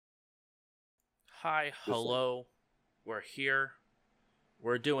Hi, hello. We're here.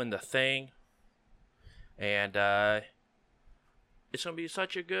 We're doing the thing. And it's going to be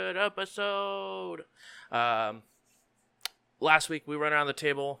such a good episode. Last week we went around the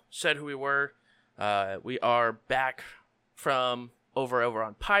table, said who we were. We are back from over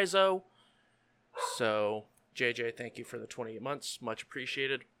on Paizo. So, JJ, thank you for the 28 months. Much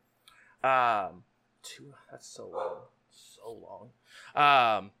appreciated. That's so long. So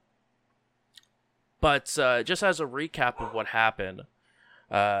long. But just as a recap of what happened,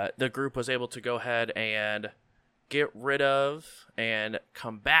 the group was able to go ahead and get rid of and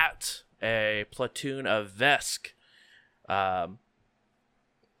combat a platoon of Vesk that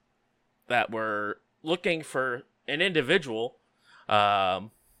were looking for an individual. The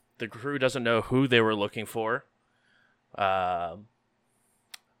crew doesn't know who they were looking for. After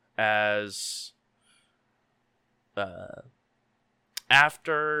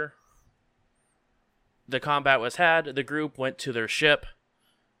the combat was had, the group went to their ship,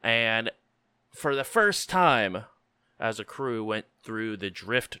 and for the first time, as a crew, went through the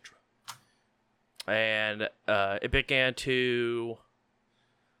drift, and it began to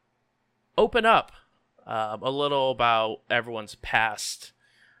open up a little about everyone's past.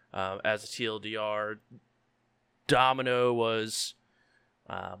 As a TLDR, Domino was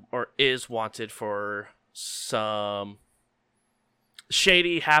or is wanted for some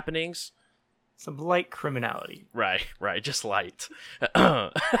shady happenings. Some light criminality. Right, just light.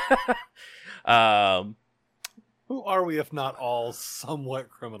 Who are we if not all somewhat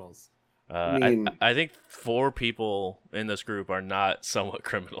criminals? I think 4 people in this group are not somewhat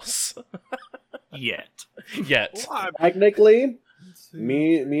criminals. Yet. Technically,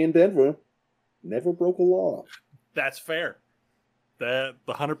 me and Denver never broke a law. That's fair. That's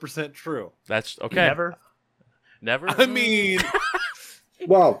 100% true. That's okay. Never? I mean...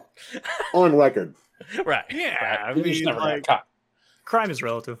 Well, on record. Right. Yeah, right. I mean, like... Crime is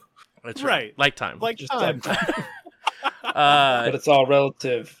relative. That's right. Like time. Like Just time. but it's all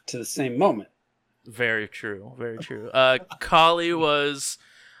relative to the same moment. Very true. Kali was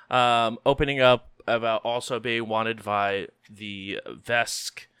opening up about also being wanted by the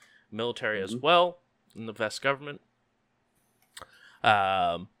Vesk military as well, and the Vesk government.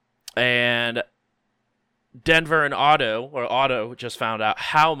 And Denver and Otto just found out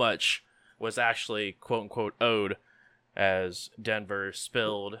how much was actually quote unquote owed, as Denver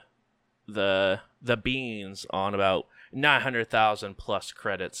spilled the beans on about 900,000 plus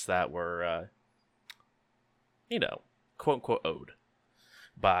credits that were quote unquote owed.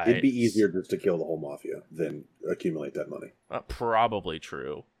 By It'd be easier just to kill the whole mafia than accumulate that money. Probably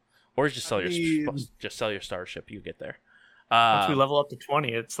true, or just sell your starship. You get there. Once we level up to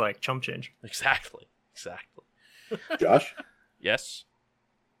 20, it's like chump change. Exactly. Josh? Yes.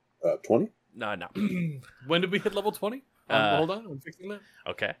 20? No. When did we hit level 20? Hold on, I'm fixing that.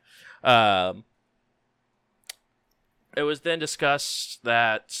 Okay. It was then discussed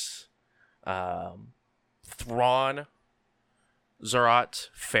that Thrawn, Zerat,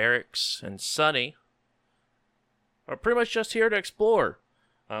 Ferrix, and Sunny are pretty much just here to explore.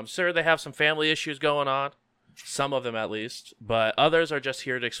 Sure, they have some family issues going on, some of them at least, but others are just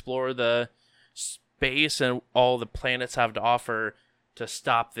here to explore the space and all the planets have to offer to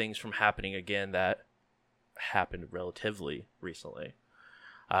stop things from happening again that happened relatively recently.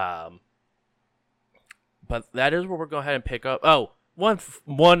 But that is where we're going to go ahead and pick up. Oh, one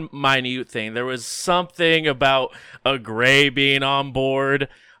minute thing. There was something about a Gray being on board.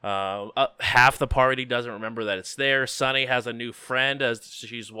 Half the party doesn't remember that it's there. Sunny has a new friend as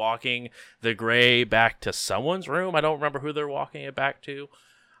she's walking the Gray back to someone's room. I don't remember who they're walking it back to.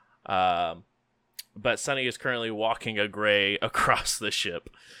 But Sunny is currently walking a Gray across the ship.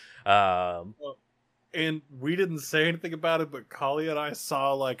 And we didn't say anything about it, but Kali and I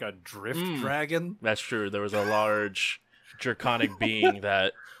saw like a drift dragon. That's true. There was a large draconic being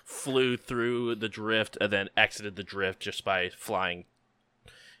that flew through the drift and then exited the drift just by flying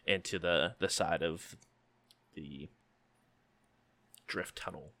into the side of the drift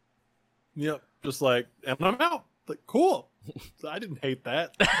tunnel. Yep, just like, and I'm out. Like, cool. I didn't hate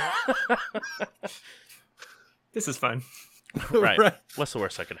that. This is fun. Right. What's the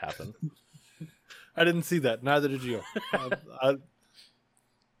worst that could happen? I didn't see that. Neither did you.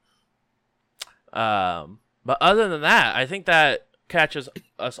 But other than that, I think that catches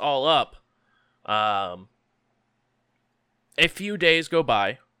us all up. A few days go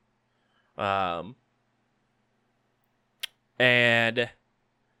by. And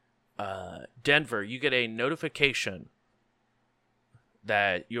Denver, you get a notification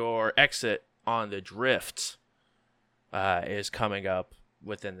that your exit on the drift is coming up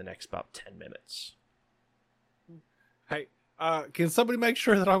within the next about 10 minutes. Hey, can somebody make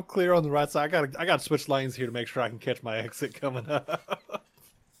sure that I'm clear on the right side? I got to switch lanes here to make sure I can catch my exit coming up.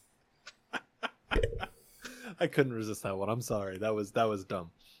 I couldn't resist that one. I'm sorry. That was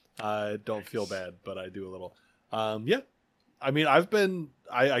dumb. I don't feel bad, but I do a little. Yeah. I mean, I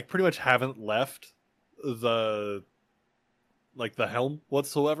pretty much haven't left the helm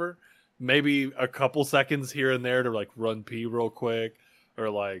whatsoever. Maybe a couple seconds here and there to like run pee real quick or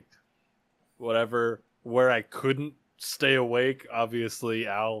like whatever. Where I couldn't stay awake, obviously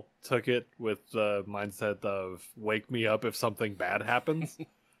Al took it with the mindset of wake me up if something bad happens.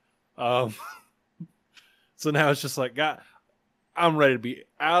 So now it's just like, God, I'm ready to be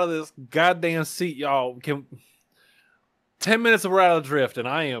out of this goddamn seat, y'all. 10 minutes and we're out of the drift, and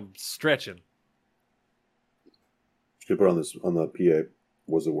I am stretching. Should put on this on the PA.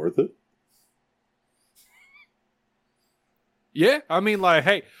 Was it worth it? Yeah, I mean, like,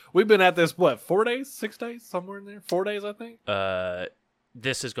 hey, we've been at this, 4 days, 6 days, somewhere in there? 4 days, I think.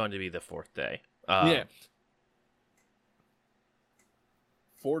 This is going to be the 4th day. Yeah.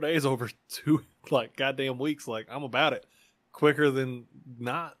 4 days over 2 goddamn weeks. Like, I'm about it quicker than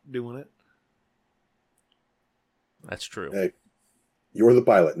not doing it. That's true. Hey, you're the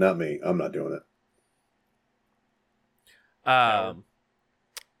pilot, not me. I'm not doing it.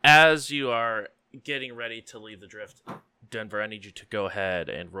 As you are getting ready to leave the drift, Denver, I need you to go ahead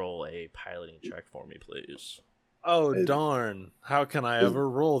and roll a piloting check for me, please. Oh, darn. How can I ever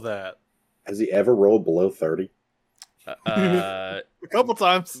roll that? Has he ever rolled below 30? A couple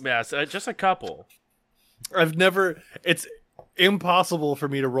times. Yeah, just a couple. It's impossible for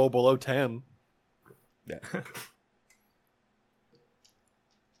me to roll below 10. Yeah.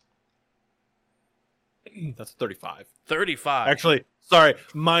 That's 35. 35. Actually, sorry,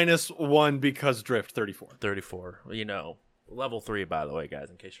 -1 because drift, 34. 34. Level 3, by the way, guys,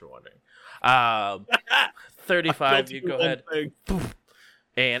 in case you're wondering. 35, you go ahead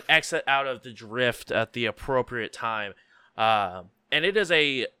and exit out of the drift at the appropriate time. And it is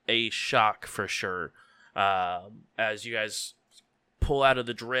a shock for sure as you guys pull out of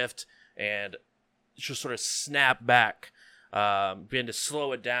the drift and just sort of snap back, begin to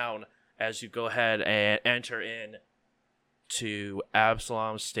slow it down as you go ahead and enter in to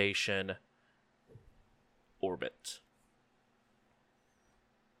Absalom Station orbit.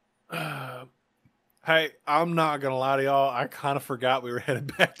 Hey, I'm not going to lie to y'all. I kind of forgot we were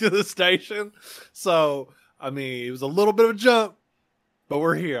headed back to the station. So, I mean, it was a little bit of a jump, but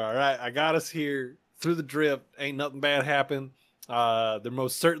we're here, all right? I got us here through the drift. Ain't nothing bad happened. There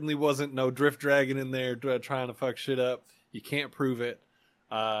most certainly wasn't no drift dragon in there trying to fuck shit up. You can't prove it.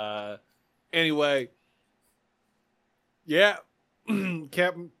 Anyway, yeah,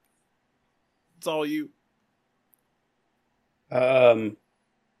 Captain, it's all you. So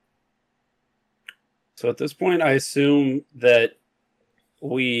at this point, I assume that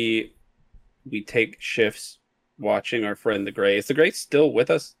we take shifts watching our friend the Gray. Is the Gray still with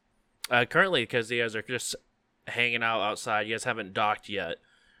us? Currently, because you guys are just hanging out outside. You guys haven't docked yet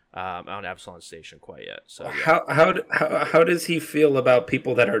on Absalom Station quite yet. So yeah. How does he feel about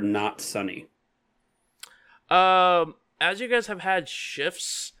people that are not Sunny? As you guys have had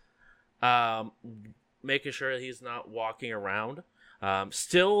shifts, making sure that he's not walking around.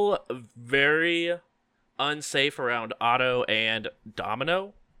 Still very unsafe around Otto and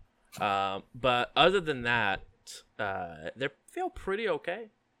Domino. But other than that, they feel pretty okay.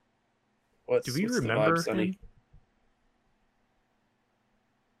 Do we remember him?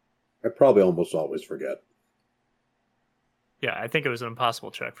 I probably almost always forget. Yeah, I think it was an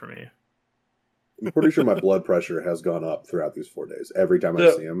impossible check for me. I'm pretty sure my blood pressure has gone up throughout these 4 days. Every time I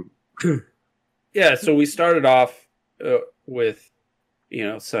see him. Yeah, so we started off with,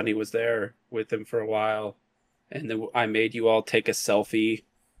 Sunny was there with him for a while. And then I made you all take a selfie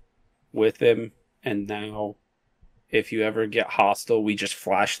with him. And now, if you ever get hostile, we just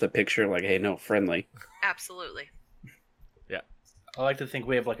flash the picture like, hey, no, friendly. Absolutely. Yeah. I like to think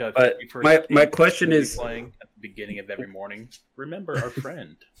we have like a... my question is... playing at the beginning of every morning. Remember our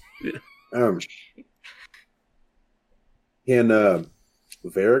friend. Can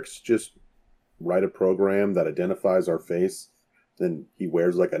Varix just write a program that identifies our face? Then he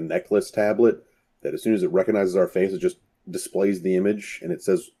wears like a necklace tablet that as soon as it recognizes our face, it just displays the image and it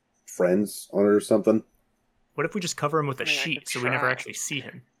says friends on it or something. What if we just cover him with a sheet so we never actually see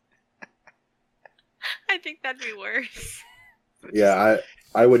him? I think that'd be worse. Yeah,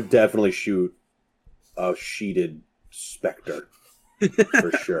 I would definitely shoot a sheeted specter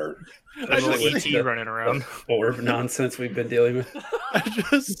for sure. There's a little ET running around. Orb nonsense we've been dealing with. I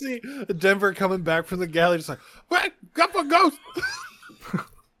just see Denver coming back from the galley, just like, wait, got a ghost.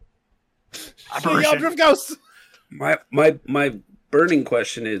 Y'all drift ghosts. My burning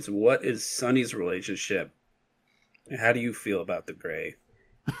question is, what is Sunny's relationship? How do you feel about the Gray?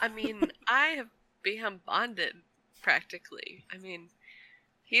 I mean, I have become bonded practically. I mean,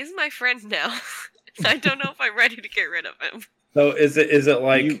 he's my friend now. I don't know if I'm ready to get rid of him. So is it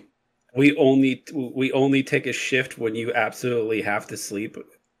like we only take a shift when you absolutely have to sleep?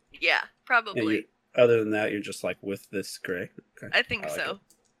 Yeah, probably. Other than that, you're just like with this Gray. Okay. I think like so. it.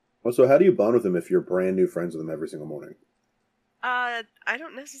 Well, so how do you bond with him if you're brand new friends with him every single morning? I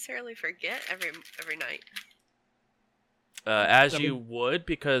don't necessarily forget every night. As you would,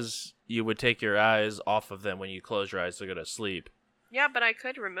 because you would take your eyes off of them when you close your eyes to go to sleep. Yeah, but I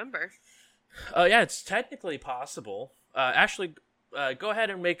could remember. Yeah, it's technically possible. Actually, go ahead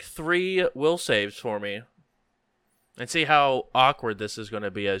and make 3 will saves for me. And see how awkward this is going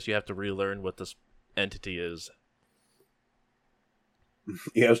to be as you have to relearn what this entity is.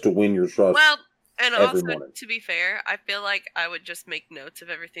 He has to win your trust. Well, and every also, morning. to be fair, I feel like I would just make notes of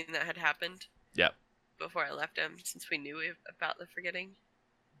everything that had happened. Yep. Before I left him, since we knew about the forgetting.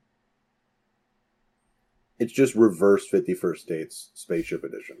 It's just reverse 51st Dates Spaceship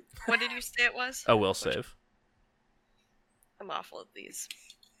Edition. What did you say it was? A will save. I'm awful at these.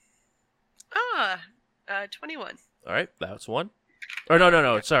 21. All right, that's 1. Or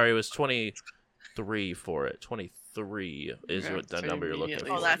no. Sorry, it was 23 for it. 23 is Yeah, what the so number you're looking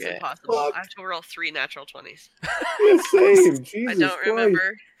immediately Oh, for. that's Okay. impossible. Fuck. I have to roll 3 natural 20s. Yeah, same. Jesus I don't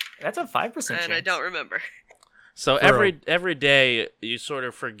remember, That's a 5% chance. and I don't remember. So For every day you sort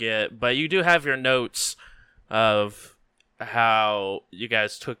of forget, but you do have your notes of how you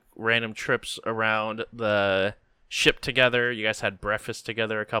guys took random trips around the ship together. You guys had breakfast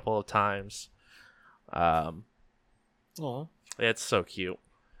together a couple of times. Aw. It's so cute.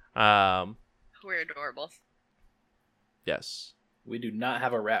 We're adorable. Yes, We do not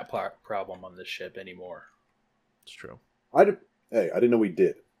have a rat problem on this ship anymore. it's true. Hey, I didn't know we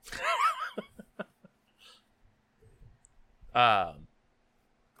did. I'm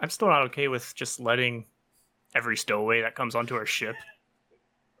still not okay with just letting every stowaway that comes onto our ship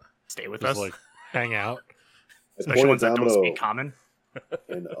stay with Just us. like hang out. Especially ones that don't Domino, speak common.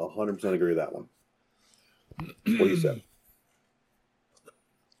 and 100% agree with that one. What do you say?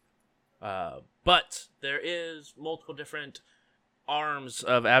 But there is multiple different arms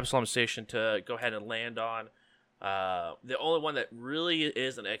of Absalom Station to go ahead and land on. The only one that really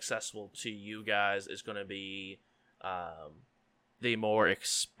isn't accessible to you guys is going to be the more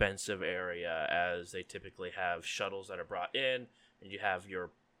expensive area, as they typically have shuttles that are brought in, and you have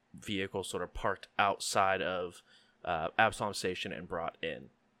your vehicle sort of parked outside of Absalom Station and brought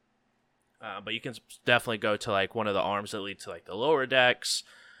in. But you can definitely go to like one of the arms that lead to like the lower decks,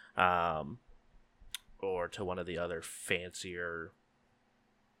 or to one of the other fancier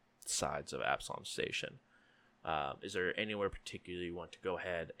sides of Absalom Station. Is there anywhere particularly you want to go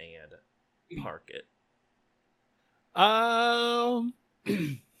ahead and park it? I'm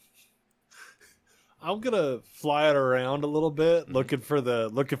gonna fly it around a little bit, looking for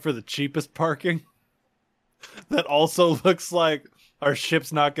the cheapest parking. That also looks like our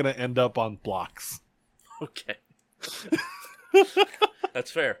ship's not gonna end up on blocks. Okay.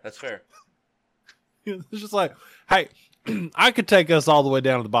 That's fair. That's fair. It's just like, hey, I could take us all the way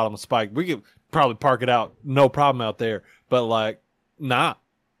down to the bottom of Spike. We could probably park it out, no problem out there. But like, nah,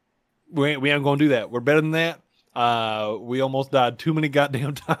 we ain't gonna do that. We're better than that. We almost died too many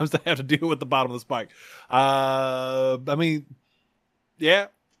goddamn times to have to deal with the bottom of the Spike. I mean, yeah,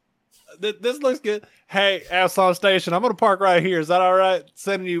 this looks good. Hey, Absalom Station, I'm gonna park right here. Is that all right?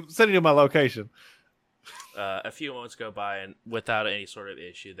 Sending you my location. A few moments go by, and without any sort of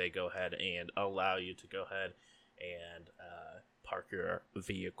issue, they go ahead and allow you to go ahead and park your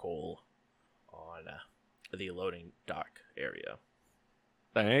vehicle on the loading dock area.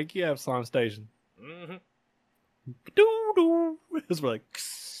 Thank you, Absalom Station. Mm-hmm. Doo-doo. It's like,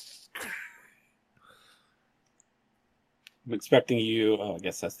 I'm expecting you. Oh, I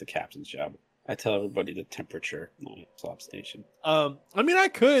guess that's the captain's job. I tell everybody the temperature on the swap station. I mean, I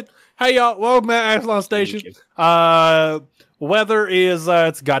could. Hey, y'all, welcome to Absalom Station. Thank you. Weather is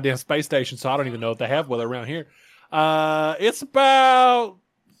it's a goddamn space station, so I don't even know if they have weather around here. It's about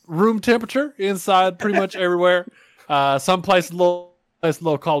room temperature inside, pretty much everywhere. Some places a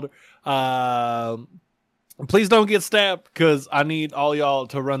little colder. Please don't get stabbed, because I need all y'all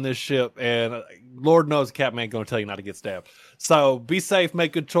to run this ship, and Lord knows Captain ain't gonna tell you not to get stabbed. So be safe,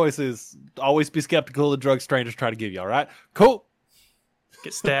 make good choices. Always be skeptical of the drugs strangers try to give you. All right, cool.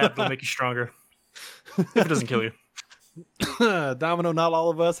 Get stabbed will make you stronger. If it doesn't kill you. Domino, not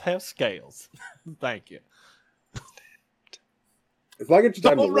all of us have scales. Thank you. If I get you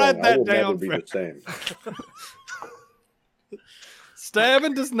time Don't to write wrong, I that will never down, be Frank. the same.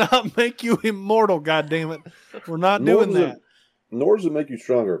 Stabbing does not make you immortal, goddammit. We're not Nor doing does that. Nor does it make you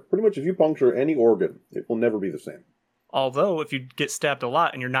stronger. Pretty much, if you puncture any organ, it will never be the same. Although, if you get stabbed a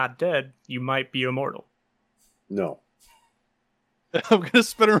lot and you're not dead, you might be immortal. No. I'm gonna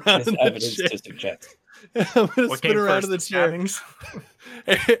spin around There's in the evidence chair. to suggest. I'm gonna What spin came around first, in the the chair. stabbings?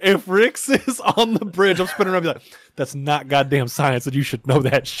 If Rix is on the bridge, I'm spinning around and be like, that's not goddamn science, and you should know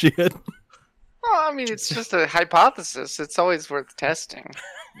that shit. Well, I mean, it's just a hypothesis. It's always worth testing.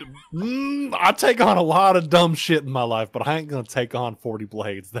 I take on a lot of dumb shit in my life, but I ain't gonna take on 40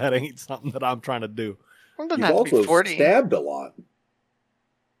 blades. That ain't something that I'm trying to do. Well, it doesn't You've have to be also 40. stabbed a lot.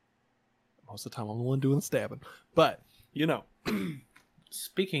 Most of the time, I'm the one doing the stabbing. But, you know,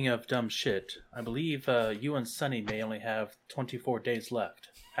 Speaking of dumb shit, I believe you and Sunny may only have 24 days left.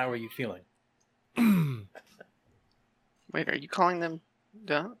 How are you feeling? Wait, are you calling them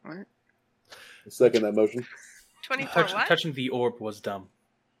dumb? What? Second that motion. 24 what? Touching the orb was dumb.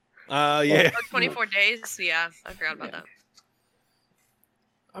 yeah. Oh, 24 days? Yeah, I forgot about that.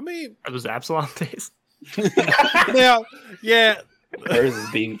 I mean, Are those Absalom days? now, yeah. Where is this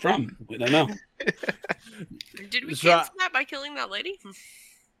being from? We don't know. Did we So- cancel that by killing that lady?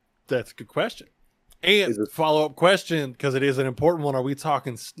 That's a good question. And Is it- follow-up question, because it is an important one. Are we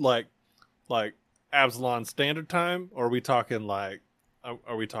talking like Absalon Standard Time, or are we talking like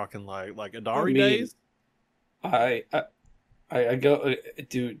Adari I mean, days? I go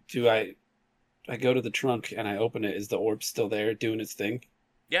I go to the trunk and I open it. Is the orb still there doing its thing?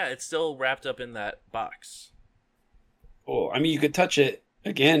 Yeah, it's still wrapped up in that box. Oh, I mean, you could touch it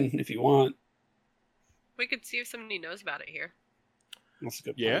again if you want. We could see if somebody knows about it here. That's a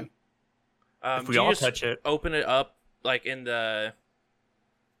good Yeah. point. If we do you all just touch it, open it up like in the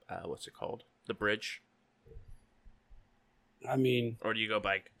what's it called? The bridge, I mean, or do you go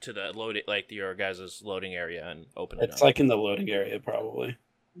back to the loading, like your guys' loading area, and open it it's up? like in the loading area, probably.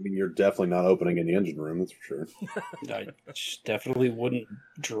 I mean, you're definitely not opening in the engine room, that's for sure. I definitely wouldn't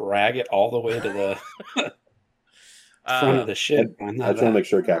drag it all the way to the front of the ship. I just want to make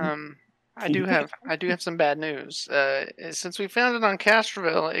sure, Captain. I do have some bad news. Since we found it on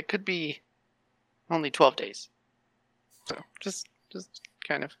Castroville, it could be only 12 days. So just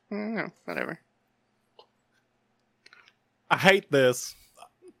kind of, whatever. I hate this.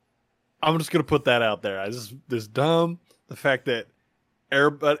 I'm just gonna put that out there. This dumb. The fact that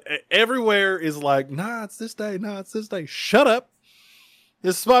everywhere is like, nah, it's this day. Nah, it's this day. Shut up.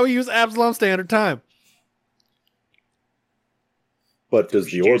 This is why we use Absalom Standard Time. But does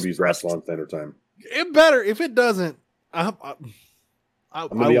We the should orb use use rest. Absalon Standard Time? It better. If it doesn't, I'm I'm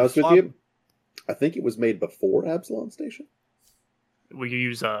going to be honest with you. I think it was made before Absalon Station. we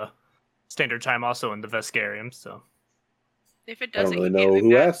use standard time also in the Vescarium, so If it I don't doesn't, really you know give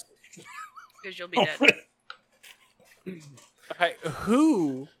who it back asked. because you'll be Oh, dead. Hey,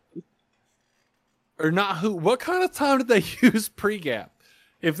 who or not who? What kind of time did they use pre-gap?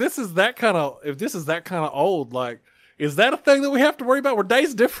 If this is that kind of old, like, is that a thing that we have to worry about? Were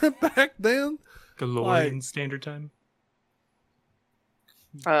days different back then? Galorian standard time.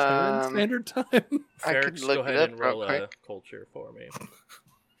 Terran Standard Time. I Ferrex, could look go it ahead and up real roll a quick. culture for me.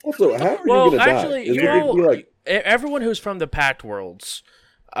 Also, how are Well, you going to actually, die? Is you it gonna all, be like, everyone who's from the Pact Worlds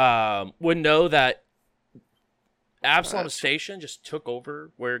would know that Absalom Station just took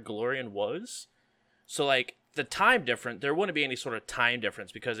over where Galorian was. So, like, the time difference, there wouldn't be any sort of time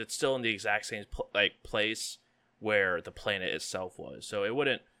difference because it's still in the exact same place where the planet itself was. So it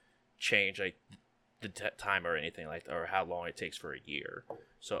wouldn't change like the time or anything like that, or how long it takes for a year.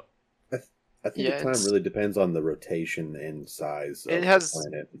 So I think Yeah, the time it's- really depends on the rotation and size of It has- the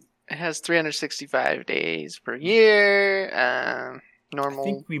planet. It has 365 days per year. I Normal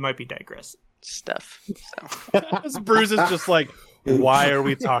think we might be digressing. stuff. So Bruce is just like, why are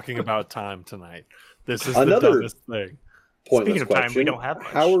we talking about time tonight? This is the Another- dumbest thing. Pointless Speaking of time, we question. don't have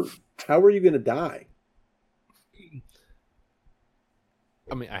much. How are you going to die?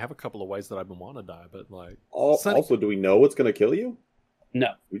 I mean, I have a couple of ways that I've been wanting to die, but like, Sonny- Also, do we know what's going to kill you?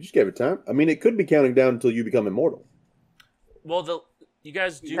 No. We just gave it time. I mean, it could be counting down until you become immortal. well, you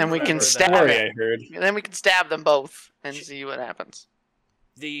guys do. And we can remember stab that Story it. I heard. then we can stab them both and see what happens.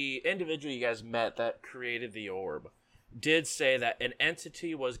 the individual you guys met that created the orb did say that an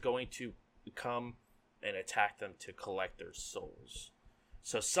entity was going to come and attack them to collect their souls.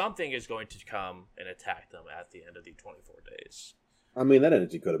 So something is going to come and attack them at the end of the 24 days. I mean, that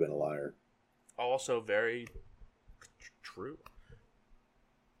entity could have been a liar. Also very true.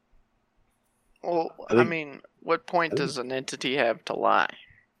 Well, I think- I mean, what point I think- does an entity have to lie?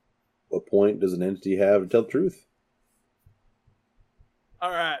 What point does an entity have to tell the truth?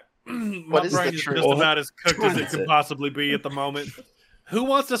 All right. My What is the brain is truth? just about as cooked as it That's could it. possibly be at the moment. Who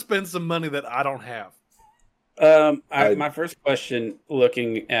wants to spend some money that I don't have? My first question,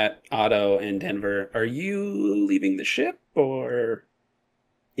 looking at Otto and Denver, are you leaving the ship or?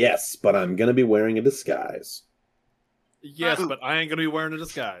 Yes, but I'm gonna be wearing a disguise. Yes, but I ain't gonna be wearing a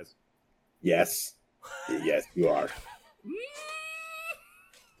disguise. Yes. Yes, you are.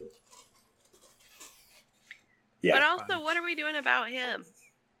 Yeah. But also, what are we doing about him?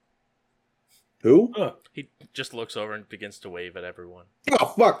 Who? He just looks over and begins to wave at everyone.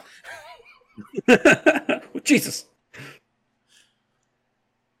 Oh, fuck. Jesus.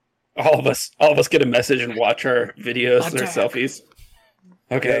 All of us get a message and watch our videos or selfies.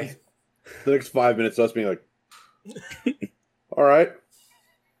 Okay. The next 5 minutes, us being like, all right.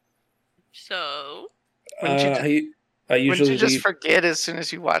 So, Wouldn't you I Wouldn't usually you just leave. forget as soon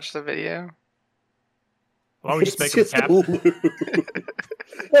as you watch the video? Why don't we just make It's him cap?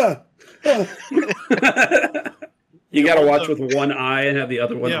 Ah, ah. You gotta hold watch the- with one eye and have the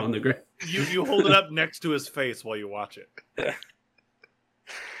other one Yeah. on the ground. You hold it up next to his face while you watch it.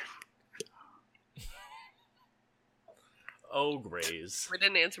 Oh, Grays. we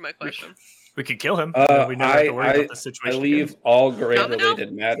didn't answer my question. We could kill him. and we never have to worry about the I situation. leave all gray Domino?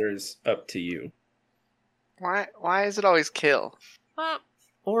 related matters up to you. Why is it always kill? Well,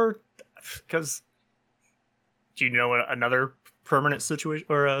 Or because do you know another permanent situation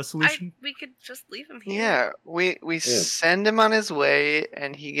or a solution? we could just leave him here. Yeah, we send him on his way,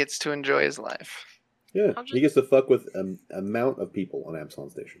 and he gets to enjoy his life. Yeah, I'll just- he gets to fuck with an amount of people on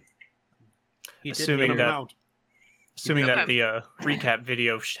Absalon Station. He did Assuming make that- Amount. Assuming that Okay. the recap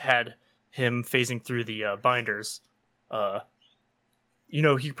video had him phasing through the binders,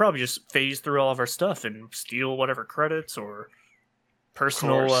 he probably just phase through all of our stuff and steal whatever credits or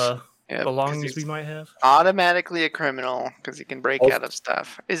personal course. Yep, 'cause belongings he's we might have. automatically a criminal because he can break Also- out of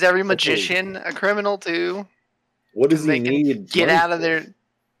stuff. Is every magician a criminal too? What does 'Cause they he can need? get money out of for? their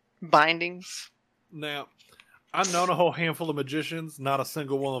bindings. Now, I've known a whole handful of magicians. Not a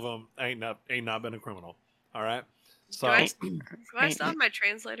single one of them ain't not been a criminal. All right. So Do I Ain't- still have my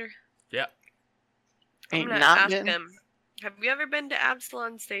translator? Yeah. I'm Ain't gonna not ask been. him. Have you ever been to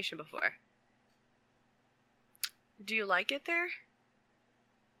Absalon Station before? Do you like it there?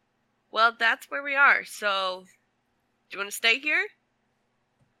 Well, that's where we are. So, do you want to stay here?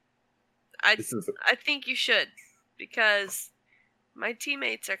 I This is I think you should, because my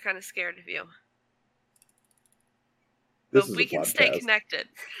teammates are kind of scared of you. this But is we a can stay podcast. connected.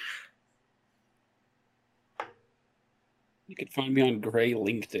 You can find me on Gray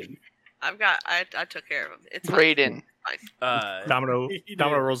LinkedIn. I took care of him. It's fine. Brayden. Domino He did.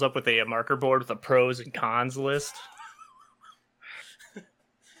 Domino rolls up with a marker board with a pros and cons list.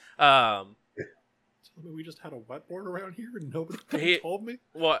 we just had a whiteboard around here and nobody He- told me.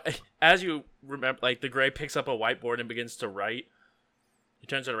 Well, as you remember, like the Gray picks up a whiteboard and begins to write. He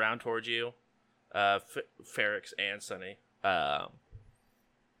turns it around towards you, Ferrix and Sunny, and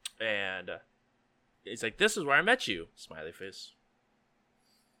he's like, "This is where I met you." Smiley face.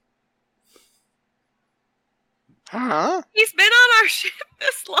 Huh? He's been on our ship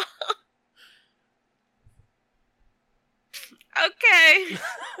this long. Okay.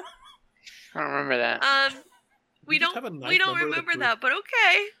 I don't remember that. We just don't have a nice we don't number of the remember crew. that, but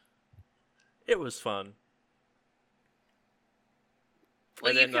okay. It was fun.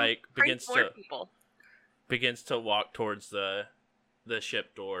 Well, and you then can like prank more people. begins to walk towards the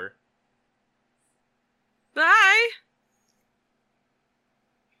ship door. Bye.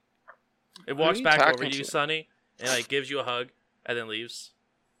 It walks you back over talking to you, to? Sonny, and like gives you a hug, and then leaves.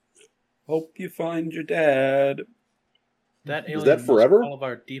 Hope you find your dad. That alien that knows forever? all of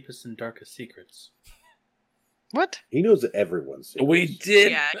our deepest and darkest secrets. What? He knows everyone's. We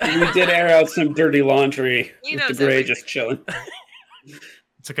did. Yeah. We did air out some dirty laundry He with the knows Gray everything. just chilling.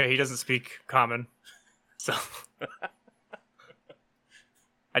 It's okay. He doesn't speak common, so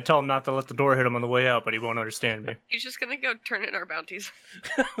I tell him not to let the door hit him on the way out, but he won't understand me. He's just gonna go turn in our bounties.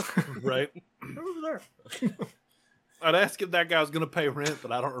 Right? Over there. I'd ask if that guy was going to pay rent,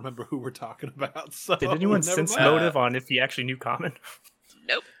 but I don't remember who we're talking about. So Did anyone never sense mind. motive on if he actually knew common?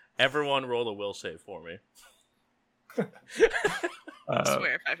 Nope. Everyone roll a will save for me. I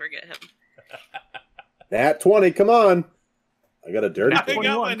swear if I forget him. Nat 20, come on. I got a dirty Nat I 20.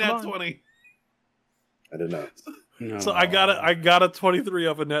 got my 21, nat come on. 20. I did not. No. So I got a 23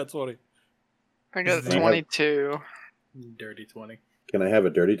 off a nat 20. I got a Do you have- 22. Dirty 20. Can I have a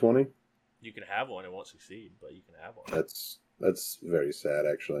dirty 20? You can have one; it won't succeed, but you can have one. That's very sad,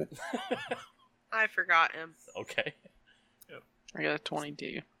 actually. I forgot him. Okay. I got a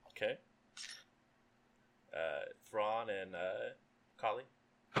 22. Okay. Thrawn and Colleen?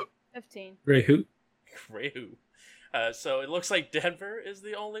 15. Ray who? Gray. So it looks like Denver is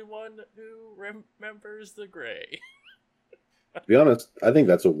the only one who remembers the gray. To be honest, I think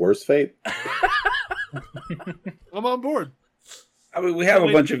that's a worse fate. I'm on board. I mean, we have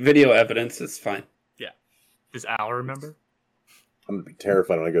a bunch of video evidence. It's fine. Does Al remember? I'm gonna be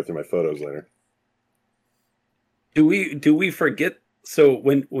terrified when I go through my photos later. Do we forget? So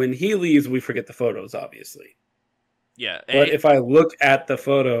when he leaves, we forget the photos, obviously. Yeah. But if I look at the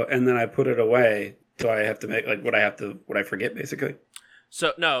photo and then I put it away, do I have to make would I forget basically?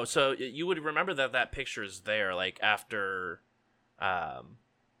 So no, so you would remember that picture is there, like after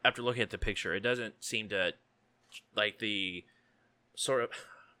looking at the picture, it doesn't seem to, like, the sort of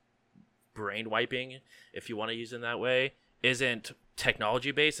brain wiping, if you want to use it in that way, isn't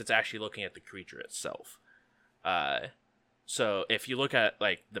technology based. It's actually looking at the creature itself. So if you look at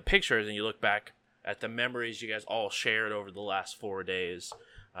like the pictures and you look back at the memories you guys all shared over the last 4 days,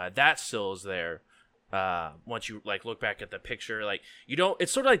 that still is there. Once you like look back at the picture, like you don't,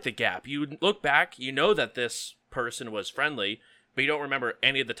 it's sort of like the gap. You look back, you know that this person was friendly, but you don't remember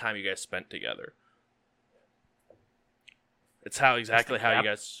any of the time you guys spent together. It's how you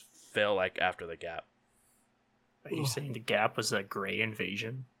guys feel like after the gap. Are you saying the gap was a gray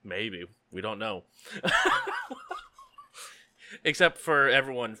invasion? Maybe. We don't know. Except for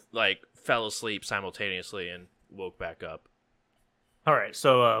everyone like fell asleep simultaneously and woke back up. All right,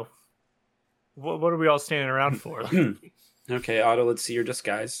 so what are we all standing around for? Okay, Otto, let's see your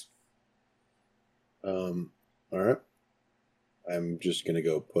disguise. All right. I'm just gonna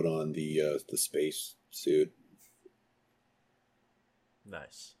go put on the space suit.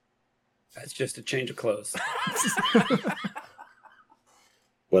 Nice. That's just a change of clothes.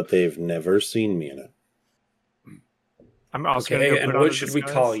 But they've never seen me in it. I'm also Okay, gonna go and put on what a should we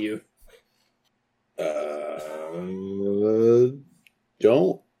disguise. call you?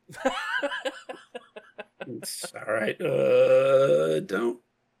 Don't. It's all right. Don't.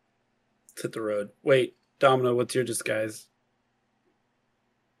 Let's hit the road. Wait, Domino, what's your disguise?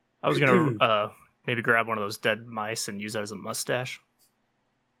 I was gonna maybe grab one of those dead mice and use that as a mustache.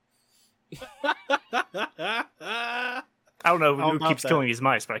 I don't know How who about keeps that? killing these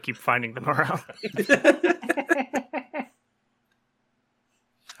mice, but I keep finding them around.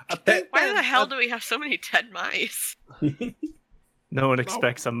 I think Why the hell do we have so many dead mice? No one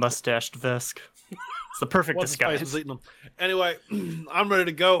expects a mustached Vesk. It's the perfect What's his face was disguise. eating them. Anyway, I'm ready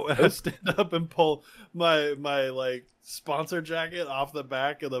to go. And I stand up and pull my like sponsor jacket off the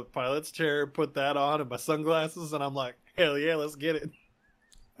back of the pilot's chair, put that on, and my sunglasses, and I'm like, hell yeah, let's get it.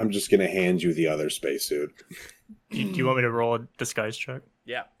 I'm just gonna hand you the other spacesuit. Do you want me to roll a disguise check?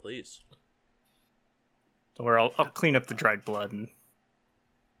 Yeah, please. Or I'll clean up the dried blood and.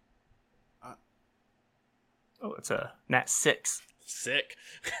 Oh, it's a nat 6. Sick.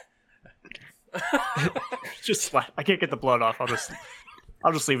 Just slap. I can't get the blood off. I'll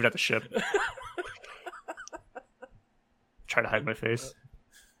just leave it at the ship. Try to hide my face.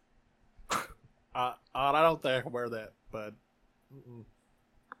 I don't think I can wear that, but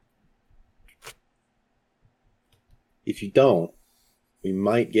If you don't, we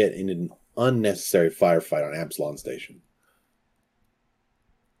might get in an unnecessary firefight on Absalon Station.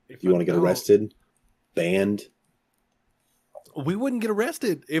 if You I want to get don't- arrested? Banned? We wouldn't get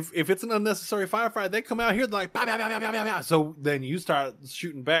arrested if it's an unnecessary firefight. They come out here like, bah, bah, bah, bah, bah, bah, bah. So then you start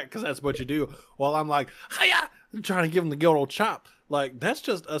shooting back because that's what you do. While I'm like, hiya, I'm trying to give them the good old chop. Like that's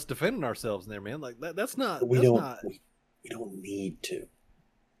just us defending ourselves there, man. Like that's not. We that's don't. Not... We don't need to.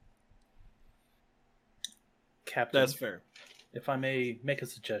 Captain, That's fair. if I may make a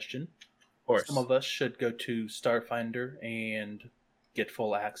suggestion, Of course. some of us should go to Starfinder and get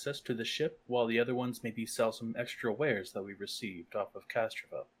full access to the ship, while the other ones maybe sell some extra wares that we received off of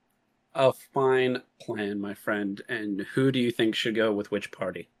Castrovel. A fine plan, my friend. And who do you think should go with which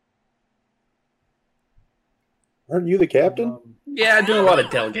party? Aren't you the captain? Yeah, I'm doing a lot of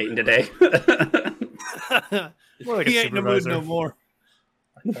delegating today. More like a He ain't in the mood supervisor. no more.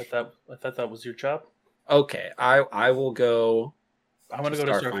 I thought that was your job. Okay, I will go. I'm gonna go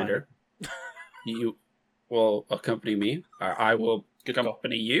to Starfinder. You will accompany me, or I will Good call.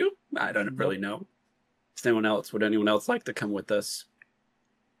 accompany you. I don't really know. Would anyone else like to come with us?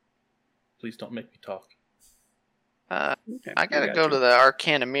 Please don't make me talk. Okay, I gotta got go you. to the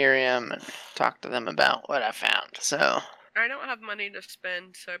Arcana Miriam and talk to them about what I found. So I don't have money to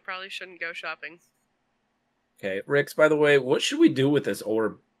spend, so I probably shouldn't go shopping. Okay, Rix. By the way, what should we do with this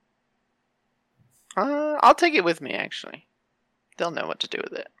orb? I'll take it with me. Actually, they'll know what to do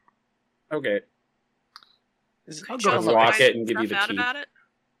with it. Okay, Is- I'll Could go you with also lock find it and give you stuff the out key. about it?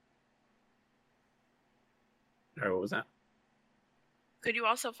 or what was that? Could you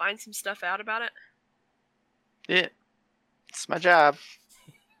also find some stuff out about it? Yeah, it's my job.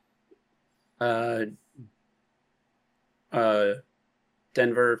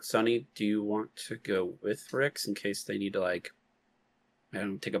 Denver, Sonny, do you want to go with Rix in case they need to, like, I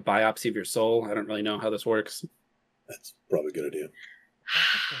don't know, take a biopsy of your soul? I don't really know how this works. That's probably a good idea.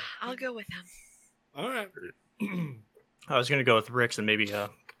 I'll go with him. All right. I was gonna go with Rix and maybe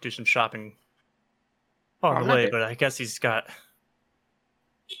do some shopping on I'm the not way, good. but I guess he's got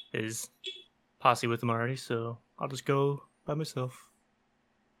his posse with him already, so I'll just go by myself.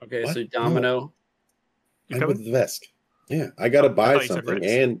 Okay, What? so Domino. You I'm coming? with the Vesk. Yeah, I gotta I buy thought you said something, Rix.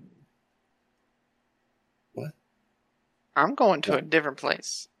 and I'm going to a different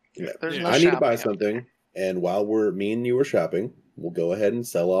place. yeah, There's Yeah. no I need to buy shopping. something. And while me and you were shopping, we'll go ahead and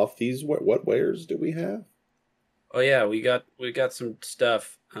sell off these. What wares do we have? Oh yeah, we got some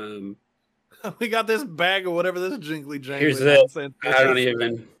stuff. We got this bag of whatever this jingly jangly Here's it. nonsense I don't is.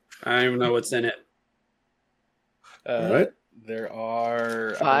 even know what's in it. All right. There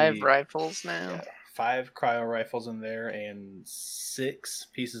are I 5 believe, rifles now. yeah, 5 cryo rifles in there and 6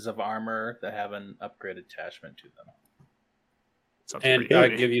 pieces of armor that have an upgrade attachment to them. Sounds And pretty I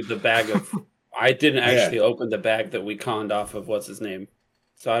good. give you the bag of. I didn't actually open the bag that we conned off of what's his name,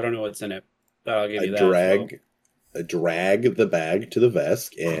 so I don't know what's in it. But I'll give you that. I drag the bag to the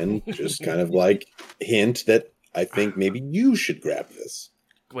Vesk and just kind of like hint that I think maybe you should grab this.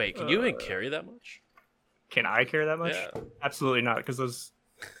 Wait, can you even carry that much? Can I carry that much? Yeah. Absolutely not, because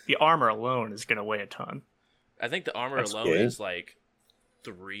the armor alone is gonna weigh a ton. I think the armor That's alone good. is like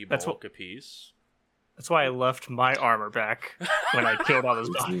 3 That's bulk apiece. That's why I left my armor back when I killed all those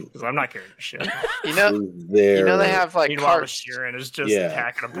bodies, because I'm not carrying the shit. You know, Is there, you know they have like Meanwhile, carts. Sheeran is just Yeah.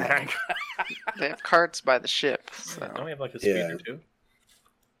 packing them back. They have carts by the ship. So. Don't we have like a Yeah. speeder too?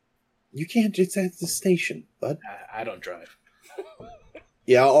 You can't. It's at the station, bud. I don't drive.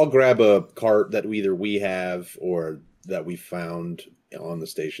 Yeah, I'll grab a cart that either we have or that we found on the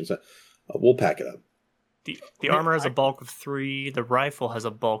station. So we'll pack it up. The armor has a bulk of 3. The rifle has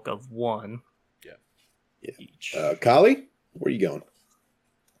a bulk of 1. Yeah. Each. Kali, where are you going?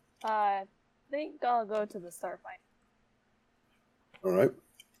 I think I'll go to the Starfinder. All right,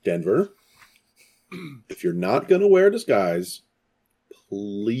 Denver. If you're not going to wear a disguise,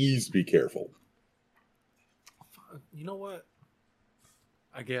 please be careful. You know what?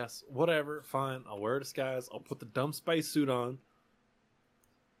 I guess whatever. Fine. I'll wear a disguise. I'll put the dumb spacesuit on.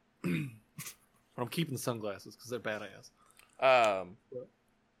 But I'm keeping the sunglasses because they're badass.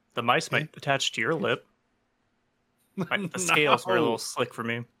 The mice might attach to your lip. The scales were a little slick for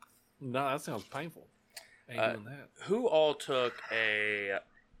me. No, that sounds painful. Ain't doing that. Who all took a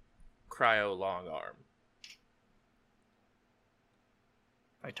cryo long arm?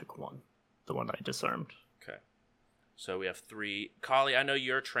 I took 1. The one I disarmed. Okay. So we have 3. Kali, I know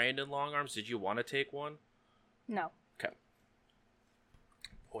you're trained in long arms. Did you want to take one? No.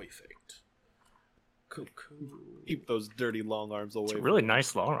 Perfect. Cool. Keep those dirty long arms away. It's a from really me.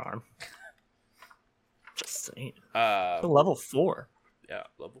 nice long arm. Just saying. Uh, Level 4. Yeah,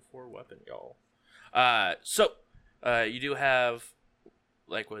 level 4 weapon, y'all. So you do have,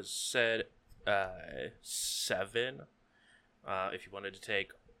 like was said, 7. If you wanted to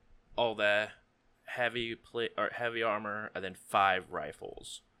take all the heavy armor and then 5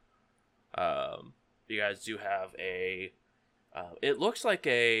 rifles. You guys do have a. It looks like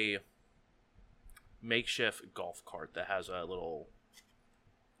a makeshift golf cart that has a little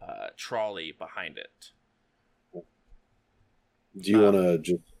trolley behind it. Do you want to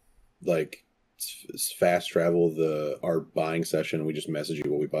just like fast travel our buying session and we just message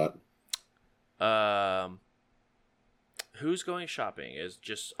you what we bought? Who's going shopping? Is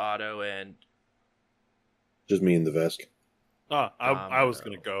just Otto and Just me and the Vesk. Oh, I was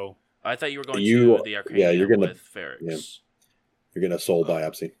gonna go. I thought you were going You- to the arcade yeah, you're gonna- with Ferrix. yeah. You're getting a soul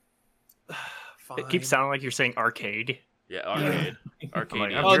biopsy. It keeps sounding like you're saying arcade. Yeah, arcade. I'm Arcade.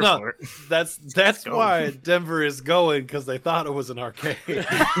 like, I'm Oh, here no. for it. That's go. why Denver is going because they thought it was an arcade.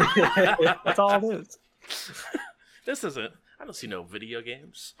 That's all it is. This isn't. I don't see no video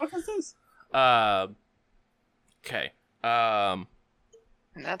games. What is this? Okay. And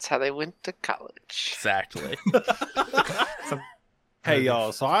that's how they went to college. Exactly. Hey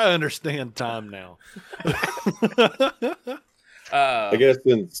y'all, so I understand time now. I guess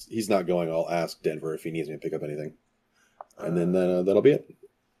since he's not going, I'll ask Denver if he needs me to pick up anything, and then that'll be it.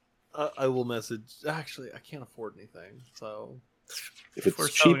 I will message. Actually, I can't afford anything, so If it's We're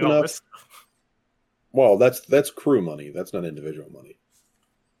cheap selling all enough, this- well, that's crew money. That's not individual money.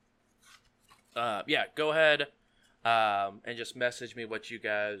 Yeah, go ahead and just message me what you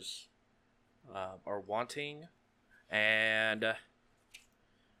guys are wanting, and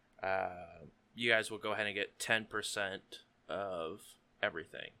you guys will go ahead and get 10% of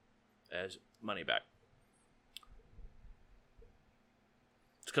everything as money back.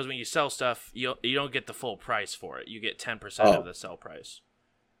 Because when you sell stuff, you don't get the full price for it. You get 10% of the sell price.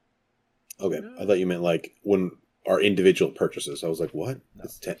 Okay, I thought you meant like when our individual purchases. I was like, what? No.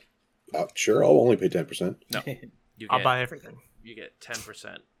 It's 10. Sure, I'll only pay 10%. No, I'll buy everything. You get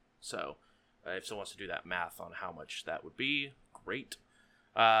 10%. So, if someone wants to do that math on how much that would be, great.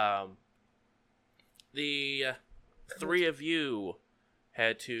 The three of you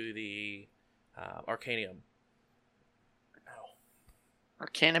head to the Arcanium.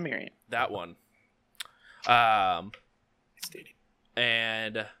 Arcanumirium. That one.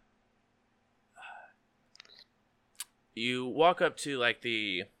 And you walk up to like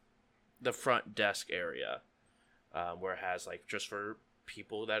the front desk area, where it has like just for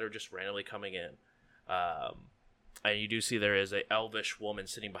people that are just randomly coming in. And you do see there is a elvish woman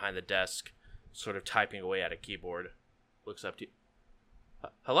sitting behind the desk, sort of typing away at a keyboard. Looks up to you.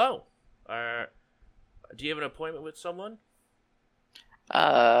 Hello. Do you have an appointment with someone?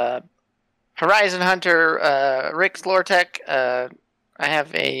 Horizon Hunter, Rick Lortek. I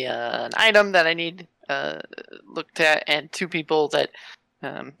have an item that I need looked at, and 2 people that,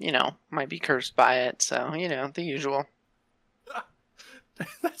 might be cursed by it. So, the usual.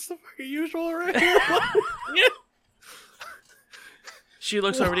 That's the fucking usual, right? Yeah. She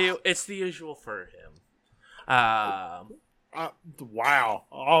looks over to you. It's the usual for him. Wow.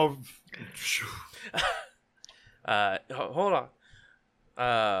 Oh. Hold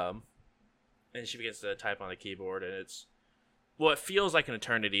on. And she begins to type on the keyboard, and it feels like an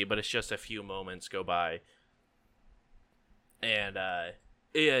eternity, but it's just a few moments go by. And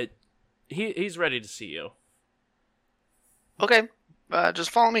he's ready to see you. Okay, just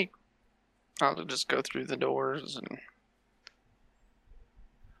follow me. I'll just go through the doors and.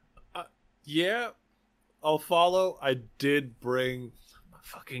 Yeah, I'll follow. I did bring my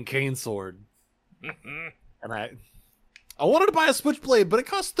fucking cane sword, and I wanted to buy a switchblade, but it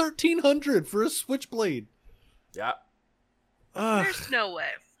costs $1,300 for a switchblade. Yeah. There's no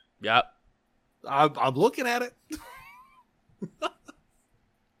way. Yeah. I'm looking at it.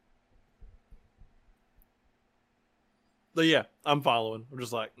 But yeah, I'm following. I'm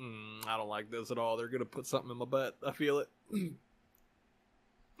just like, I don't like this at all. They're gonna put something in my butt. I feel it.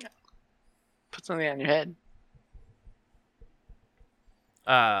 Put something on your head.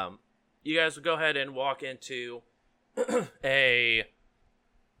 You guys will go ahead and walk into a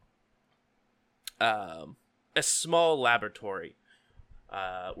small laboratory,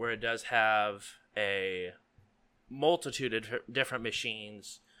 where it does have a multitude of different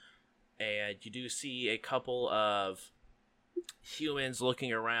machines, and you do see a couple of humans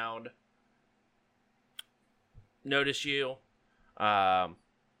looking around. Notice you.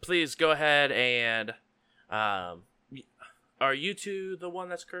 Please go ahead and are you two the one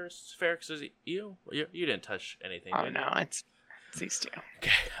that's cursed? Ferrix, is it you? You didn't touch anything. Oh did no, you? it's these 2.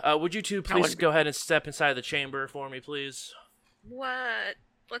 Okay. Would you two please go ahead and step inside the chamber for me, please? What?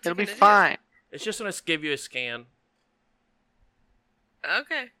 What's It'll it be gonna fine. It's just gonna give you a scan. do?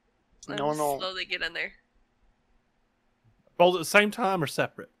 Okay. Let me Normal. slowly get in there. Both at the same time or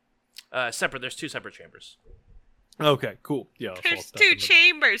separate? Separate. There's 2 separate chambers. Okay, cool. Yeah. I'll There's step 2 in the-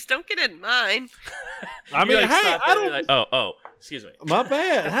 chambers. Don't get in mine. I mean, You, like, hey, stop I there, don't. you're like, oh, excuse me. My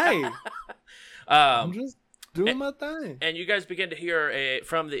bad. Hey, I'm Um, just doing my thing. and you guys begin to hear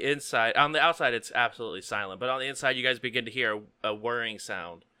from the inside. On the outside, it's absolutely silent, but on the inside, you guys begin to hear a whirring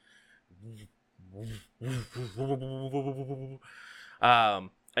sound.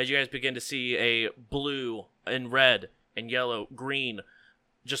 As you guys begin to see a blue and red and yellow, green,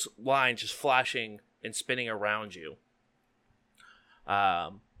 just lines just flashing and spinning around you.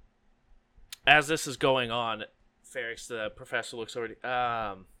 As this is going on, Ferrix, the professor, looks over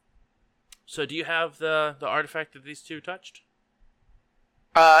to so do you have the artifact that these 2 touched?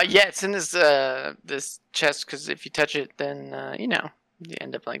 Yeah, it's in this this chest, because if you touch it, then you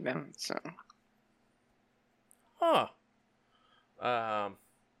end up like them. So. Huh.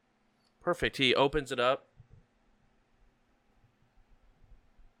 Perfect. He opens it up,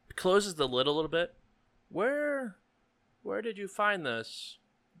 closes the lid a little bit. Where did you find this?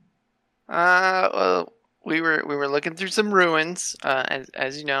 Well, we were looking through some ruins,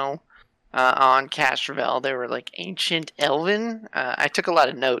 as you know, on Castrovel. They were like ancient Elven. I took a lot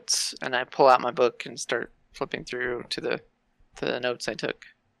of notes, and I pull out my book and start flipping through to the notes I took.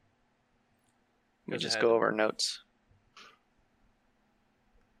 We Goes just ahead. go over notes.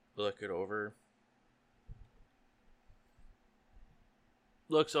 Look it over.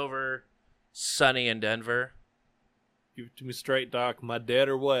 Looks over Sunny in Denver. Give it to me straight, Doc. Am I dead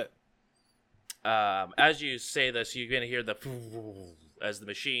or what? As you say this, you're going to hear the as the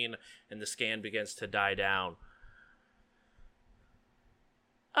machine and the scan begins to die down.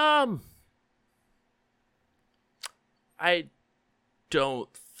 I don't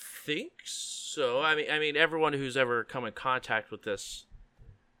think so. I mean, everyone who's ever come in contact with this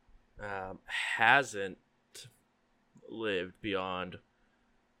hasn't lived beyond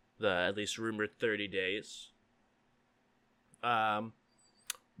the at least rumored 30 days.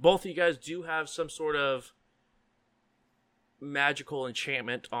 Both of you guys do have some sort of magical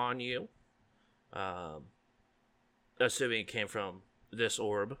enchantment on you. Assuming it came from this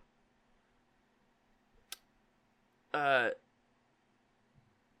orb.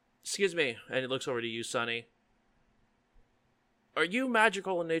 Excuse me, and it looks over to you, Sonny. Are you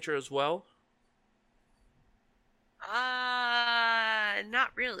magical in nature as well?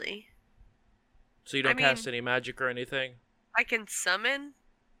 Not really. So you don't cast any magic or anything? I can summon,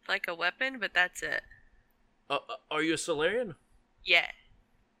 like a weapon, but that's it. Are you a Solarian? Yeah.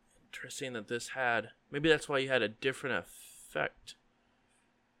 Interesting that this had... Maybe that's why you had a different effect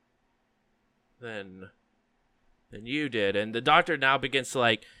than you did. And the doctor now begins to,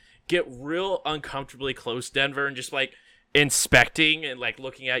 like, get real uncomfortably close, Denver, and just, like, inspecting and, like,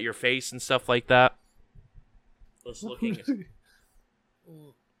 looking at your face and stuff like that. Let's looking...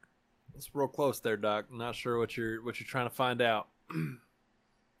 It's real close there, Doc. I'm not sure what you're trying to find out.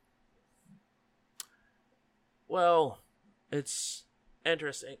 Well, it's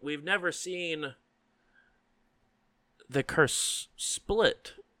interesting. We've never seen the curse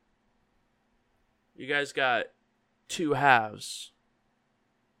split. You guys got two halves.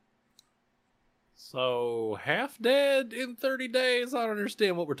 So, half dead in 30 days? I don't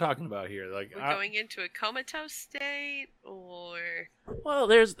understand what we're talking about here. Like, We're going into a comatose state, or... Well,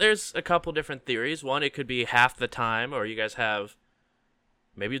 there's a couple different theories. One, it could be half the time, or you guys have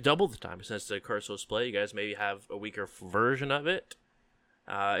maybe double the time. Since the curse was split, you guys maybe have a weaker version of it.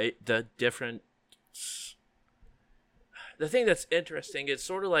 The thing that's interesting is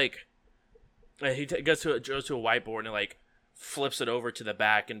sort of like he goes to a whiteboard and like flips it over to the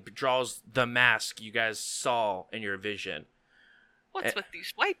back and draws the mask you guys saw in your vision. What's with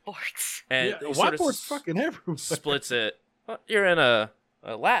these whiteboards? And whiteboards fucking everywhere. Splits it. Well, you're in a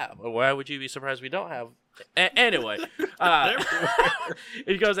lab. Why would you be surprised we don't have? Anyway,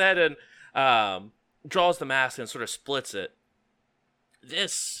 he goes ahead and draws the mask and sort of splits it.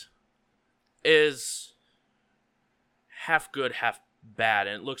 This is half good, half bad,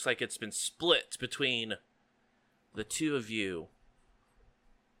 and it looks like it's been split between the two of you.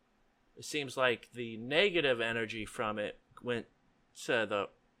 It seems like the negative energy from it went to the...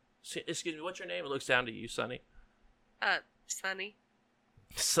 Excuse me, what's your name? It looks down to you, Sonny. Sonny.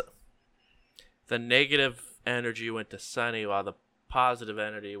 So, the negative energy went to Sonny, while the positive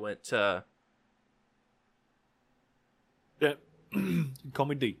energy went to... Yeah. Call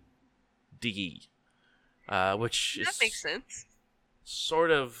me D. D. Which That makes sense. Sort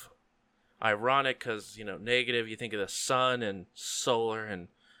of ironic because, negative, you think of the sun and solar and...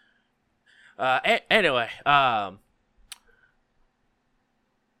 Anyway,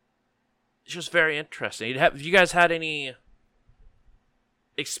 it's just very interesting. Have you guys had any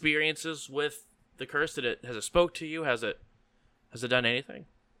experiences with the curse? Has it spoke to you? Has it done anything?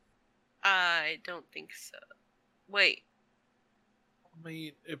 I don't think so. Wait. I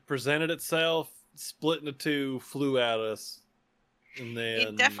mean, it presented itself, split into two, flew at us, and then...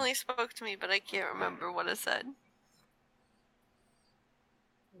 It definitely spoke to me, but I can't remember what it said.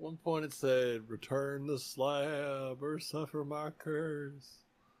 At one point it said, "Return the slab or suffer my curse."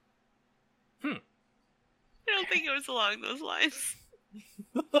 I don't think it was along those lines.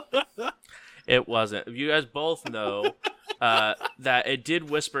 It wasn't. You guys both know that it did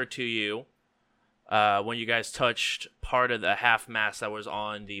whisper to you when you guys touched part of the half mast that was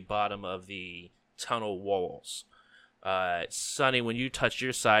on the bottom of the tunnel walls. Sonny, when you touched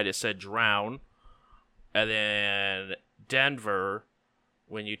your side, it said drown. And then Denver,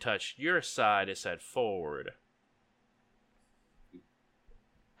 when you touched your side, it said forward.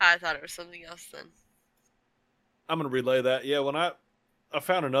 I thought it was something else then. I'm going to relay that. Yeah, when I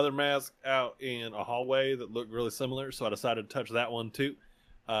found another mask out in a hallway that looked really similar, so I decided to touch that one too.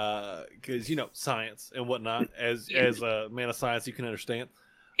 Because, science and whatnot. As a man of science, you can understand.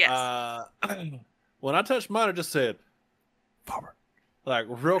 Yes. When I touched mine, it just said, forward. Like,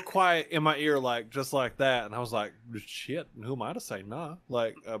 real quiet in my ear, like, just like that. And I was like, shit, who am I to say nah?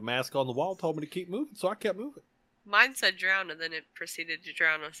 Like, a mask on the wall told me to keep moving, so I kept moving. Mine said drown, and then it proceeded to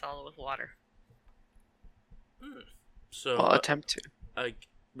drown us all with water. So I'll attempt to.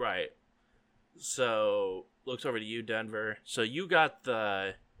 right. So, looks over to you, Denver. So, you got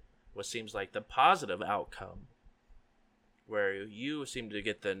what seems like the positive outcome, where you seem to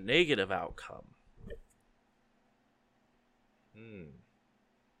get the negative outcome.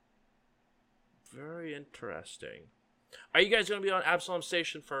 Very interesting. Are you guys going to be on Absalom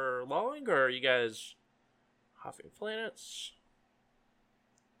Station for long, or are you guys hopping planets?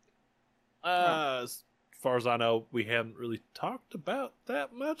 As far as I know, we haven't really talked about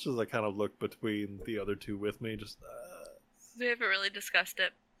that much. As I kind of look between the other two with me, just We haven't really discussed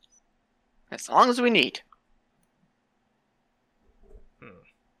it. As long as we need.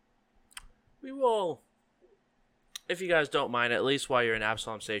 We will, if you guys don't mind, at least while you're in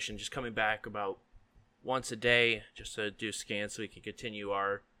Absalom Station, just coming back about once a day just to do scans so we can continue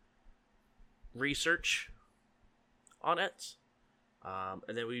our research on it.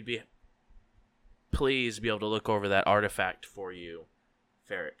 And then we'd be pleased to be able to look over that artifact for you,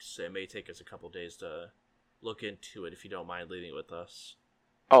 Ferrix. It may take us a couple days to look into it if you don't mind leaving it with us.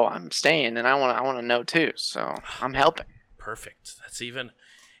 Oh, I'm staying, and I want to know too. So I'm helping. Perfect. That's even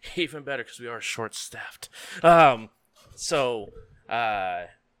better because we are short-staffed. So,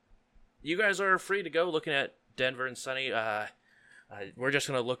 you guys are free to go looking at Denver and Sunny. We're just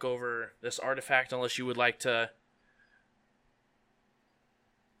going to look over this artifact unless you would like to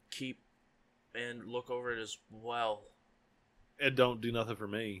keep and look over it as well. it don't do nothing for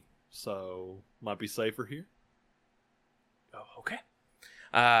me, so might be safer here. Oh, okay.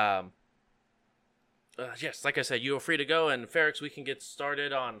 Yes, like I said, you are free to go, and Ferrix, we can get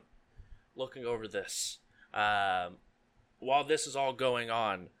started on looking over this. While this is all going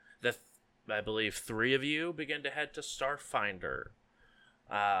on, I believe 3 of you begin to head to Starfinder.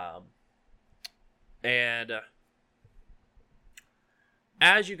 And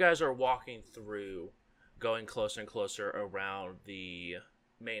as you guys are walking through, going closer and closer around the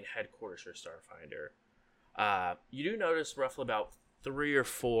main headquarters for Starfinder, you do notice roughly about 3 or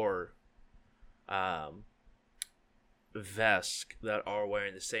 4 Vesk that are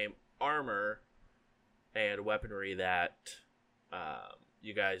wearing the same armor and weaponry that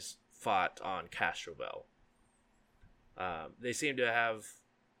you guys fought on Castrovel. They seem to have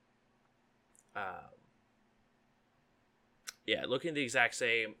looking the exact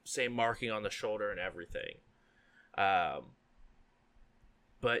same marking on the shoulder and everything. But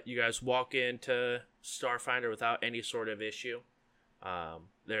you guys walk into Starfinder without any sort of issue.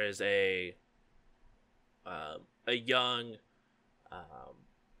 There is a young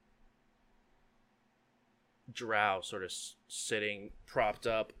drow sort of sitting propped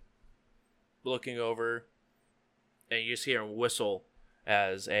up, looking over, and you just hear him whistle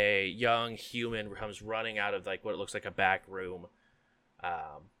as a young human comes running out of like what looks like a back room.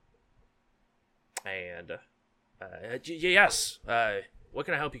 Yes. What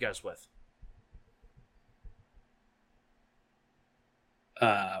can I help you guys with?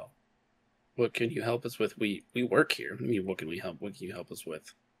 What can you help us with? We work here. I mean, what can you help us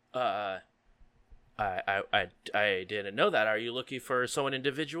with? I didn't know that. Are you looking for someone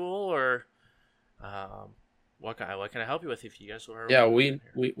individual, or what can I help you with if you guys are? Yeah, we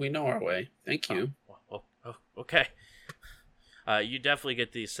know our way. Thank you. Okay. You definitely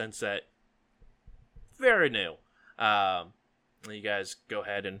get the sense that very new. You guys go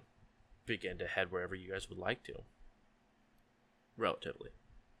ahead and begin to head wherever you guys would like to. Relatively.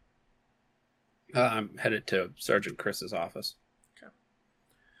 I'm headed to Sergeant Chris's office. Okay.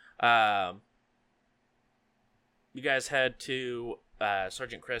 You guys head to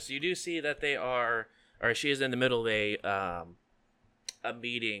Sergeant Chris. You do see that she is in the middle of a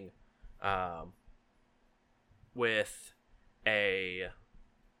meeting with a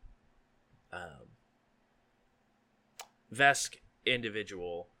Vesk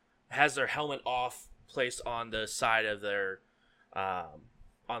individual. Has their helmet off, placed on the side of their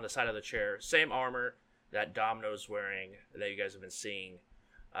on the side of the chair. Same armor that Domino's wearing that you guys have been seeing.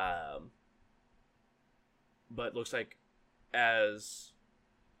 But looks like as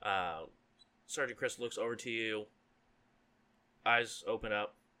Sergeant Chris looks over to you, eyes open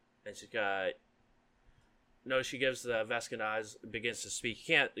up, and she gives the Vescan eyes, begins to speak. You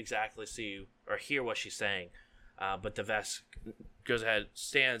can't exactly see or hear what she's saying, but the Vesk goes ahead,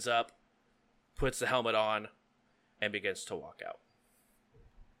 stands up, puts the helmet on, and begins to walk out.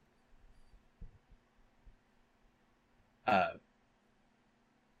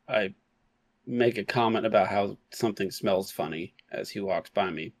 I make a comment about how something smells funny as he walks by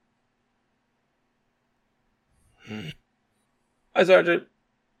me. Hi, Sergeant.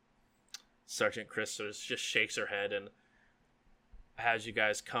 Sergeant Chris just shakes her head and has you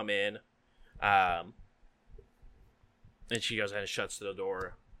guys come in. And she goes ahead and shuts the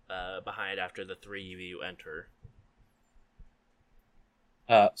door behind after the three of you enter.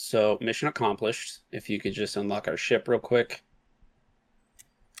 So mission accomplished. If you could just unlock our ship real quick.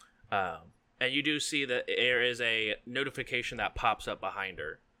 And you do see that there is a notification that pops up behind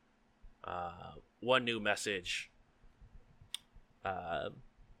her. One new message. And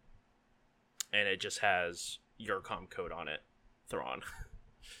it just has your comm code on it, Thrawn.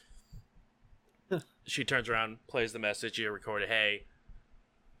 She turns around, plays the message, you record it, hey,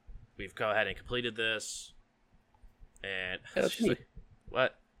 we've go ahead and completed this. And she's like,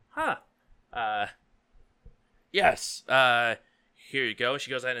 what? Huh. Yes. Here you go. She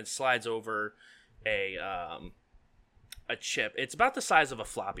goes ahead and slides over a chip. It's about the size of a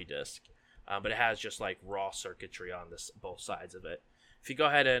floppy disk, but it has just like raw circuitry on both sides of it. If you go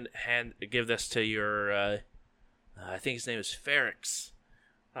ahead and give this to your, I think his name is Ferrix,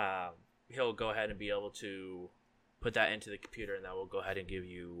 he'll go ahead and be able to put that into the computer, and that will go ahead and give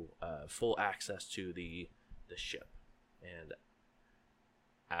you full access to the ship. And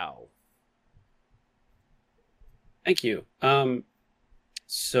ow. Thank you.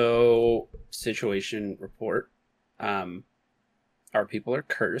 So situation report. Our people are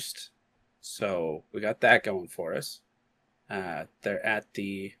cursed, so we got that going for us. They're at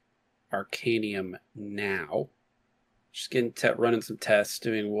the Arcanium now. Just running some tests,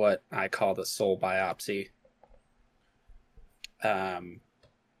 doing what I call the soul biopsy.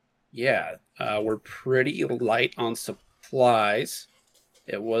 We're pretty light on supplies.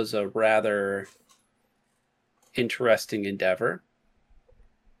 It was a rather interesting endeavor.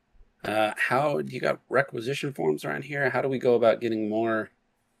 How you got requisition forms around here? How do we go about getting more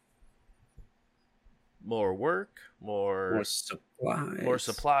work, more supplies? More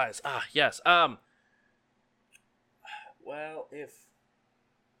supplies. Ah, yes. Well, if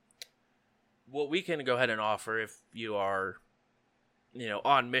what we can go ahead and offer, if you are,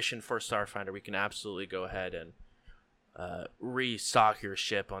 on mission for Starfinder, we can absolutely go ahead and restock your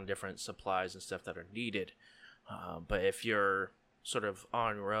ship on different supplies and stuff that are needed. But if you're sort of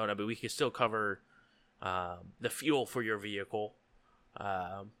on your own, I mean, we can still cover the fuel for your vehicle.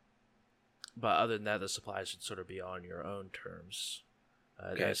 But other than that, the supplies should sort of be on your own terms.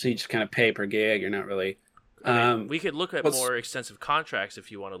 Okay, so you just kind of pay per gig. You're not really. We could look at more extensive contracts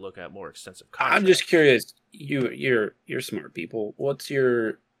if you want to look at more extensive contracts. I'm just curious. You're smart people. What's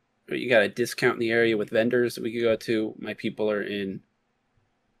you got a discount in the area with vendors that we could go to? My people are in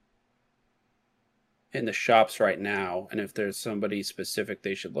the shops right now, and if there's somebody specific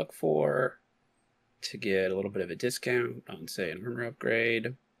they should look for to get a little bit of a discount on, say, an armor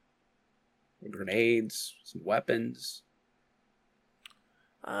upgrade, grenades, some weapons.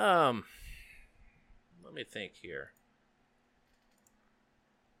 Let me think here.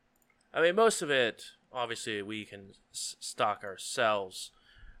 I mean, most of it, obviously, we can stock ourselves,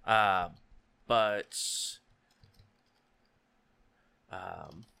 but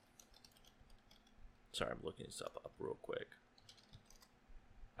sorry, I'm looking this up real quick.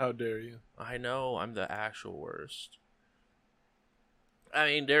 How dare you? I know, I'm the actual worst. I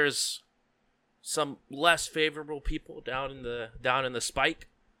mean, there's some less favorable people down in the spike.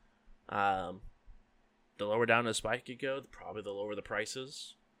 The lower down the spike you go, probably the lower the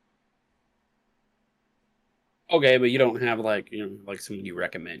prices. Okay, but you don't have like someone you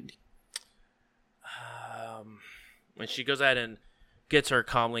recommend. When she goes ahead and gets her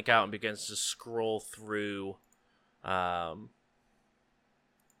comm link out and begins to scroll through,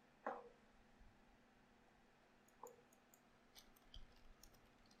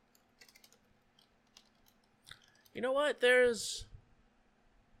 you know what? There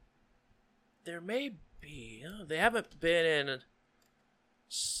may be. They haven't been in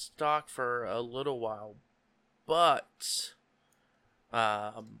stock for a little while, but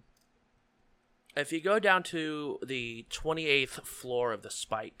if you go down to the 28th floor of the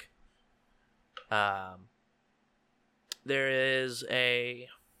spike, there is a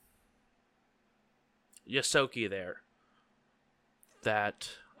Yosoki there that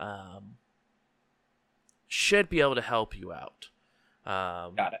should be able to help you out.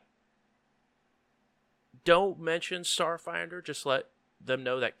 Got it. Don't mention Starfinder. Just let them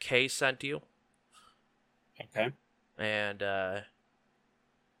know that Kay sent you. Okay. And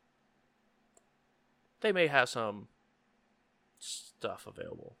they may have some stuff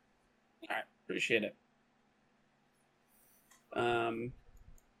available. All right. Appreciate it. I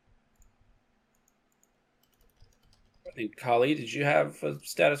think, Kali, did you have a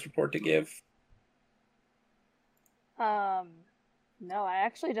status report to give? No, I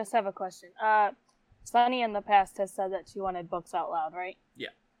actually just have a question. Sunny in the past has said that she wanted books out loud, right? Yeah.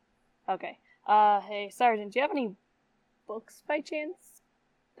 Okay. Hey, Sergeant, do you have any books by chance?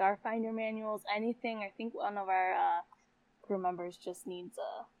 Starfinder manuals, anything. I think one of our crew members just needs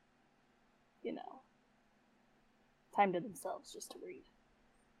time to themselves just to read.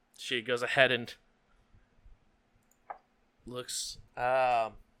 She goes ahead and looks.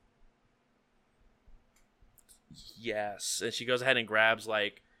 Yes, and she goes ahead and grabs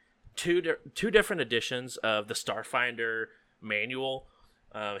like two different editions of the Starfinder manual,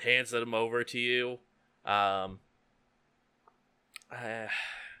 hands them over to you.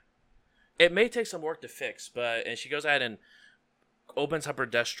 It may take some work to fix, and she goes ahead and opens up her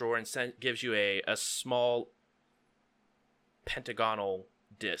desk drawer and gives you a small pentagonal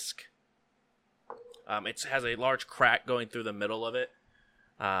disc. It has a large crack going through the middle of it.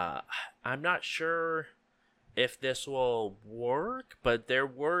 I'm not sure if this will work, but there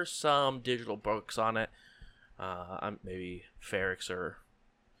were some digital books on it. Maybe Ferrix or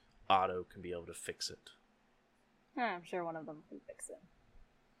Otto can be able to fix it. I'm sure one of them can fix it.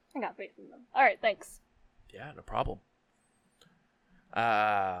 I got faith in them. All right, thanks. Yeah, no problem.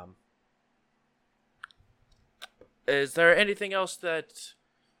 Is there anything else that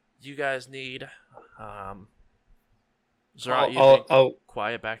you guys need? Zerat, I'll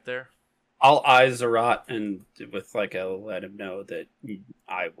quiet back there. I'll eye Zerat and let him know that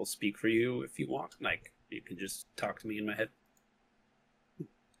I will speak for you if you want. Like, you can just talk to me in my head.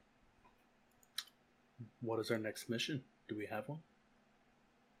 What is our next mission? Do we have one?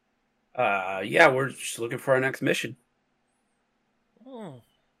 Yeah, we're just looking for our next mission.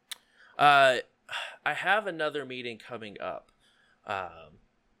 I have another meeting coming up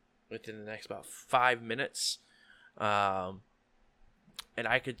within the next about 5 minutes. And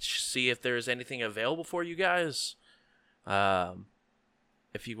I could see if there's anything available for you guys.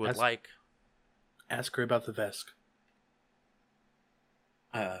 If you would like. Ask her about the Vesk.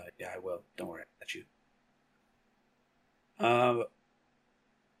 Yeah, I will. Don't worry. I got you.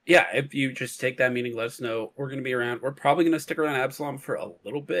 Yeah, if you just take that meeting, let us know. We're going to be around. We're probably going to stick around Absalom for a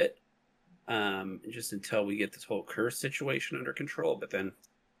little bit. Just until we get this whole curse situation under control, but then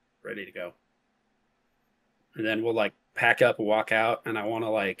ready to go. And then we'll pack up and walk out, and I want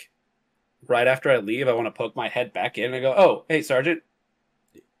to right after I leave, I want to poke my head back in and go, "Oh, hey, Sergeant."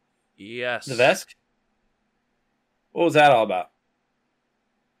 Yes. The Vesk? What was that all about?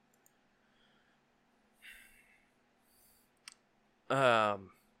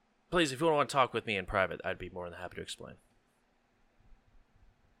 Please, if you want to talk with me in private, I'd be more than happy to explain.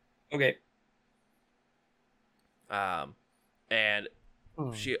 Okay. And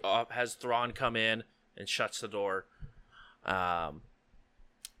she has Thrawn come in and shuts the door.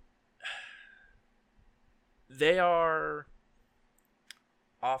 They are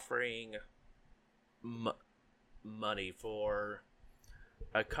offering money for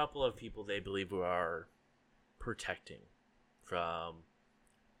a couple of people they believe who are protecting from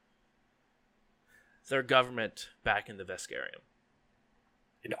their government back in the Veskarium.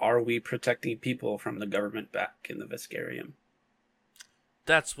 And are we protecting people from the government back in the Veskarium?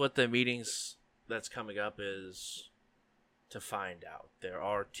 That's what the meetings that's coming up is to find out. There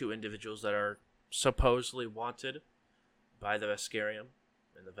are 2 individuals that are supposedly wanted by the Veskarium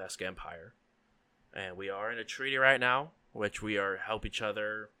and the Vesk Empire. And we are in a treaty right now, which we are help each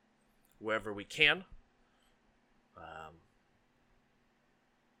other wherever we can.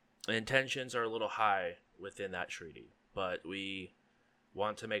 Intentions are a little high within that treaty, but we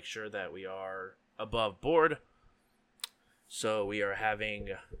want to make sure that we are above board. So we are having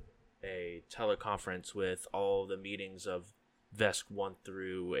a teleconference with all the meetings of Vesk 1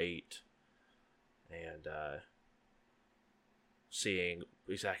 through 8 and seeing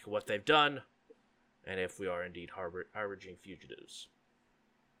exactly what they've done and if we are indeed harboring fugitives.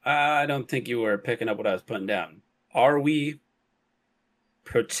 I don't think you were picking up what I was putting down. Are we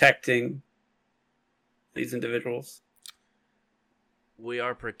protecting these individuals? We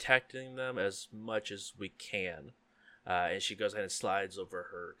are protecting them as much as we can. And she goes ahead and slides over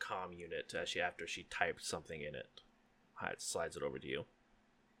her comm unit after she typed something in it. It slides it over to you.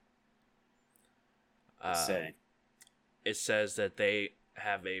 It says that they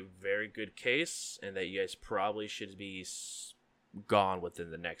have a very good case and that you guys probably should be gone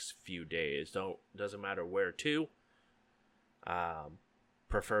within the next few days. Doesn't matter where to.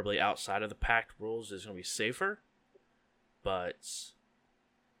 Preferably outside of the pact rules is going to be safer. But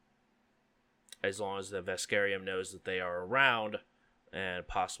as long as the Veskarium knows that they are around, and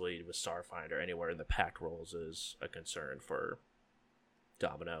possibly with Starfinder anywhere in the pact rules is a concern for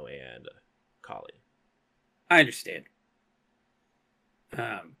Domino and Kali. I understand.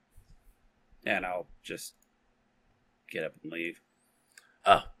 And I'll just get up and leave.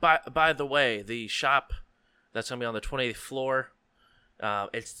 By the way, the shop that's going to be on the 28th floor,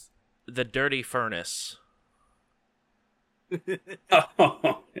 It's the Dirty Furnace.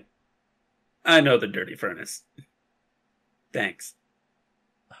 Oh, I know the Dirty Furnace. Thanks.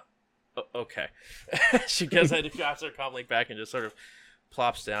 Okay. She goes ahead and drops her comlink back and just sort of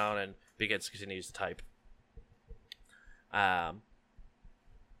plops down and continues to type.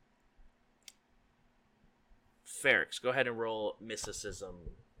 Ferrix, go ahead and roll mysticism,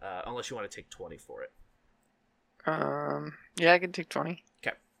 unless you want to take 20 for it. Yeah, I can take 20.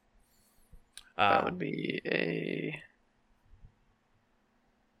 Okay. That would be a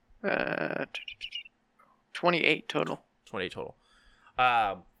 28 total. 28 total.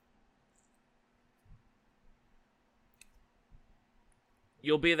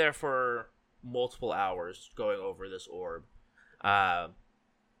 You'll be there for multiple hours going over this orb.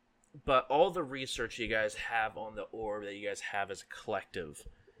 But all the research you guys have on the orb that you guys have as a collective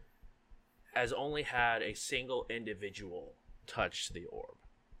has only had a single individual touch the orb.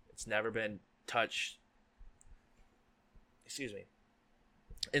 It's never been touched,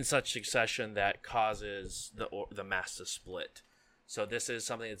 in such succession that causes the mass to split. So this is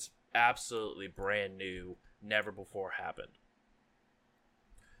something that's absolutely brand new, never before happened.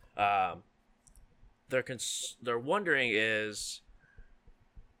 They're wondering is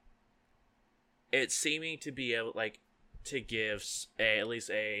it's seeming to be able to give at least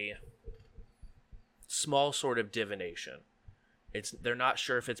a small sort of divination. They're not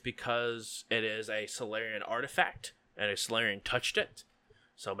sure if it's because it is a Solarian artifact and a Solarian touched it,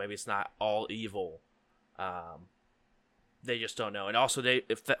 so maybe it's not all evil. They just don't know. And also they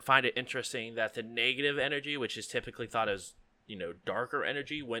find it interesting that the negative energy, which is typically thought as darker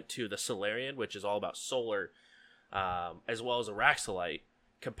energy, went to the Solarian, which is all about solar, as well as Araxolite,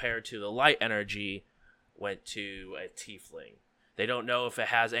 compared to the light energy went to a Tiefling. They don't know if it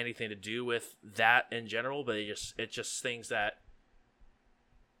has anything to do with that in general, but it's just things that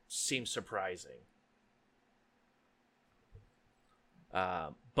seem surprising.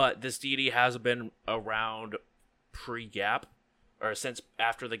 But this deity has been around pre-gap, or since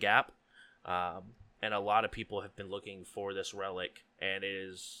after the gap, and a lot of people have been looking for this relic, and it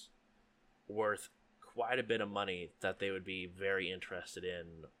is worth quite a bit of money that they would be very interested in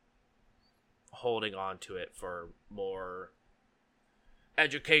holding on to it for more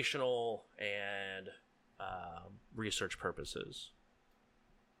educational and research purposes.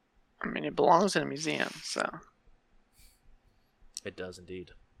 I mean, it belongs in a museum, so. It does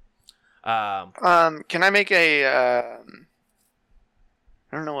indeed. Can I make I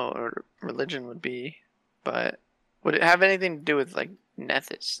don't know what religion would be, but would it have anything to do with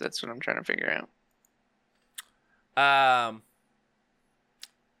Nethys? That's what I'm trying to figure out.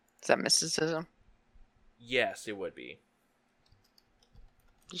 Is that mysticism? Yes, it would be.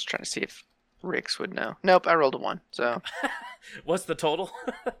 Just trying to see if Rix would know. Nope, I rolled a 1, so. What's the total?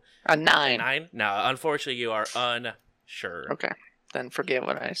 A 9. 9? No, unfortunately, you are unsure. Okay, then forget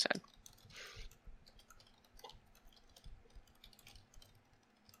what I said.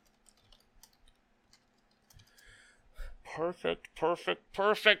 Perfect.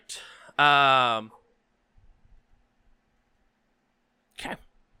 Okay.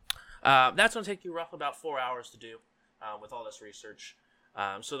 That's going to take you roughly about 4 hours to do with all this research.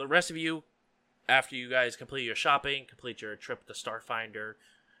 So the rest of you, after you guys complete your shopping, complete your trip to Starfinder,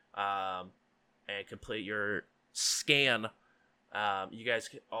 and complete your scan, you guys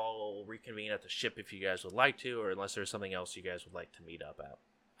can all reconvene at the ship if you guys would like to, or unless there's something else you guys would like to meet up at.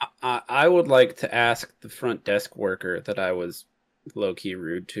 I would like to ask the front desk worker that I was low-key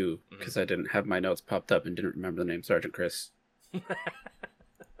rude to because I didn't have my notes popped up and didn't remember the name Sergeant Chris.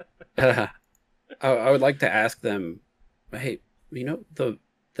 I would like to ask them, hey, the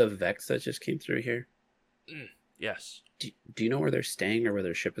Vex that just came through here? Yes. Do you know where they're staying or where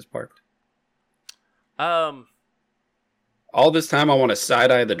their ship is parked? All this time I want to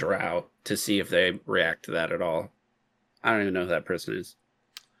side-eye the drow to see if they react to that at all. I don't even know who that person is.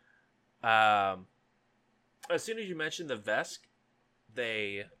 As soon as you mention the Vesk,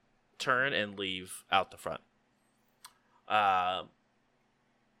 they turn and leave out the front.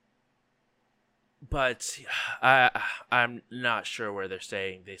 But I'm not sure where they're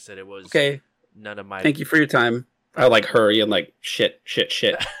staying. They said it was okay. None of my. Thank you for your time. I hurry and shit.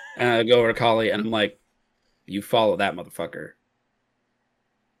 And I go over to Kali and I'm like, you follow that motherfucker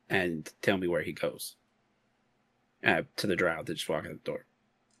and tell me where he goes. To the drow that just walk out the door.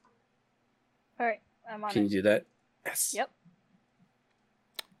 All right, I'm on Can it. you do that? Yes. Yep.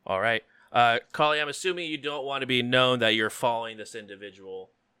 All right. Kali, I'm assuming you don't want to be known that you're following this individual.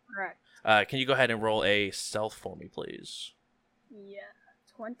 Correct. Can you go ahead and roll a stealth for me, please? Yeah,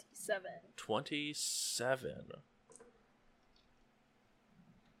 27. 27.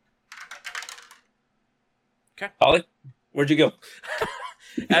 Ollie, where'd you go?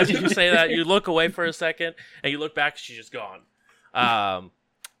 As you say that, you look away for a second, and you look back, she's just gone. And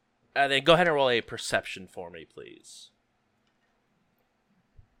then go ahead and roll a perception for me, please.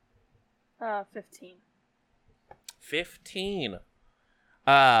 15. 15.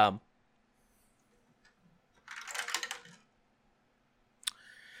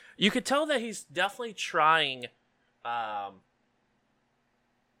 You could tell that he's definitely trying to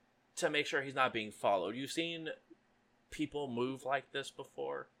make sure he's not being followed. You've seen people move like this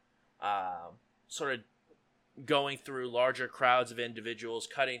before, sort of going through larger crowds of individuals,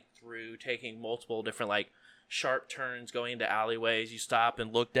 cutting through, taking multiple different like sharp turns, going into alleyways. You stop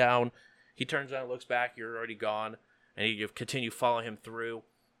and look down. He turns around and looks back. You're already gone, and you continue following him through.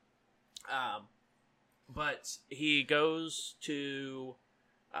 But he goes to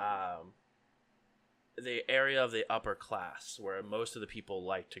the area of the upper class where most of the people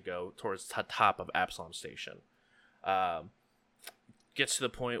like to go, towards the top of Absalom Station. Gets to the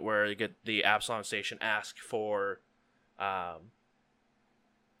point where you get the Absalom Station ask for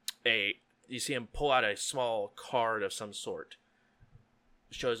you see him pull out a small card of some sort,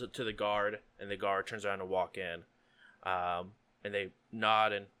 shows it to the guard, and the guard turns around and walk in, and they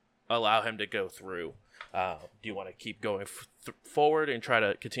nod and allow him to go through. Do you want to keep going forward and try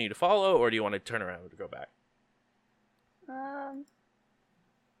to continue to follow, or do you want to turn around and go back?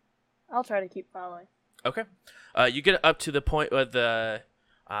 I'll try to keep following. Okay. You get up to the point where the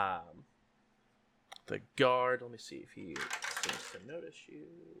guard. Let me see if he seems to notice you.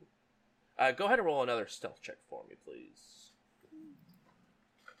 Go ahead and roll another stealth check for me, please.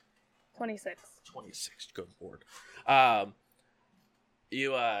 26. 26. Good lord.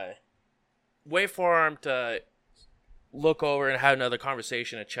 You wait for him to look over and have another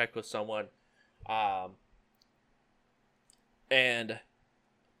conversation and check with someone, and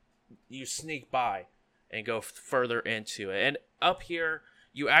you sneak by and go further into it. And up here,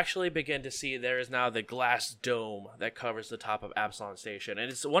 you actually begin to see there is now the glass dome that covers the top of Absalom Station. And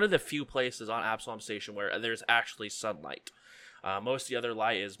it's one of the few places on Absalom Station where there's actually sunlight. Most of the other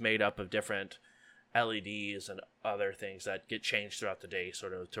light is made up of different LEDs and other things that get changed throughout the day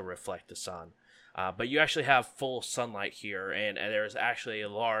sort of to reflect the sun. But you actually have full sunlight here, and there's actually a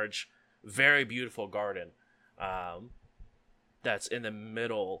large, very beautiful garden that's in the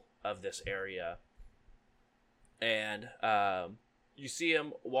middle of this area. And you see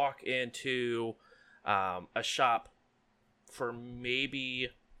him walk into a shop for maybe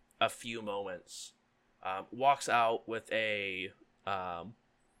a few moments. Walks out with a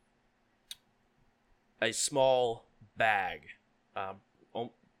small bag,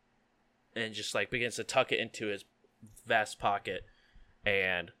 and just like begins to tuck it into his vest pocket,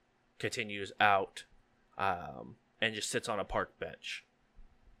 and continues out, and just sits on a park bench.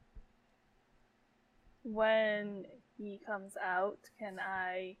 When he comes out, can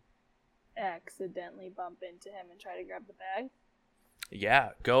I accidentally bump into him and try to grab the bag? Yeah,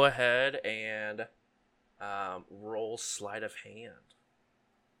 go ahead and roll sleight of hand.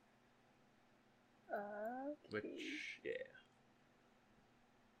 Okay. Which, yeah.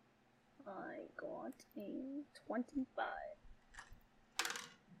 I got a 25.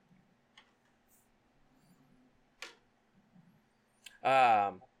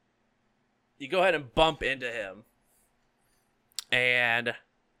 You go ahead and bump into him, and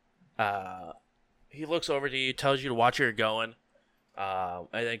he looks over to you, tells you to watch where you're going, and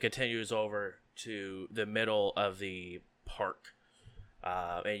then continues over to the middle of the park.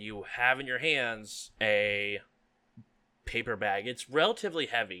 And you have in your hands a paper bag. It's relatively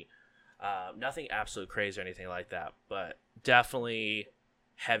heavy. Nothing absolute crazy or anything like that, but definitely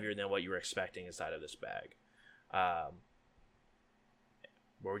heavier than what you were expecting inside of this bag.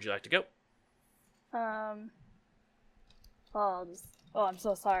 Where would you like to go? Well, I'll just... Oh, I'm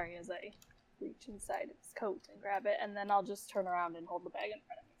so sorry, as I reach inside of his coat and grab it, and then I'll just turn around and hold the bag in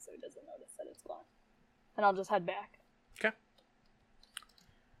front of me so he doesn't notice that it's gone. And I'll just head back. Okay.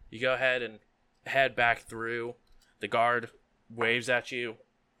 You go ahead and head back through. The guard waves at you,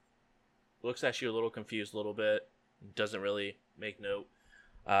 looks at you a little confused a little bit, doesn't really make note,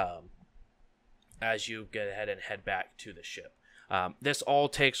 as you get ahead and head back to the ship. This all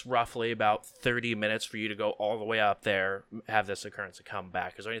takes roughly about 30 minutes for you to go all the way up there, have this occurrence, and come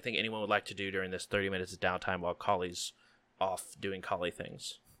back. Is there anything anyone would like to do during this 30 minutes of downtime while Collie's off doing Collie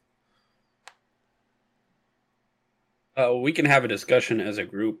things? We can have a discussion as a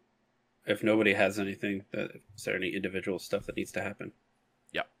group if nobody has anything. Is there any individual stuff that needs to happen?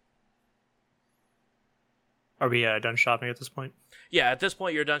 Yep. Are we done shopping at this point? Yeah, at this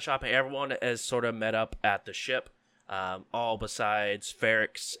point you're done shopping. Everyone has sort of met up at the ship. All besides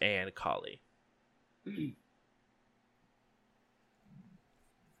Ferrix and Collie.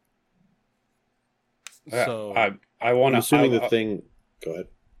 So I want I'm to. assuming the thing. Go ahead.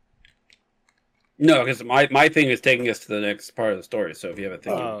 No, because my thing is taking us to the next part of the story. So if you have a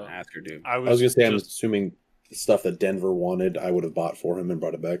thing you want to ask or do, I I was gonna say, I'm just assuming the stuff that Denver wanted, I would have bought for him and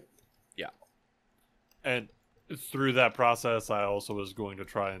brought it back. and through that process, I also was going to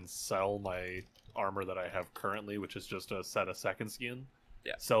try and sell my armor that I have currently, which is just a set of second skin.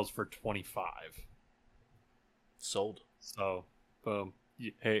 Yeah. Sells for 25. Sold. So, boom.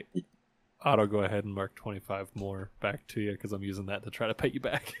 Hey, Otto, go ahead and mark 25 more back to you because I'm using that to try to pay you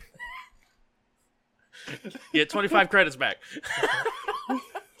back. Yeah, 25 credits back.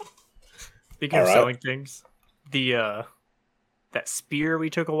 Speaking of Alright. selling things, the that spear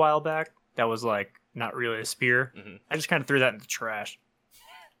we took a while back, that was like not really a spear. Mhm. I just kind of threw that in the trash.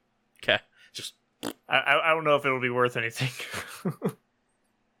 Okay. Just I don't know if it'll be worth anything.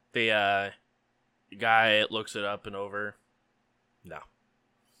 the guy looks it up and over. No.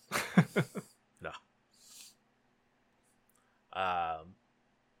 No.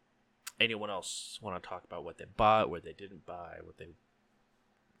 Anyone else want to talk about what they bought, what they didn't buy, what they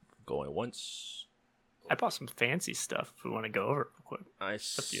going once? I bought some fancy stuff if we want to go over it real quick. I up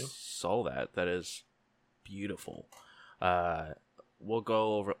to you. saw that. That is beautiful. We'll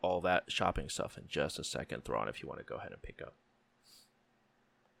go over all that shopping stuff in just a second. Thrawn, if you want to go ahead and pick up.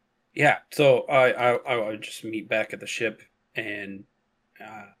 yeah. So I would just meet back at the ship, and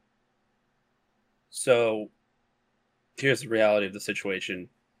so here's the reality of the situation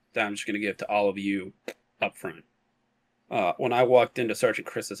that I'm just going to give to all of you up front. When I walked into Sergeant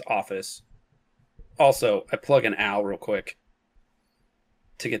Chris's office, also I plug in Al real quick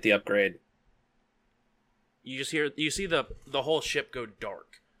to get the upgrade. You see the whole ship go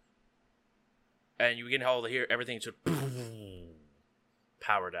dark, and you can hear everything just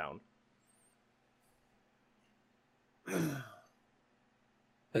power down.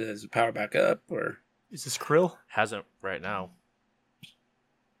 Does it power back up or? Is this Krill? Hasn't right now.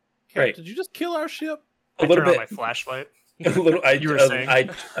 Right. Did you just kill our ship? A I little turned on bit. my flashlight. A little. You were saying?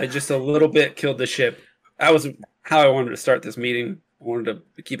 I just a little bit killed the ship. That was how I wanted to start this meeting. I wanted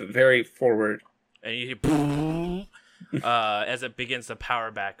to keep it very forward. And you hear as it begins to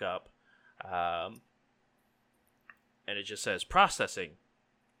power back up, and it just says processing,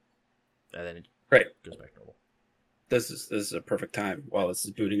 and then it Right. goes back normal. This is a perfect time while this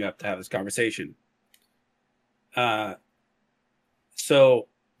is booting up to have this conversation. So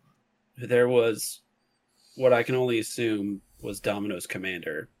there was what I can only assume was Domino's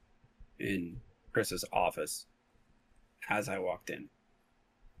commander in Chris's office as I walked in.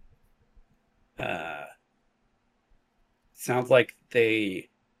 Sounds like they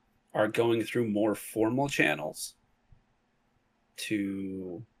are going through more formal channels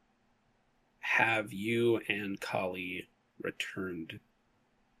to have you and Kali returned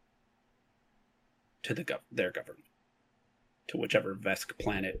to their government, to whichever Vesk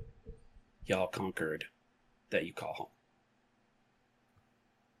planet y'all conquered that you call home.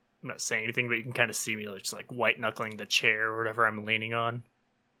 I'm not saying anything, but you can kind of see me just like white knuckling the chair or whatever I'm leaning on.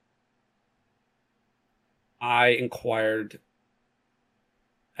 I inquired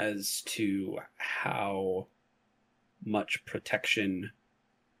as to how much protection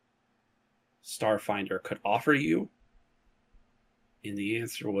Starfinder could offer you, and the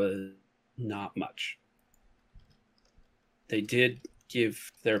answer was not much. They did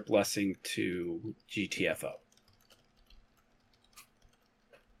give their blessing to GTFO.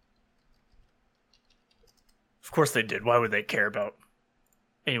 Of course they did. Why would they care about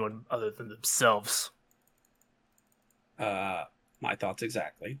anyone other than themselves? My thoughts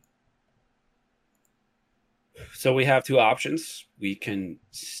exactly. So we have two options. We can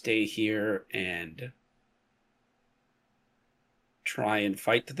stay here and try and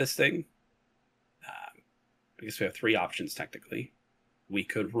fight this thing. I guess we have three options technically. We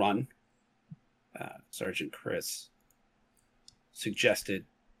could run. Sergeant Chris suggested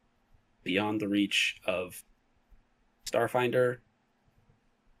beyond the reach of Starfinder,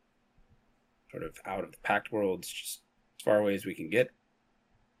 sort of out of the Pact worlds, just as far away as we can get.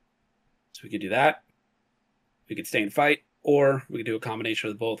 So we could do that. We could stay and fight, or we could do a combination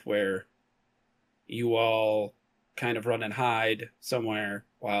of both where you all kind of run and hide somewhere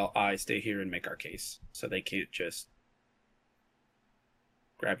while I stay here and make our case. So they can't just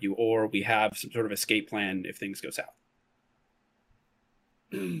grab you, or we have some sort of escape plan if things go south.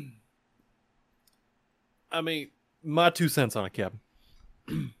 I mean, my 2 cents on it, Captain.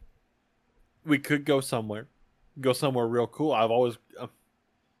 We could go somewhere real cool. I'm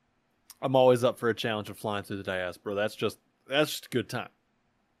always up for a challenge of flying through the diaspora. That's just a good time.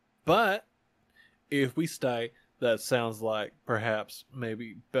 But if we stay, that sounds like perhaps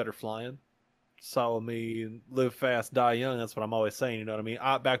maybe better flying, saw me live fast, die young. That's what I'm always saying. You know what I mean?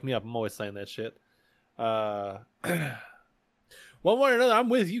 Back me up. I'm always saying that shit. One way or another, I'm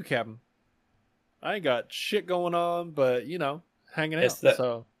with you, Captain. I ain't got shit going on, but hanging out.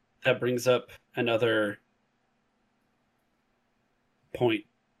 So that brings up another point,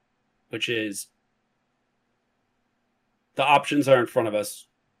 which is the options are in front of us.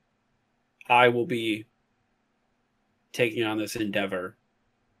 I will be taking on this endeavor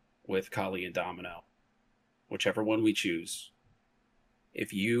with Kali and Domino, whichever one we choose.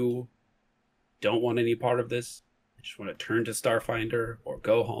 If you don't want any part of this, just want to turn to Starfinder or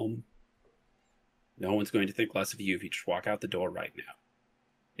go home, no one's going to think less of you if you just walk out the door right now.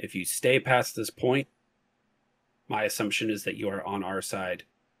 If you stay past this point, my assumption is that you are on our side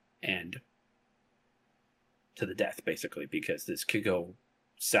and to the death, basically, because this could go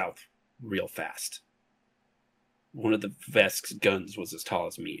south real fast. One of the Vesk's guns was as tall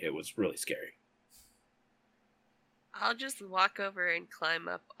as me. It was really scary. I'll just walk over and climb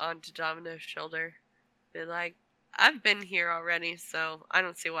up onto Domino's shoulder. Be like, I've been here already, so I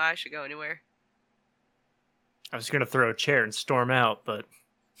don't see why I should go anywhere. I was going to throw a chair and storm out, but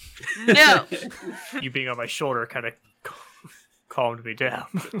No! you being on my shoulder kind of calmed me down.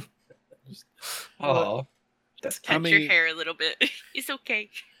 Oh, that's Touch your hair a little bit. It's okay.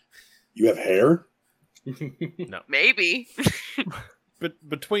 You have hair? No. Maybe. But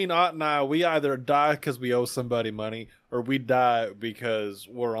between Ott and I, we either die because we owe somebody money, or we die because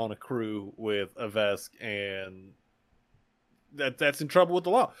we're on a crew with a Vesk and that's in trouble with the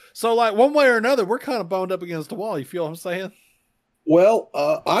law. So, like, one way or another, we're kind of boned up against the wall. You feel what I'm saying? Well,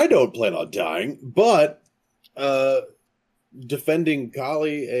 I don't plan on dying, but defending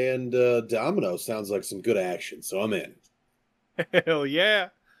Kali and Domino sounds like some good action, so I'm in. Hell yeah.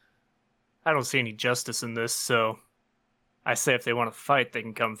 I don't see any justice in this, so I say if they want to fight, they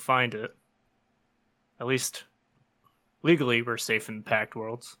can come find it. At least, legally, we're safe in the Pact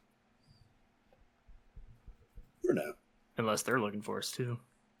Worlds. For now. Unless they're looking for us, too.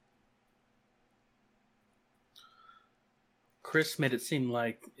 Chris made it seem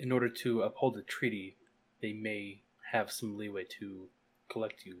like in order to uphold the treaty, they may have some leeway to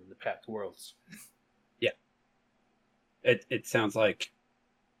collect you in the Pact Worlds. Yeah. It sounds like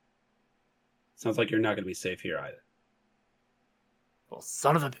you're not going to be safe here either. Well,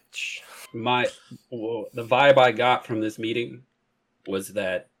 son of a bitch. The vibe I got from this meeting was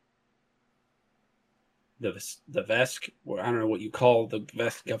that the Vesk, or I don't know what you call the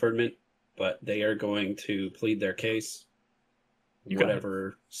Vesk government, but they are going to plead their case.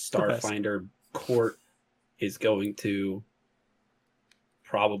 Whatever Starfinder court is going to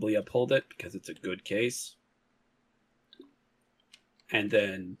probably uphold it because it's a good case. And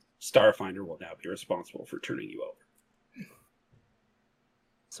then Starfinder will now be responsible for turning you over.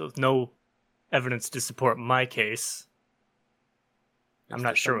 So with no evidence to support my case, I'm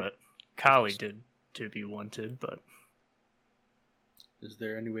not sure what Kali did to be wanted, but... Is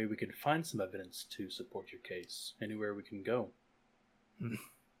there any way we can find some evidence to support your case? Anywhere we can go?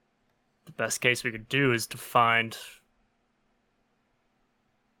 The best case we could do is to find,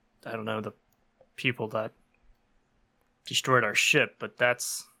 I don't know, the people that destroyed our ship, but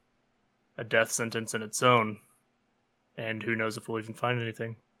that's a death sentence in its own. And who knows if we'll even find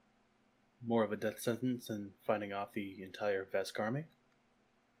anything. More of a death sentence than finding off the entire Vesk army?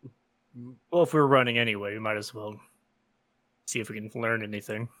 Well, if we're running anyway, we might as well see if we can learn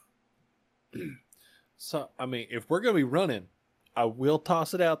anything. So, I mean, if we're going to be running, I will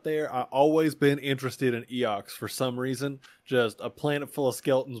toss it out there. I've always been interested in Eox for some reason. Just a planet full of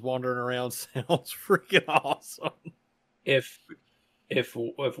skeletons wandering around sounds freaking awesome. If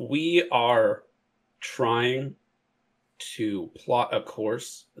we are trying to plot a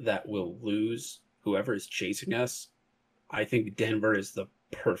course that will lose whoever is chasing us, I think Denver is the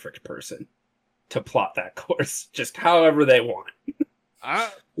perfect person to plot that course, just however they want.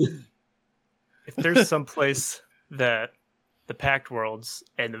 If there's some place that the Pact Worlds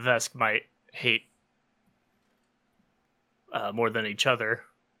and the Vesk might hate more than each other,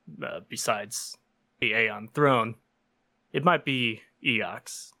 besides the Aeon Throne, it might be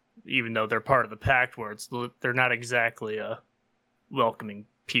Eox. Even though they're part of the Pact Worlds, they're not exactly a welcoming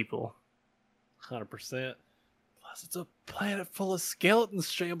people. 100%. Plus, it's a planet full of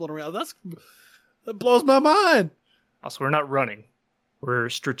skeletons shambling around. That blows my mind. Also, we're not running. We're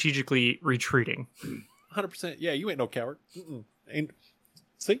strategically retreating. 100%. Yeah, you ain't no coward.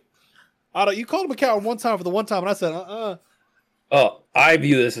 See? Otto, you called him a coward one time for the one time, and I said, Oh, I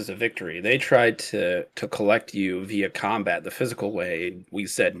view this as a victory. They tried to collect you via combat, the physical way, and we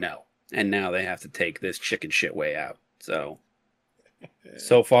said no. And now they have to take this chicken shit way out. So,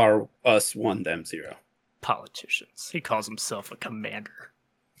 So far, us 1, them 0. Politicians. He calls himself a commander.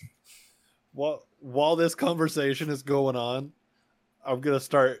 While this conversation is going on, I'm gonna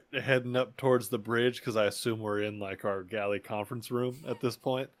start heading up towards the bridge because I assume we're in like our galley conference room at this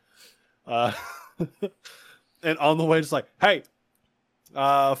point. And on the way, just like, hey,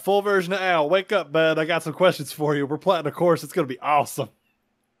 full version of Al, wake up, bud. I got some questions for you. We're planning a course. It's gonna be awesome.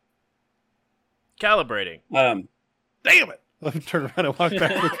 Calibrating. Damn it! Let me turn around and walk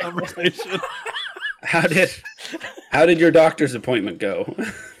back to the conversation. How did your doctor's appointment go?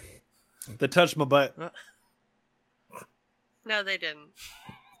 They touched my butt. No, they didn't.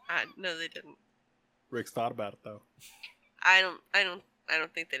 No, they didn't. Rick's thought about it though. I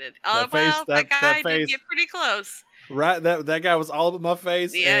don't think they did. That Oh well, face- that that guy did face. get pretty close. Right, that guy was all up in my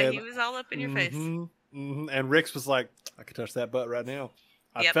face. Yeah, and, he was all up in your face. And Rick's was like, I could touch that butt right now.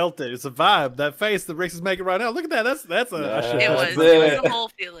 I Yep. felt it. It's a vibe. That face that Rick's is making right now. Look at that. That's a. I should It touch was. his butt. It was a whole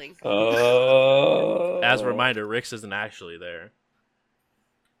feeling. Oh. As a reminder, Rix isn't actually there.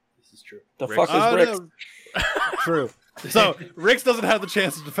 This is true. The Rick- fuck is Oh, Rick? no. True. So Rick's doesn't have the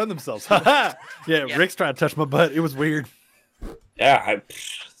chance to defend themselves. Yeah, Yep. Rick's trying to touch my butt. It was weird. Yeah,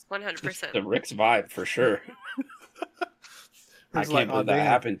 100%. the Rick's vibe for sure. I Rick's can't like, believe "Aw, that damn."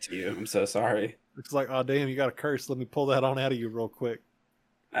 happened to you. I'm so sorry. Rick's like, oh damn, you got a curse. Let me pull that on out of you real quick.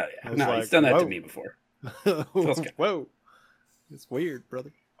 Oh, I yeah. was No, like, he's done that whoa. to me before. good. Whoa, it's weird,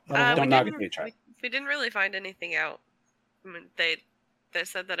 brother. I We don't knock it didn't- till you try. we didn't really find anything out. I mean, they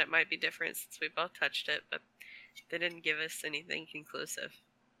said that it might be different since we both touched it, but they didn't give us anything conclusive.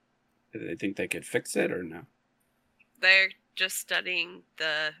 Do they think they could fix it or no? They're just studying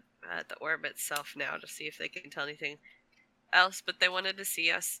the orb itself now to see if they can tell anything else. But they wanted to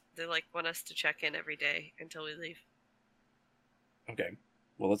see us. They want us to check in every day until we leave. Okay.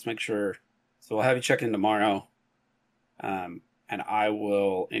 Well, let's make sure. So we'll have you check in tomorrow. And I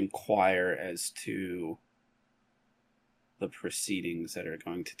will inquire as to the proceedings that are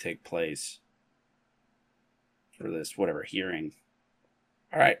going to take place for this, whatever, hearing.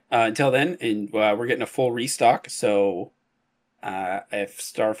 All right. Until then, and we're getting a full restock. So if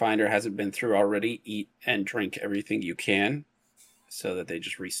Starfinder hasn't been through already, eat and drink everything you can so that they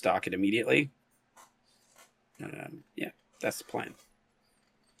just restock it immediately. Yeah, that's the plan.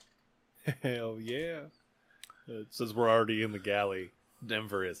 Hell yeah. Since we're already in the galley,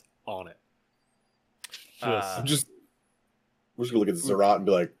 Denver is on it. I'm just we're just gonna look at Zerat and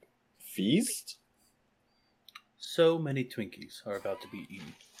be like, feast? So many Twinkies are about to be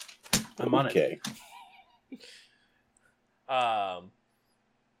eaten. I'm on it. Okay.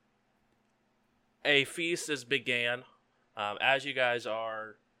 A feast is began as you guys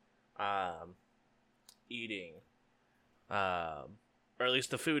are eating, or at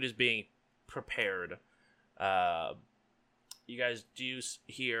least the food is being prepared. You guys do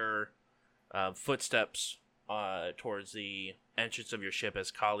hear footsteps towards the entrance of your ship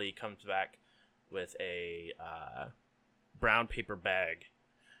as Kali comes back with a brown paper bag,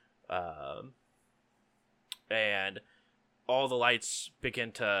 and all the lights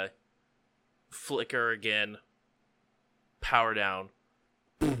begin to flicker again, power down,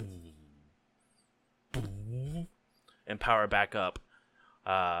 and power back up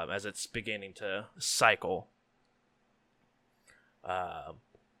as it's beginning to cycle.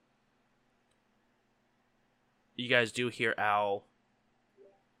 You guys do hear Al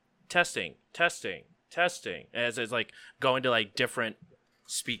testing, as it's like going to like different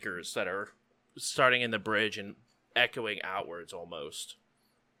speakers that are starting in the bridge and echoing outwards almost.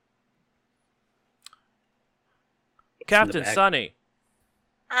 Captain bag. Sunny,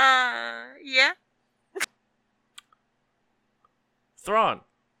 Yeah. Thrawn,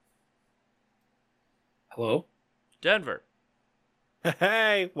 Hello? Denver,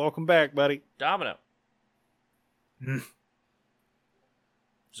 Hey, welcome back, buddy. Domino,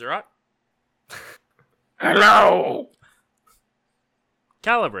 Zerat, Hello!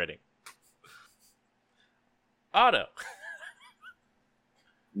 calibrating, Otto,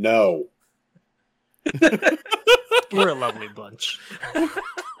 No. We're a lovely bunch.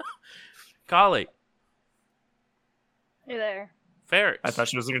 Kali, Hey there. Ferrix, I thought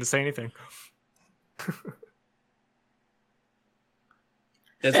she wasn't going to say anything.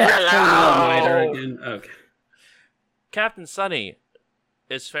 Is that turning on lighter again? Okay. Captain Sunny,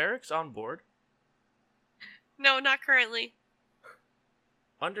 is Ferrix on board? No, not currently.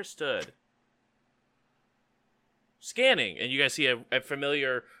 Understood. Scanning, and you guys see a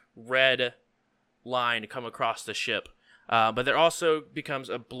familiar red line come across the ship. But there also becomes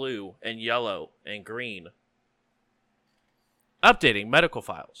a blue and yellow and green. Updating medical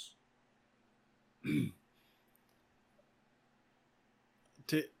files.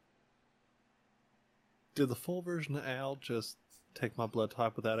 did the full version of Al just take my blood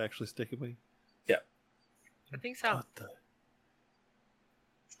type without actually sticking me? I think so. What the?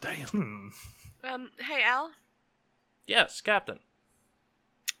 Damn. Hey Al, Yes, Captain.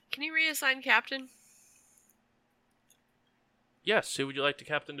 can you reassign Captain? Yes, who would you like the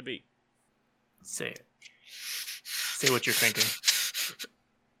captain to be? Say it. Say what you're thinking.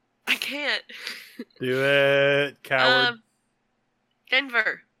 I can't. Do it, coward.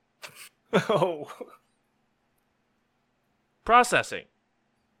 Denver. Oh. Processing.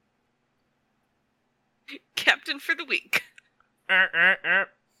 Captain for the week.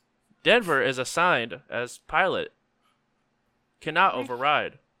 Denver is assigned as pilot. Cannot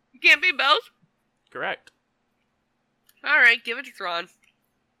override. You can't be both? Correct. Alright, give it to Thrawn.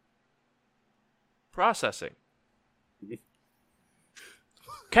 Processing.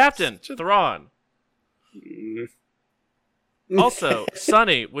 Captain Thrawn. Also,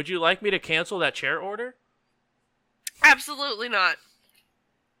 Sonny, would you like me to cancel that chair order? Absolutely not.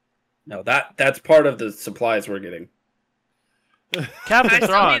 No, that's part of the supplies we're getting. Captain I still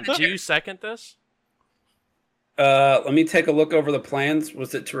Thrawn, need the do chair. you second this? Let me take a look over the plans.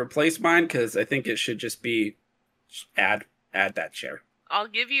 Was it to replace mine? Because I think it should just be add that chair. I'll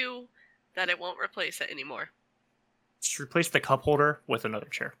give you that it won't replace it anymore. Just replace the cup holder with another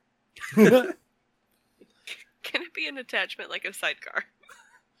chair. Can it be an attachment like a sidecar?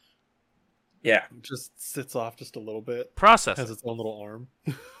 Yeah. Just sits off just a little bit. Processing. Has its own little arm.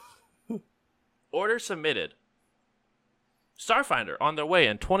 Order submitted. Starfinder on their way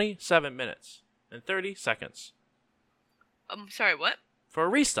in 27 minutes and 30 seconds Sorry, what? for a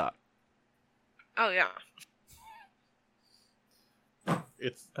restock. Oh, yeah.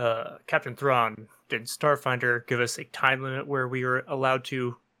 It's Captain Thrawn, did Starfinder give us a time limit where we were allowed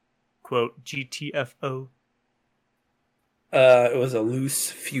to, quote, GTFO? It was a loose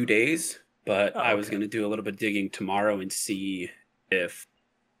few days, but Oh, I was okay. going to do a little bit of digging tomorrow and see if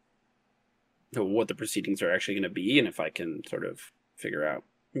what the proceedings are actually going to be, and if I can sort of figure out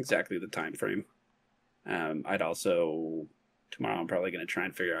exactly the time frame. I'd also tomorrow I'm probably going to try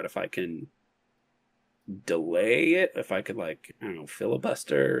and figure out if I can delay it, if I could, like, I don't know,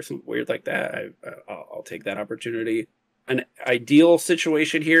 filibuster or something weird like that. I'll take that opportunity. An ideal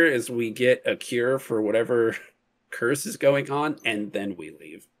situation here is we get a cure for whatever curse is going on, and then we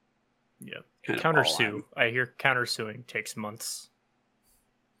leave. Yeah. Kind of all Countersue. I hear countersuing takes months.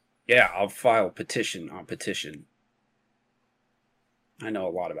 Yeah, I'll file petition on petition. I know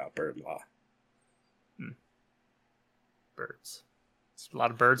a lot about bird law. Birds. There's a lot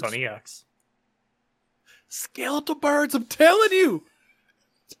of birds on EX. skeletal birds, I'm telling you.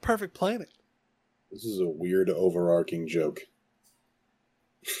 It's a perfect planet. This is a weird overarching joke.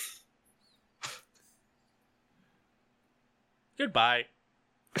 Goodbye.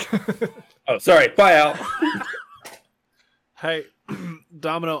 Oh, sorry. Bye, Al. Hey,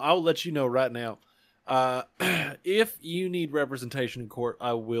 Domino, I'll let you know right now. If you need representation in court,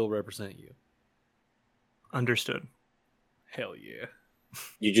 I will represent you. Understood. Hell yeah.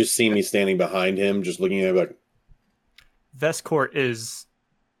 You just see me standing behind him, just looking at him like, Vestcourt is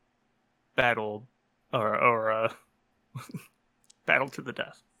battle or battle to the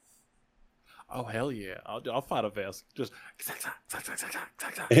death. Oh, hell yeah. I'll fight a vest. Just,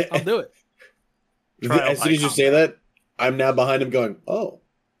 I'll do it. Trial as soon as you by say that, I'm now behind him going, oh.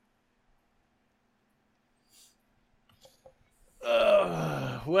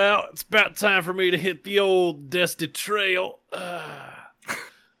 Well, it's about time for me to hit the old dusty trail.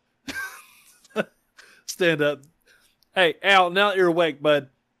 Stand up. Hey, Al, now that you're awake, bud,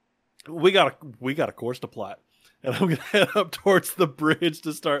 we got a course to plot. And I'm going to head up towards the bridge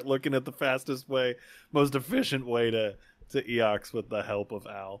to start looking at the fastest way, most efficient way to Eox with the help of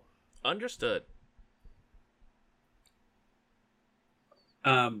Al. Understood.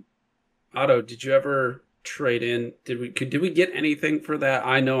 Otto, did you ever trade in? Did we get anything for that?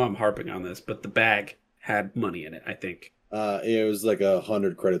 I know I'm harping on this, but the bag had money in it, I think. It was like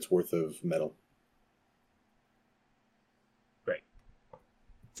 100 credits worth of metal. Great. I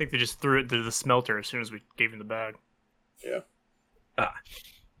think they just threw it to the smelter as soon as we gave him the bag. Yeah. Ah.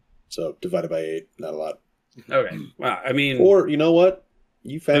 So divided by 8, not a lot. Okay. Well, I mean, Or, you know what?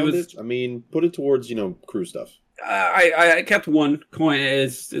 You found it. was- I mean, put it towards, crew stuff. I kept one coin.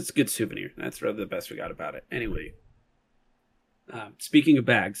 It's a good souvenir. That's really the best we got about it. Anyway, speaking of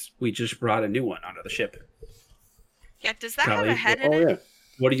bags, we just brought a new one onto the ship. Yeah, does that have Golly. a head in Oh, it? yeah.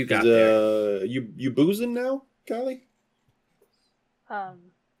 What do you got Is, there? you boozing now, Kylie? Not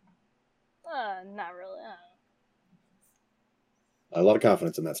really. A lot of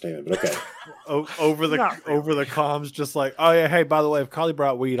confidence in that statement, but okay. Over the Not really. comms, just like, oh yeah, hey, by the way, if Carly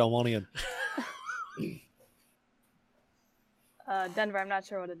brought weed, I want in. Denver, I'm not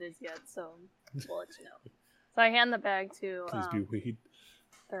sure what it is yet, so we'll let you know. So I hand the bag to Please be weed.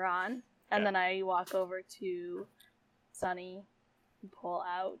 Theron, and then I walk over to Sunny and pull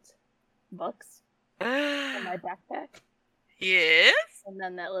out books from my backpack. Yes. And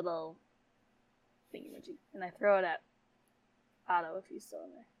then that little thingamajig. And I throw it at Otto if he's still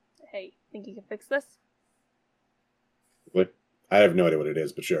in there. Hey, think you can fix this? What? I have no idea what it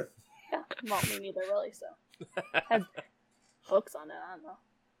is, but sure. Yeah, well, me neither, really, so. Has books on it, I don't know.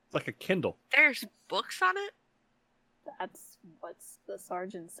 It's like a Kindle. There's books on it? That's what the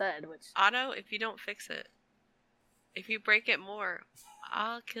sergeant said, which... Otto, if you don't fix it, if you break it more,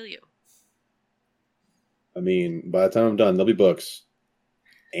 I'll kill you. I mean, by the time I'm done, there'll be books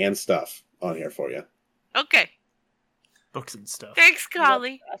and stuff on here for you. Okay. Books and stuff. Thanks,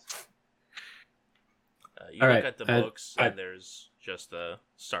 Collie. You All look right, at the books, and there's just the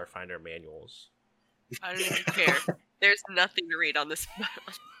Starfinder manuals. I don't even care. There's nothing to read on this ship.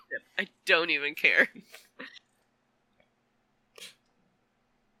 I don't even care.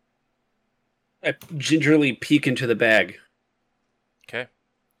 I gingerly peek into the bag. Okay.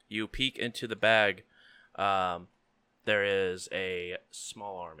 You peek into the bag. There is a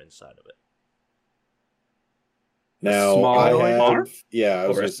small arm inside of it. Now, small I have... arm? Yeah, I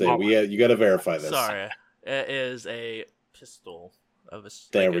was Or a going to say, small you got to verify this. Sorry. It is a pistol of a,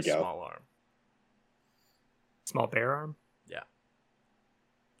 There like we a go. small arm. Small bear arm? Yeah.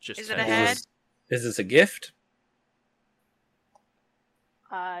 Just Is it a tiny. head? Is this a gift?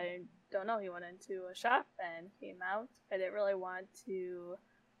 I don't know. He went into a shop and came out. I didn't really want to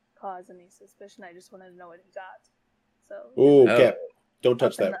cause any suspicion. I just wanted to know what he got. So Ooh, Oh. Cap, don't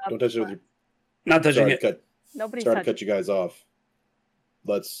touch Up in that. the Don't touch it with your... Not touching Sorry it. to cut, nobody's sorry to touching. cut you guys off.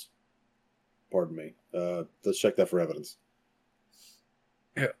 Pardon me. Let's check that for evidence.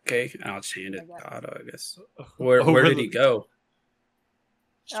 Okay, I'll just hand it I to guess. Otto, I guess. Where did he go?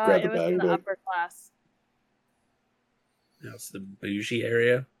 Just grab It the was bag. in and the be like, upper class. That's the bougie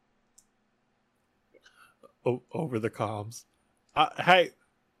area. Over the comms. Hey,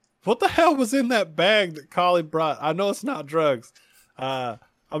 what the hell was in that bag that Collie brought? I know it's not drugs. I'm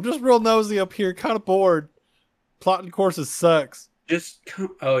just real nosy up here, kind of bored. Plotting courses sucks. Just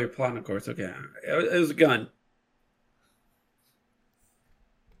come. Oh, you're plotting a course. Okay, it was a gun.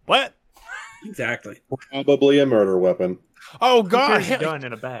 What? Exactly. Probably a murder weapon. Oh Who God! carries a Hell, gun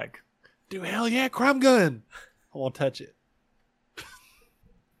in a bag? dude, hell yeah, crime gun! I won't touch it.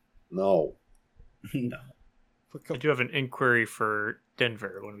 No. No. I do have an inquiry for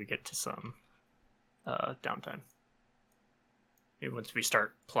Denver when we get to some downtime. Maybe once we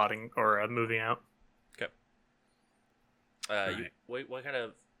start plotting or moving out. What kind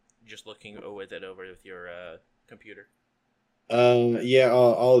of just looking with it over with your computer? Yeah,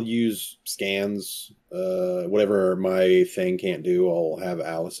 I'll use scans. Whatever my thing can't do, I'll have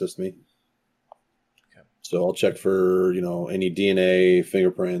Al assist me. Okay. So I'll check for any DNA,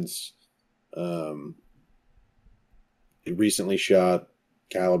 fingerprints, recently shot,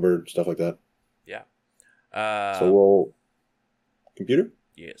 caliber, stuff like that. Yeah. So we'll computer.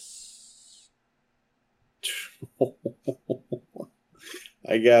 Yes.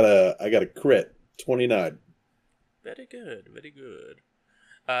 I got a crit 29. Very good, very good.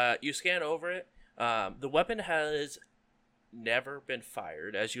 You scan over it. The weapon has never been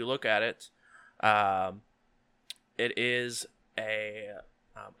fired. As you look at it, it is a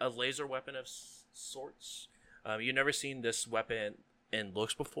laser weapon of sorts. You've never seen this weapon in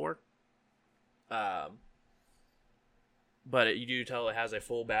looks before. But you do tell it has a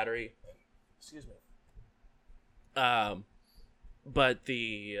full battery. Excuse me. But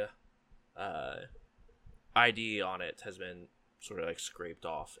the ID on it has been sort of like scraped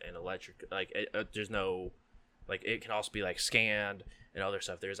off and electric. Like there's no, like it can also be like scanned and other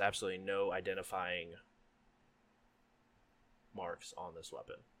stuff. There's absolutely no identifying marks on this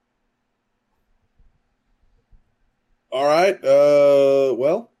weapon. All right.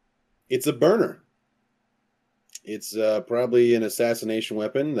 Well, it's a burner. It's probably an assassination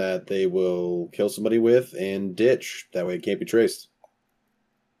weapon that they will kill somebody with and ditch. That way it can't be traced.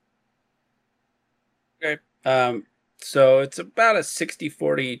 Okay. So it's about a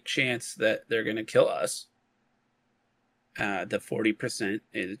 60-40 chance that they're going to kill us. The 40%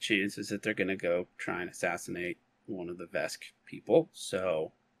 is the chances that they're going to go try and assassinate one of the Vesk people.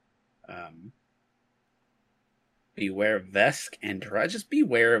 So, beware of Vesk and just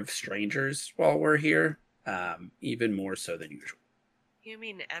beware of strangers while we're here. Even more so than usual. You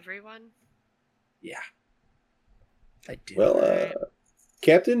mean everyone? Yeah. I do. Well,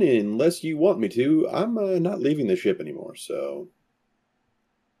 Captain, unless you want me to, I'm not leaving the ship anymore, so...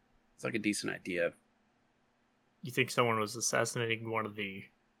 It's like a decent idea. You think someone was assassinating one of the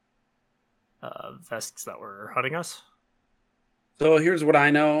Vesks that were hunting us? So here's what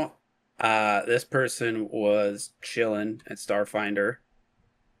I know. This person was chilling at Starfinder.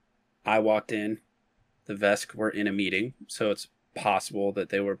 I walked in. The Vesk were in a meeting, so it's possible that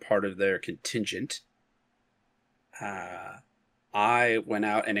they were part of their contingent. I went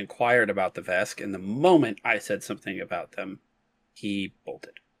out and inquired about the Vesk, and the moment I said something about them, he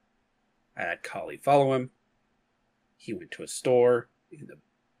bolted. I had Kali follow him. He went to a store in the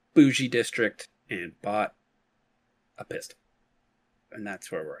bougie district and bought a pistol. And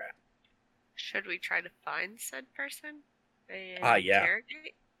that's where we're at. Should we try to find said person and Yeah.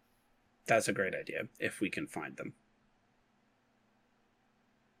 interrogate? That's a great idea, if we can find them.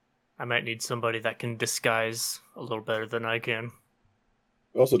 I might need somebody that can disguise a little better than I can.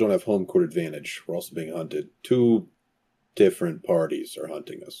 We also don't have home court advantage. We're also being hunted. 2 different parties are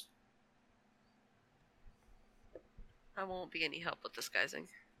hunting us. I won't be any help with disguising.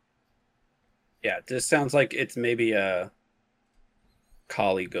 Yeah, this sounds like it's maybe a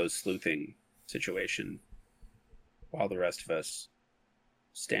Kali goes sleuthing situation while the rest of us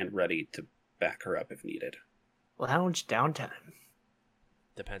stand ready to back her up if needed. Lounge downtime.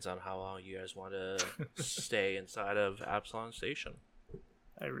 Depends on how long you guys want to stay inside of Absalom Station.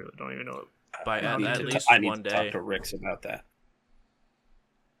 I really don't even know. By I need at to- least I need one to day. talk to Rix about that.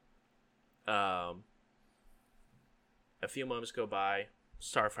 A few moments go by.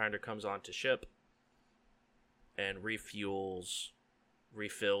 Starfinder comes onto ship and refills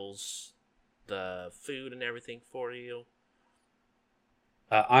the food and everything for you.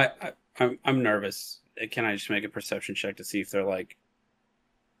 I'm nervous. Can I just make a perception check to see if they're like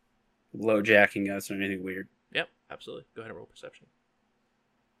low-jacking us or anything weird? Yep, absolutely. Go ahead and roll perception.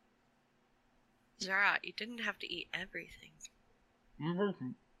 Zara, you didn't have to eat everything. I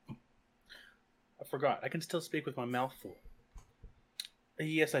forgot. I can still speak with my mouth full.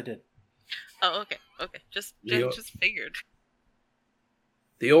 Yes, I did. Oh, okay. Just figured.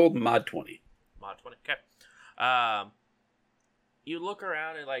 The old mod 20. Mod 20. Okay. You look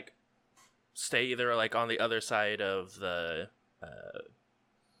around and like stay either like on the other side of the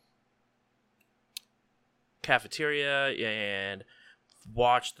cafeteria and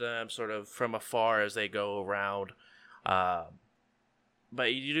watch them sort of from afar as they go around.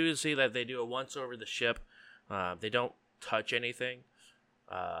 But you do see that they do it once over the ship. They don't touch anything,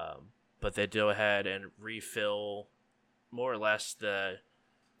 but they go ahead and refill more or less the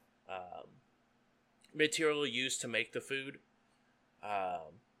material used to make the food,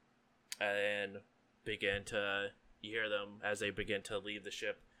 and begin to you hear them as they begin to leave the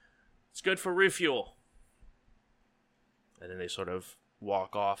ship. It's good for refuel. And then they sort of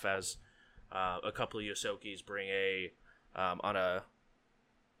walk off as a couple of Yosokis bring on a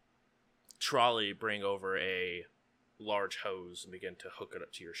trolley, bring over a large hose and begin to hook it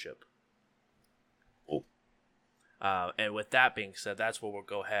up to your ship. Cool. And with that being said, that's where we'll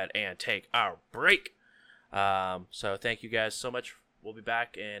go ahead and take our break. So thank you guys so much. We'll be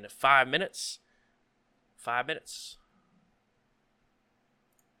back in 5 minutes. 5 minutes.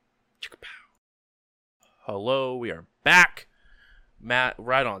 Hello, we are back. Matt,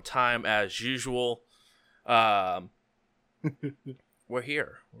 right on time as usual. We're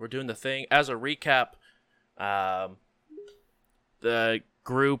here. We're doing the thing. As a recap, the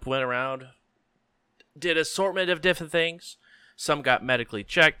group went around, did assortment of different things. Some got medically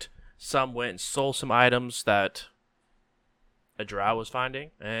checked. Some went and stole some items that a drow was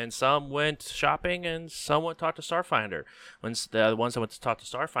finding. And some went shopping, and some went to talk to Starfinder. When the ones that went to talk to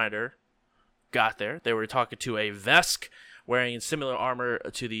Starfinder got there, they were talking to a Vesk wearing similar armor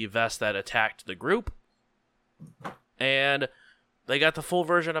to the Vest that attacked the group. And they got the full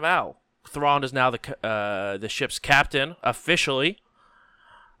version of Al. Thrawn is now the ship's captain officially,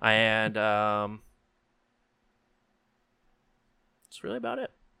 and that's really about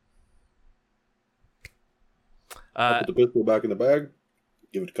it. I'll put the pistol back in the bag,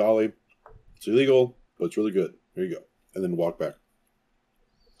 give it to Kali. It's illegal, but it's really good. Here you go. And then walk back.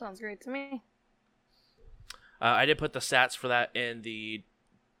 Sounds great to me. I did put the stats for that in the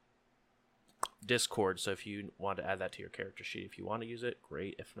Discord, so if you want to add that to your character sheet, if you want to use it,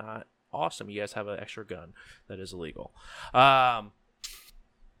 great. If not, awesome. You guys have an extra gun that is illegal. And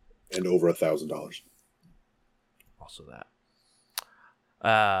over $1,000. Also that.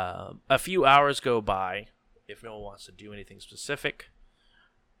 A few hours go by, if no one wants to do anything specific.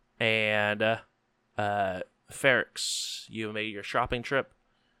 And Ferrix, you made your shopping trip,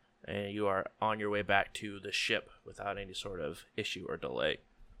 and you are on your way back to the ship without any sort of issue or delay.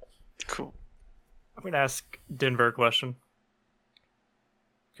 Cool. I'm going to ask Denver a question.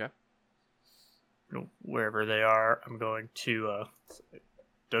 Okay. wherever they are, I'm going to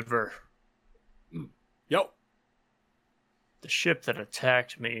Denver. Yo. The ship that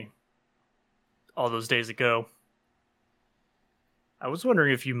attacked me all those days ago. I was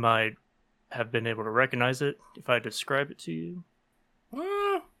wondering if you might have been able to recognize it if I describe it to you.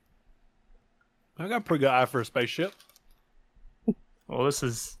 I got a pretty good eye for a spaceship. Well,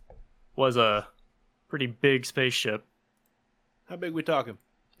 was a pretty big spaceship. How big we talking?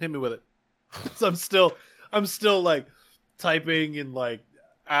 Hit me with it. So I'm still like typing and like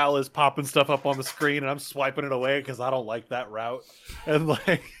Al is popping stuff up on the screen and I'm swiping it away because I don't like that route. And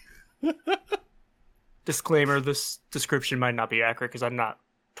like, Disclaimer, this description might not be accurate because I'm not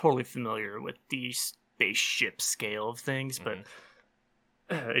totally familiar with the spaceship scale of things, but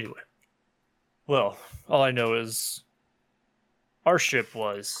anyway. Well, all I know is our ship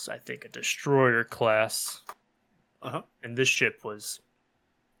was, I think, a destroyer class. Uh-huh. And this ship was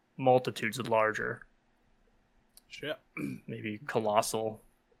multitudes larger. shit. Maybe colossal.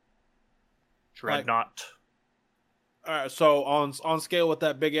 Dreadnought. All right, so on scale with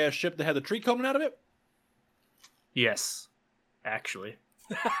that big ass ship that had the tree coming out of it. Yes, actually.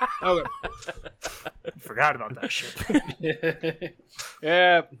 Okay. Forgot about that ship.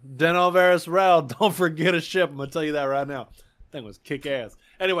 Yeah, Denoveris Rel, don't forget a ship. I'm gonna tell you that right now. Thing was kick ass.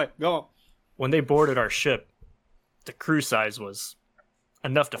 Anyway, go on. When they boarded our ship, the crew size was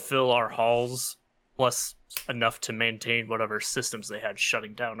enough to fill our halls, plus enough to maintain whatever systems they had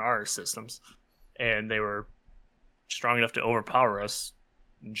shutting down our systems. And they were strong enough to overpower us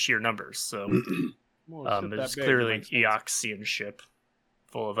in sheer numbers. So it's clearly an Eoxian ship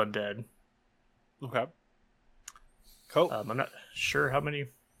full of undead. Okay. Cool. I'm not sure how many.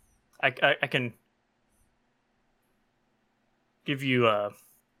 I can give you I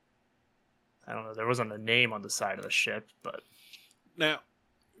don't know. There wasn't a name on the side of the ship, but Now,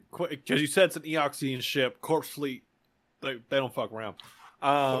 because you said it's an Eoxian ship, Corpse Fleet, they don't fuck around.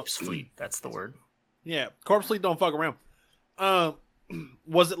 Corpse Fleet. That's the word. Yeah, Corpse Fleet don't fuck around.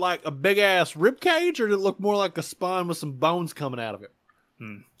 Was it like a big ass rib cage, or did it look more like a spawn with some bones coming out of it?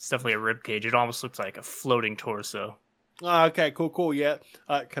 It's definitely a rib cage. It almost looks like a floating torso. Okay, cool. Yeah.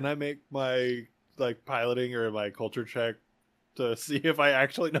 Can I make my piloting or my culture check to see if I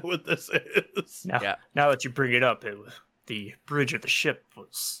actually know what this is? Now that you bring it up, the bridge of the ship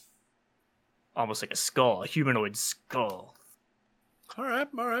was almost like a skull, a humanoid skull. All right.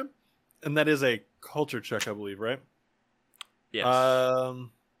 And that is a culture check, I believe, right? Yes.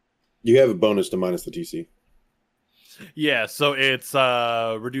 You have a bonus to minus the DC. Yeah, so it's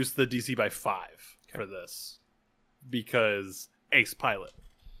reduced the DC by 5 for this because ace pilot.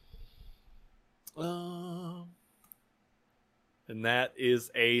 And that is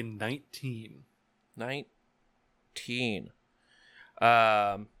a 19. 19.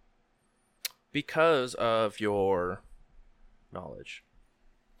 Because of your knowledge,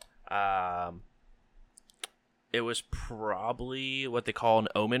 it was probably what they call an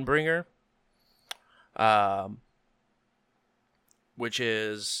omen bringer, which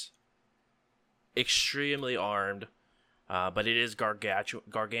is extremely armed, but it is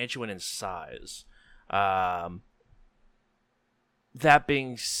gargantuan in size. That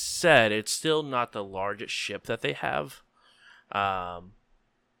being said, it's still not the largest ship that they have, but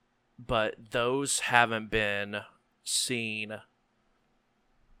those haven't been seen.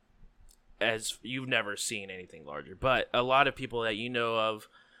 As you've never seen anything larger, but a lot of people that you know of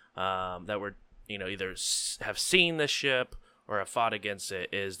that were, either have seen the ship or have fought against it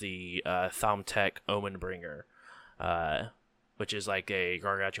is the Thamtek Omenbringer, which is like a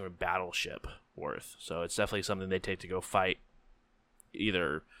gargantuan battleship worth. So it's definitely something they take to go fight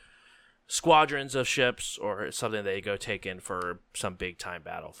either squadrons of ships or something they go take in for some big time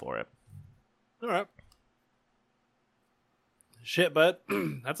battle for it. All right. Shit, bud.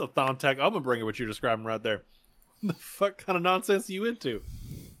 That's a Thamtek Omenbringer, what you're describing right there. The fuck kind of nonsense are you into?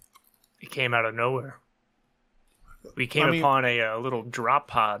 It came out of nowhere. We came upon a little drop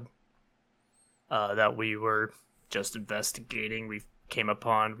pod that we were just investigating. We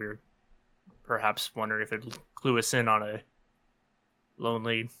were perhaps wondering if it clue us in on a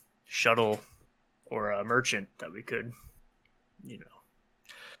lonely shuttle or a merchant that we could,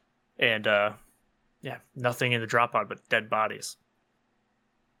 And, nothing in the drop pod but dead bodies.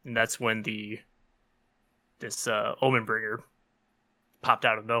 And that's when this Omenbringer popped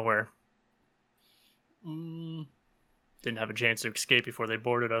out of nowhere. Didn't have a chance to escape before they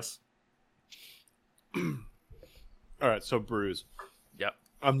boarded us. All right, so Bruce. Yep.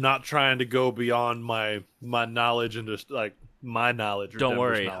 I'm not trying to go beyond my knowledge and just my knowledge. Don't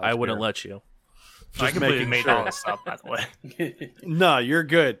worry, I wouldn't let you. I completely made all this up, by the way. No, you're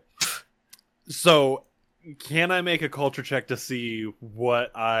good. So, can I make a culture check to see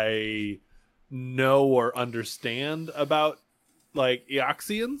what I know or understand about, like,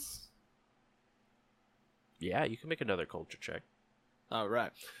 Eoxians? Yeah, you can make another culture check. All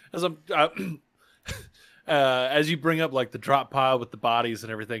right. As I'm, as you bring up like the drop pile with the bodies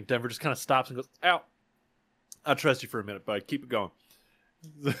and everything, Denver just kind of stops and goes, "Ow, I'll trust you for a minute, bud. Keep it going."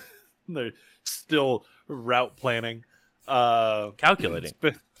 They're still route planning. Calculating.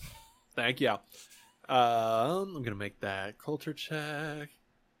 Thank you. I'm gonna make that culture check.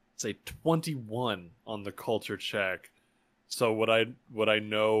 It's a 21 on the culture check. So would I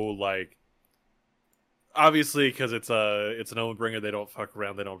know, like, obviously because it's an Omenbringer, they don't fuck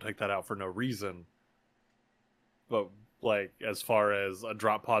around, they don't take that out for no reason. But like, as far as a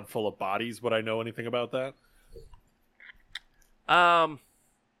drop pod full of bodies, would I know anything about that?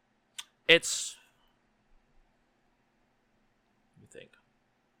 It's. Let me think.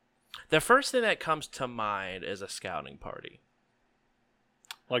 The first thing that comes to mind is a scouting party.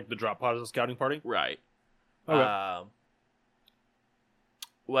 Like the drop pod is a scouting party? Right. Okay.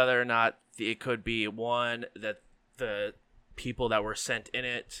 Whether or not it could be one that the people that were sent in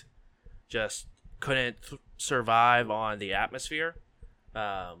it just couldn't survive on the atmosphere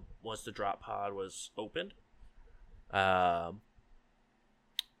once the drop pod was opened.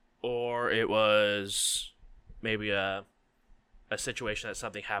 Or it was maybe a situation that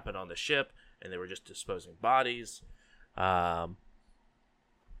something happened on the ship and they were just disposing bodies. I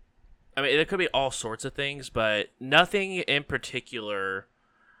mean, it could be all sorts of things, but nothing in particular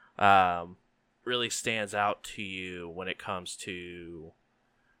really stands out to you when it comes to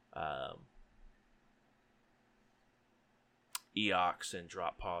Eox and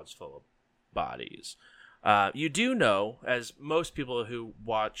drop pods full of bodies. You do know, as most people who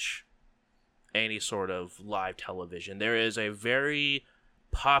watch any sort of live television, there is a very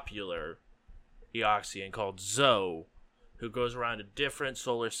popular Eoxian called Zoe, who goes around to different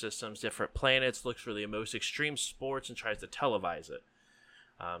solar systems, different planets, looks for the most extreme sports, and tries to televise it.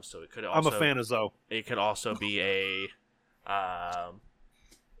 So it could also, I'm a fan of Zoe. It could also be a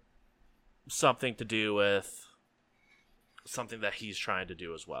something to do with something that he's trying to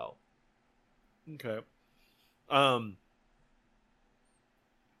do as well. Okay.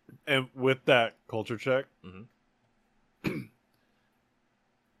 And with that culture check,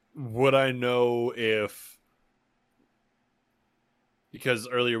 would I know if, because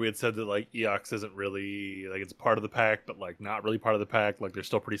earlier we had said that like Eox isn't really, like, it's part of the pack, but like not really part of the pack, like they're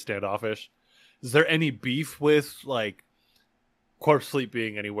still pretty standoffish. Is there any beef with like Corpse Fleet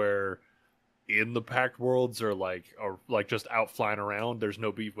being anywhere in the packed worlds, or like just out flying around? There's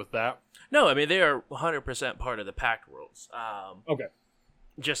no beef with that? No, I mean, they are 100% part of the packed worlds. Okay.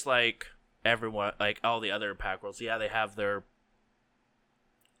 Just like everyone, like all the other pack worlds, yeah, they have their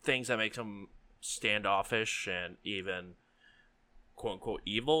things that make them standoffish and even quote unquote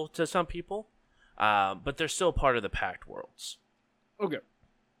evil to some people, but they're still part of the packed worlds. Okay,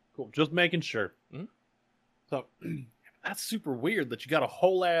 cool. Just making sure. Mm-hmm. So that's super weird that you got a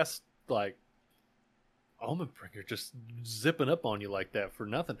whole ass like Omenbringer just zipping up on you like that for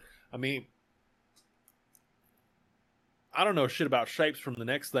nothing. I mean, I don't know shit about shapes from the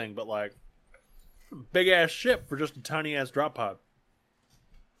next thing, but like, big ass ship for just a tiny ass drop pod.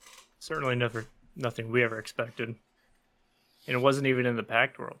 Certainly nothing we ever expected. And it wasn't even in the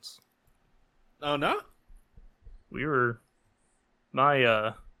packed worlds. Oh no?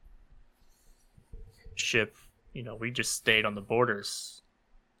 My ship, we just stayed on the borders.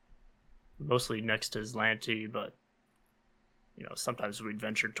 Mostly next to Zlanti, but sometimes we'd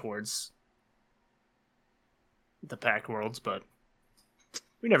venture towards the packed worlds, but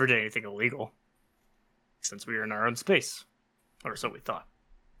we never did anything illegal since we were in our own space, or so we thought.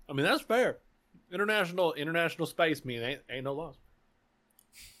 I mean, that's fair. International space, ain't no laws.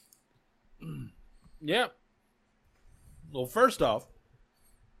 Yeah. Well, first off,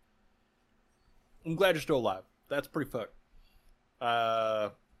 I'm glad you're still alive. That's pretty fucked.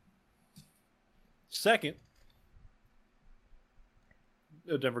 Second,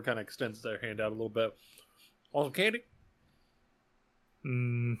 Denver kind of extends their hand out a little bit. Want some candy?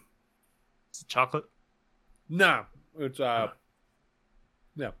 Is it chocolate? Nah, it's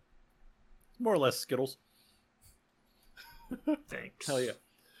yeah, more or less Skittles. Thanks. Hell yeah.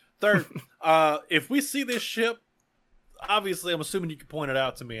 Third, if we see this ship, obviously I'm assuming you can point it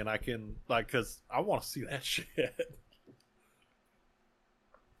out to me and I can, like, because I want to see that shit.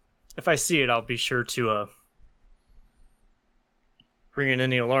 If I see it, I'll be sure to bring in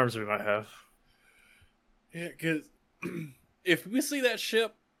any alarms we might have. Yeah, because if we see that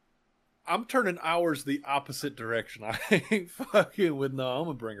ship, I'm turning ours the opposite direction. I ain't fucking with no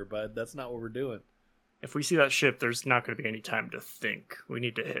Alma Bringer, bud. That's not what we're doing. If we see that ship, there's not going to be any time to think. We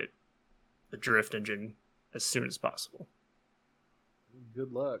need to hit the drift engine as soon as possible.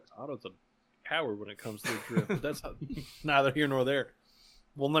 Good luck. Otto's a coward when it comes to the drift, but that's neither here nor there.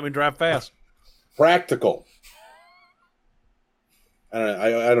 Won't let me drive fast. Practical. I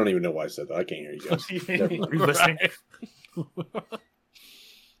don't even know why I said that. I can't hear you guys. Never mind. Are you listening?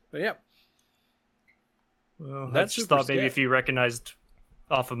 But yeah. Well, I That's just super thought maybe scat. if you recognized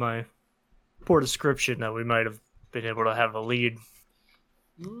off of my poor description that we might have been able to have a lead.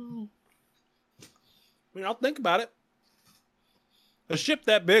 I mean, I'll think about it. A ship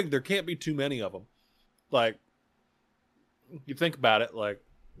that big, there can't be too many of them. Like, you think about it, like,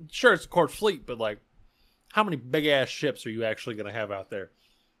 sure, it's a court fleet, but like, how many big ass ships are you actually going to have out there?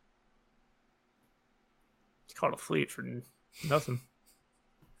 It's called a fleet for nothing.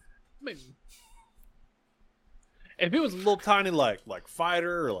 I mean, if it was a little tiny, like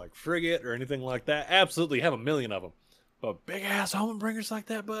fighter or like frigate or anything like that, absolutely have a million of them. But big ass home bringers like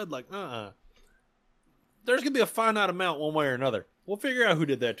that, bud, like, there's gonna be a finite amount one way or another. We'll figure out who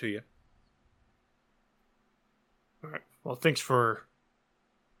did that to you. All right. Well, thanks for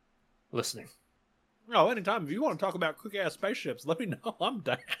listening. Oh, anytime. If you want to talk about quick ass spaceships, let me know. I'm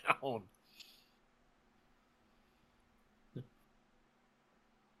down.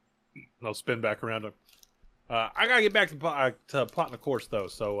 I'll spin back around him. I gotta get back to plotting a course though,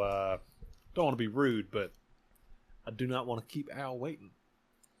 so don't want to be rude, but I do not want to keep Al waiting.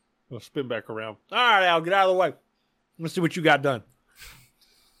 I'll spin back around. All right, Al, get out of the way. Let's see what you got done.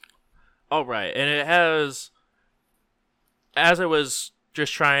 All right, and it has, as I was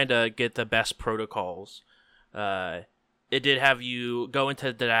just trying to get the best protocols, it did have you go into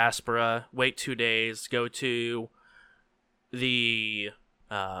the diaspora, wait 2 days, go to the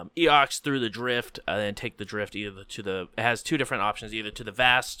Eox through the drift, and then take the drift either to the. It has two different options, either to the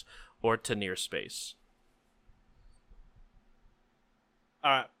vast or to near space.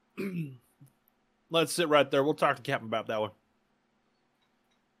 All right. Let's sit right there. We'll talk to Captain about that one.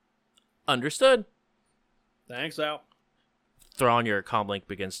 Understood. Thanks, Al. Thrawn, your comm link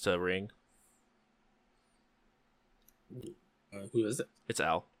begins to ring. Who is it? It's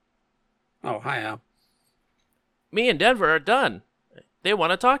Al. Oh, hi, Al. Me and Denver are done. They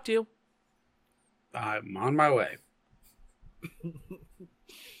want to talk to you. I'm on my way.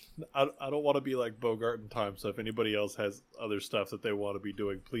 I don't want to be like Bogart in time, so if anybody else has other stuff that they want to be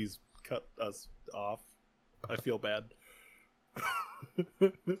doing, please cut us off. I feel bad.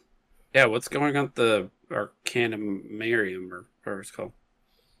 Yeah, what's going on at the Arcanumarium, or whatever it's called?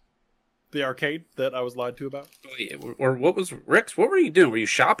 The arcade that I was lied to about? Wait, or what was Rex? What were you doing? Were you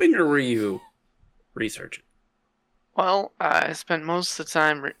shopping or were you researching? Well, I spent most of the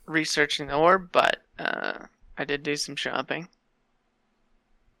time researching the orb, but I did do some shopping.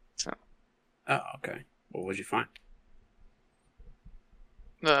 So. Oh, okay. What would you find?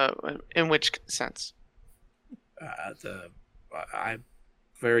 In which sense? I'm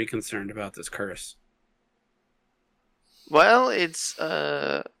very concerned about this curse. Well, it's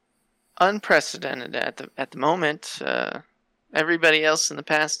unprecedented at the moment. Everybody else in the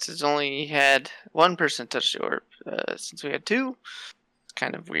past has only had one person touch the orb. Since we had two, it's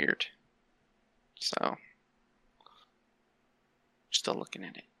kind of weird. So, still looking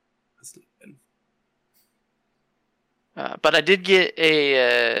at it. That's not good. But I did get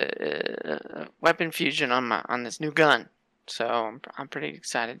a weapon fusion on this new gun, so I'm pretty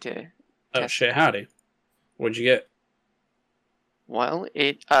excited to. Oh shit! Howdy. What'd you get? Well,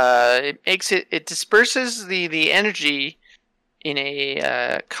 it makes it disperses the energy in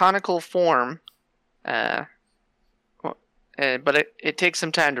a conical form, but it takes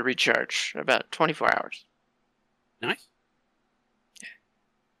some time to recharge, about 24 hours. Nice. Yeah,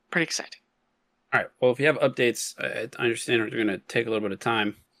 pretty exciting. All right. Well, if you have updates, I understand they're going to take a little bit of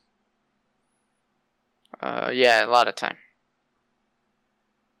time. Yeah, a lot of time.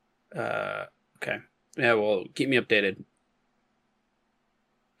 Okay. Yeah. Well, keep me updated.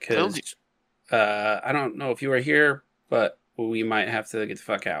 Will do. Because I don't know if you were here, but we might have to get the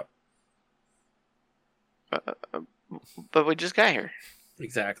fuck out. But we just got here.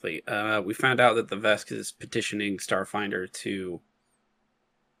 Exactly. We found out that the Vesk is petitioning Starfinder to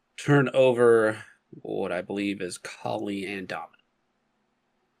turn over what I believe is Kali and Dominant.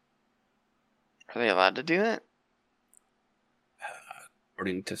 Are they allowed to do that?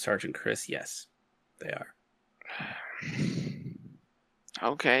 According to Sergeant Chris, yes, they are.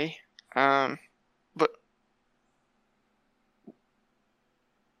 Okay. But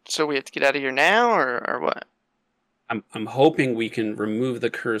so we have to get out of here now, or what? I'm hoping we can remove the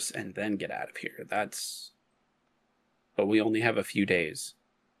curse and then get out of here. But we only have a few days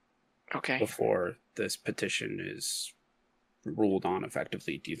Okay. before this petition is ruled on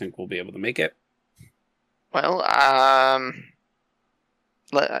effectively. Do you think we'll be able to make it? Well,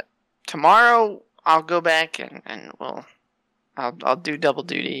 tomorrow I'll go back and I'll do double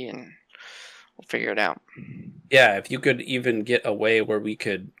duty and we'll figure it out. Yeah, if you could even get a way where we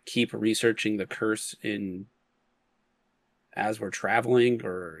could keep researching the curse as we're traveling,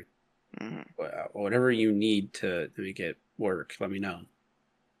 or whatever you need to make it work, let me know.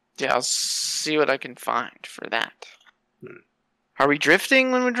 Yeah, I'll see what I can find for that. Are we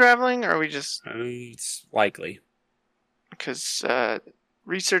drifting when we're traveling, or are we just... It's likely. Because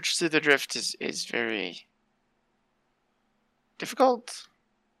research through the drift is very difficult.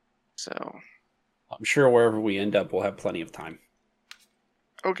 So... I'm sure wherever we end up, we'll have plenty of time.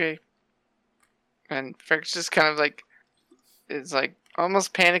 Okay. And Fergus just kind of like... is like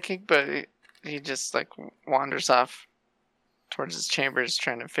almost panicking, but he just like wanders off towards his chambers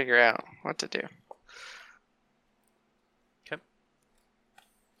trying to figure out what to do. Okay.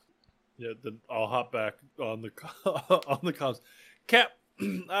 Yeah, then I'll hop back on the on the comms. Cap,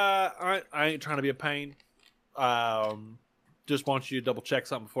 I ain't trying to be a pain. Just want you to double check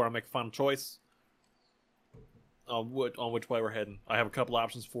something before I make a final choice on which way we're heading. I have a couple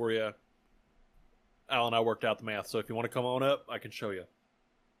options for you. Al and I worked out the math, so if you want to come on up, I can show you.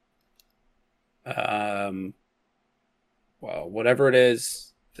 Well, whatever it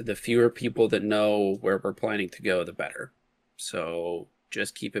is, the fewer people that know where we're planning to go, the better. So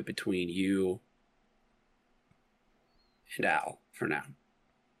just keep it between you and Al for now.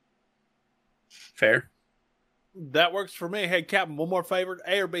 Fair? That works for me. Hey, Captain, one more favor,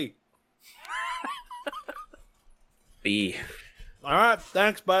 A or B? B. All right,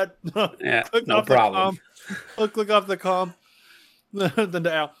 thanks, bud. Yeah, Click no off the problem. comm. Click off the comm. Then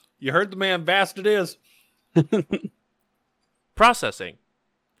to Al. You heard the man, vast it is. Processing.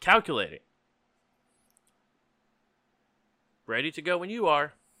 Calculating. Ready to go when you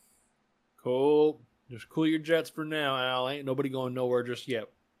are. Cool. Just cool your jets for now, Al. Ain't nobody going nowhere just yet.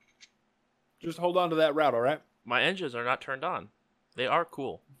 Just hold on to that route, all right? My engines are not turned on. They are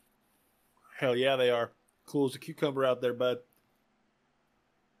cool. Hell yeah, they are. Cool as a cucumber out there, bud.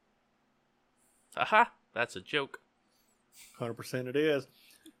 Aha, that's a joke. 100% it is.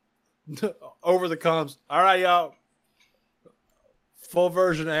 Over the comms. All right, y'all. Full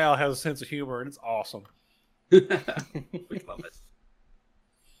version of Al has a sense of humor, and it's awesome. We love it.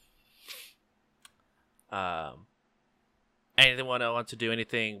 Anyone else want to do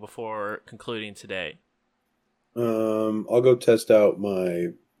anything before concluding today? I'll go test out my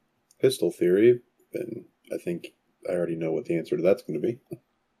pistol theory, and I think I already know what the answer to that's going to be.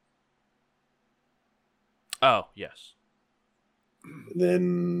 Oh, yes.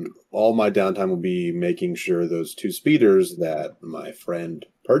 Then all my downtime will be making sure those 2 speeders that my friend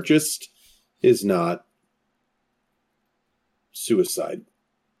purchased is not suicide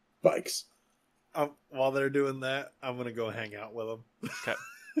bikes. While they're doing that, I'm going to go hang out with them. Okay.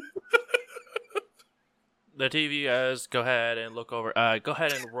 The TV guys, go ahead and look over. Go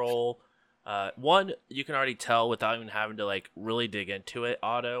ahead and roll. One, you can already tell without even having to like really dig into it.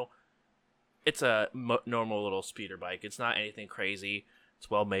 Auto. It's a normal little speeder bike. It's not anything crazy. It's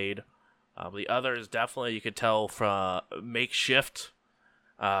well made. The other is definitely, you could tell from makeshift.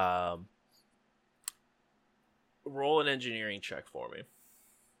 Roll an engineering check for me.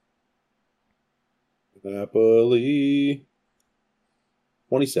 Happily.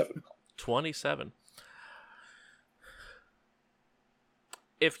 27. 27.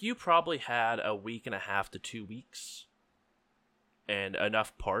 If you probably had a week and a half to 2 weeks and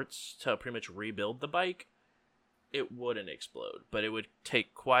enough parts to pretty much rebuild the bike, it wouldn't explode. But it would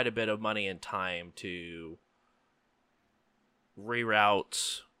take quite a bit of money and time to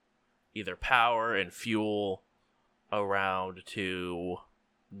reroute either power and fuel around to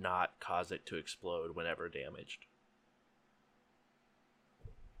not cause it to explode whenever damaged.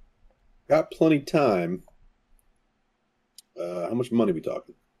 Got plenty time. How much money are we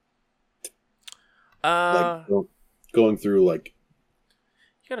talking? Like going through like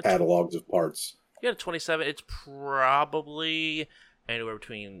you got catalogs of parts. You got a 27. It's probably anywhere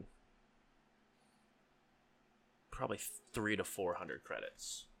between probably 300 to 400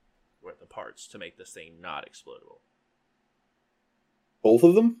 credits worth of parts to make this thing not explodable. Both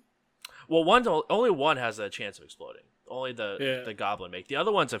of them? Well, only one has a chance of exploding. Only the Goblin make. The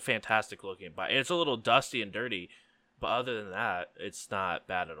other one's a fantastic looking bike. It's a little dusty and dirty, but other than that, it's not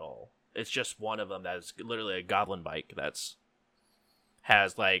bad at all. It's just one of them that is literally a Goblin bike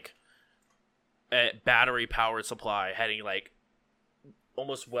has like battery powered supply heading like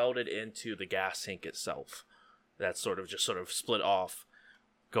almost welded into the gas tank itself. That's sort of split off,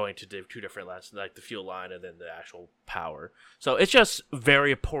 going to two different lines, like the fuel line and then the actual power. So it's just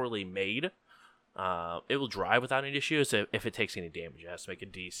very poorly made. It will drive without any issues. If it takes any damage, it has to make a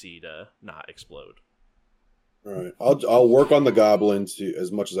DC to not explode. All right, I'll work on the goblin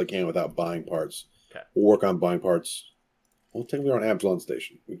as much as I can without buying parts. Okay. We'll work on buying parts. We'll take me around Absalon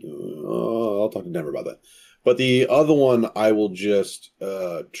Station. I'll talk to Denver about that. But the other one, I will just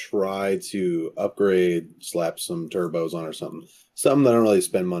try to upgrade, slap some turbos on or something. Something that I don't really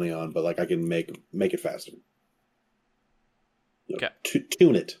spend money on, but like I can make it faster. Okay.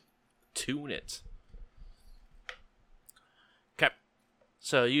 Tune it. Tune it. Okay.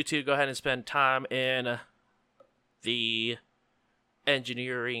 So you two go ahead and spend time in the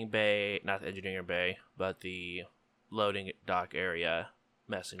engineering bay, not the engineering bay, but the loading dock area,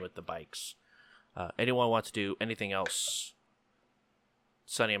 messing with the bikes. Anyone want to do anything else?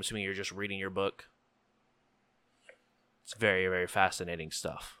 Sonny, I'm assuming you're just reading your book. It's very, very fascinating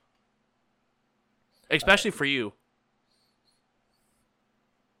stuff. Especially for you.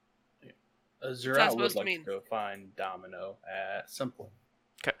 Zerat would like to go find Domino at some point.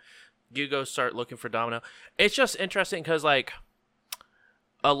 Okay. You go start looking for Domino. It's just interesting because, like,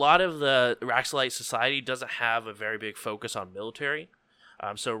 a lot of the Raxolite society doesn't have a very big focus on military.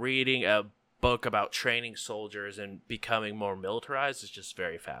 So reading a book about training soldiers and becoming more militarized is just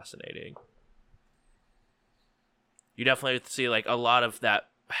very fascinating. You definitely see, like, a lot of that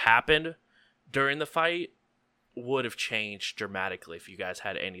happened during the fight would have changed dramatically if you guys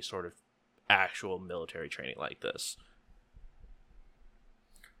had any sort of actual military training like this.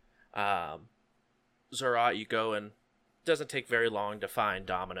 Zerat, you go and it doesn't take very long to find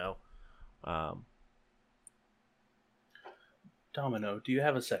Domino. Domino, do you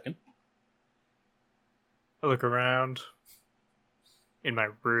have a second? I look around in my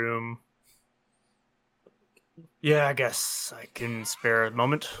room. Yeah, I guess I can spare a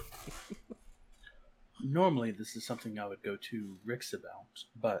moment. Normally, this is something I would go to Rix about,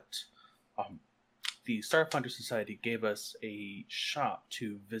 but the Starfinder Society gave us a shop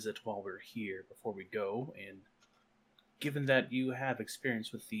to visit while we're here before we go, and given that you have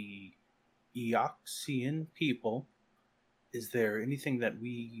experience with the Eoxian people, is there anything that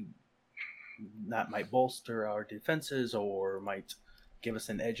might bolster our defenses or might give us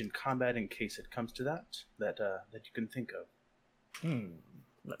an edge in combat in case it comes to that you can think of?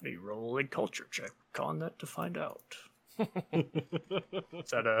 Let me roll a culture check on that to find out.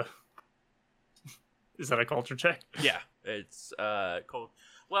 Is that a culture check? Yeah, it's cold.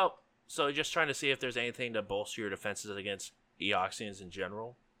 Well, so just trying to see if there's anything to bolster your defenses against Eoxians in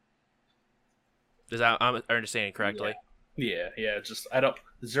general. I'm understanding correctly? Yeah. Just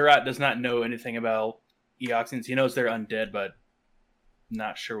Zerat does not know anything about Eoxians. He knows they're undead, but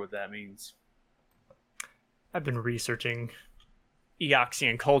not sure what that means. I've been researching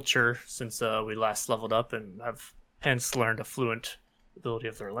Eoxian culture since we last leveled up, and I've hence learned a fluent ability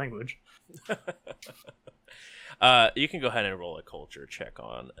of their language. You can go ahead and roll a culture check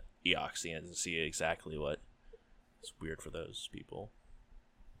on Eoxians and see exactly what is weird for those people.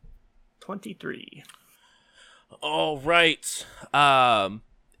 23. All right. The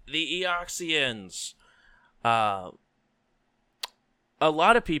Eoxians. A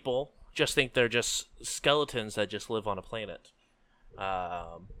lot of people just think they're just skeletons that just live on a planet.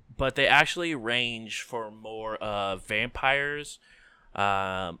 But they actually range for more vampires.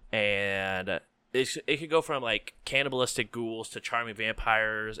 And it could go from like cannibalistic ghouls to charming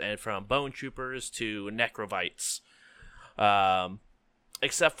vampires, and from bone troopers to necrovites.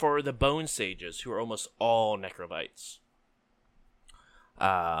 Except for the bone sages, who are almost all necrovites.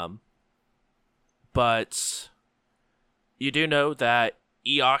 But you do know that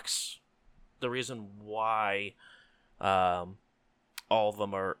Eox, the reason why all of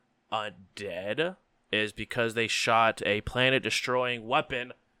them are undead is because they shot a planet-destroying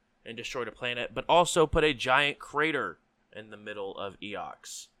weapon and destroyed a planet, but also put a giant crater in the middle of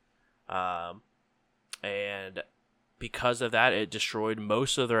Eox. And because of that, it destroyed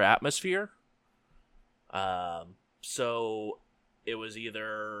most of their atmosphere. So it was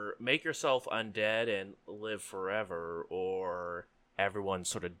either make yourself undead and live forever, or everyone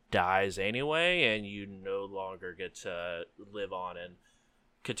sort of dies anyway, and you no longer get to live on and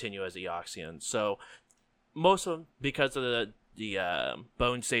continue as Eoxian. So most of them, because of the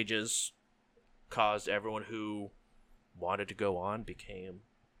bone sages, caused everyone who wanted to go on became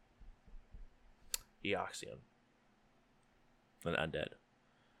Eoxian and undead.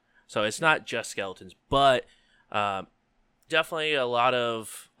 So it's not just skeletons, but definitely a lot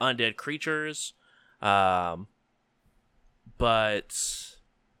of undead creatures. But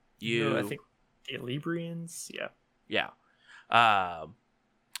you, I think the Librians, yeah.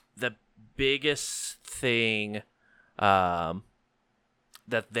 The biggest thing that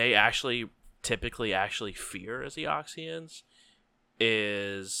they typically fear as Eoxians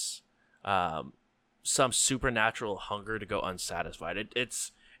is some supernatural hunger to go unsatisfied.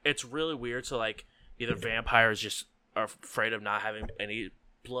 It's really weird. So like either vampires just are afraid of not having any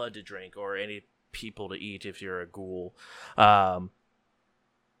blood to drink or any people to eat if you're a ghoul. But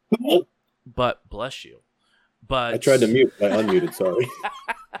bless you. But I tried to mute, but I unmuted. Sorry.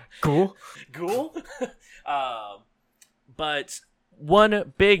 Ghoul. But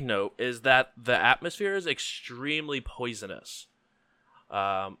one big note is that the atmosphere is extremely poisonous.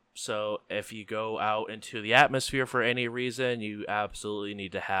 So if you go out into the atmosphere for any reason, you absolutely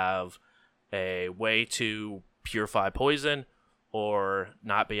need to have a way to purify poison or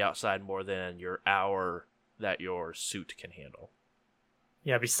not be outside more than your hour that your suit can handle.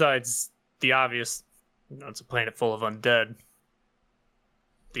 Yeah, besides the obvious, it's a planet full of undead.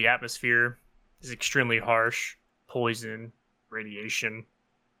 The atmosphere is extremely harsh, poison, radiation.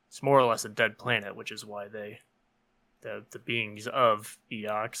 It's more or less a dead planet, which is why the beings of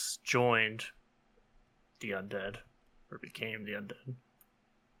Eox joined the undead, or became the undead.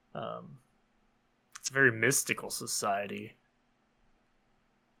 It's a very mystical society.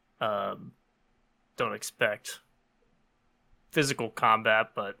 Don't expect physical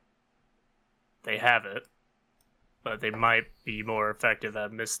combat, but they have it. But they might be more effective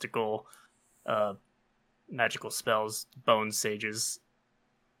at mystical, magical spells. Bone sages,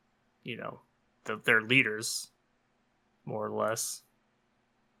 their leaders, more or less,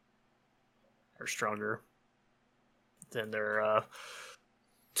 are stronger than their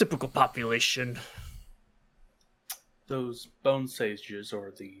typical population. Those bone sages,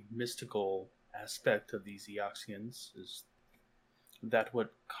 or the mystical aspect of these Eoxians, is that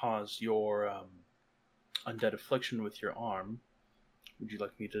what caused your undead affliction with your arm? Would you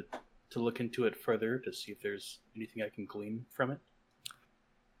like me to look into it further to see if there's anything I can glean from it?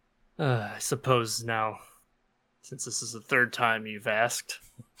 I suppose now, since this is the third time you've asked,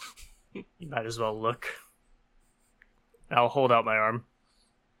 you might as well look. I'll hold out my arm.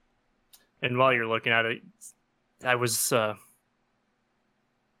 And while you're looking at it, I was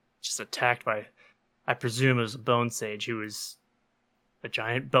just attacked by, I presume it was a bone sage who was a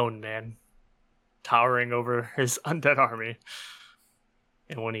giant bone man towering over his undead army.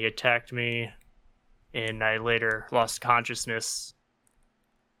 And when he attacked me, and I later lost consciousness,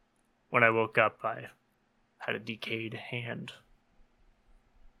 when I woke up, I had a decayed hand.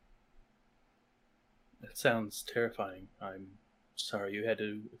 That sounds terrifying. I'm sorry you had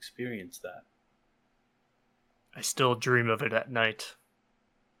to experience that. I still dream of it at night.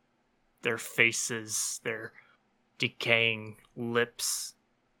 Their faces, their decaying lips,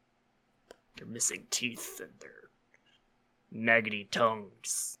 their missing teeth, and their naggity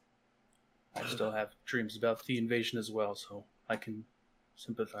tongues. I still have dreams about the invasion as well, so I can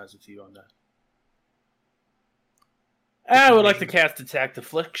sympathize with you on that. I would like to cast Detect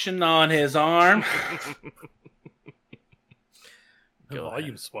Affliction on his arm. The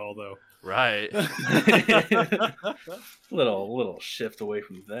volume swell, though. Right. little shift away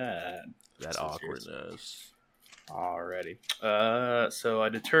from that. That awkwardness. Alrighty. So I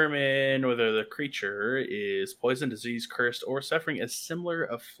determine whether the creature is poison, disease, cursed, or suffering a similar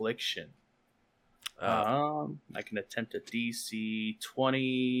affliction. I can attempt a DC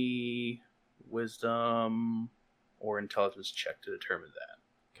 20 Wisdom or Intelligence check to determine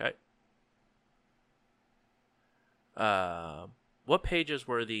that. Okay. What pages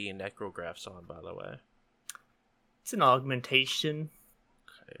were the necrographs on, by the way? It's an augmentation.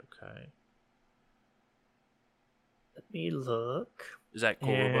 Okay. Let me look. Is that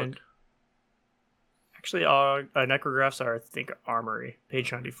core book? Actually, necrographs are, I think, Armory,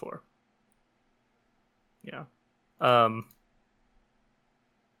 page 94. Yeah.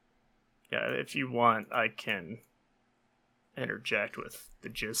 Yeah, if you want, I can interject with the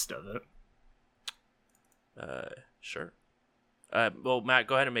gist of it. Sure. Well, Matt,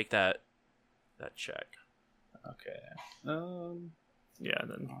 go ahead and make that check. Okay. Yeah,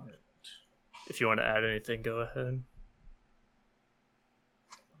 then if you want to add anything, go ahead.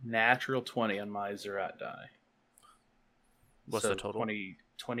 Natural 20 on my Zerat die. What's the total?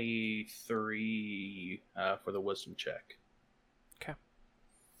 23 for the wisdom check. Okay.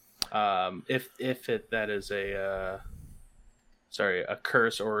 If that is a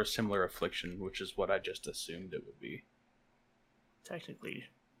curse or a similar affliction, which is what I just assumed it would be. Technically,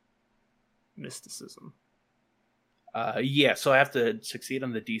 mysticism. Yeah, so I have to succeed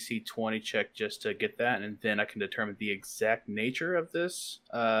on the DC 20 check just to get that, and then I can determine the exact nature of this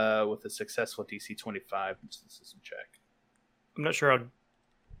with a successful DC 25 mysticism check. I'm not sure how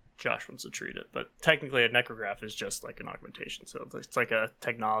Josh wants to treat it, but technically a necrograph is just like an augmentation, so it's like a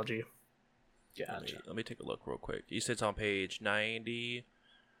technology. Gotcha. Let me take a look real quick. You said it's on page 90...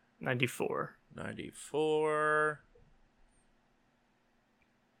 94. 94.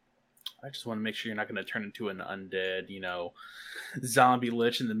 I just want to make sure you're not going to turn into an undead, zombie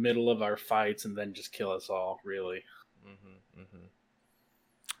lich in the middle of our fights and then just kill us all, really.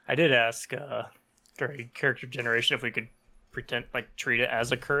 I did ask during character generation if we could pretend, treat it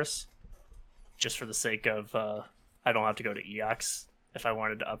as a curse, just for the sake of I don't have to go to EOX if I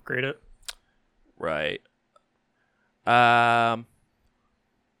wanted to upgrade it. Right. Sorry,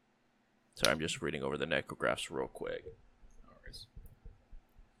 I'm just reading over the necrographs real quick.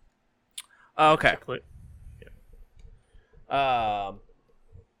 Okay.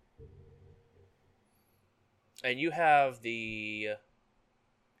 And you have the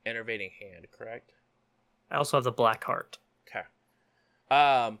enervating hand, correct? I also have the black heart. Okay.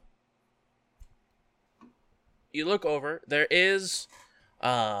 You look over. There is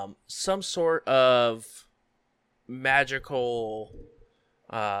some sort of magical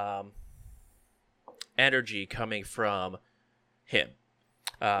energy coming from him.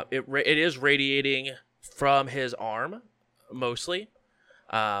 It is radiating from his arm, mostly,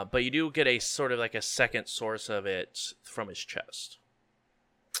 but you do get a sort of like a second source of it from his chest.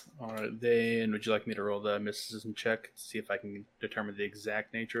 All right, then would you like me to roll the mysticism check to see if I can determine the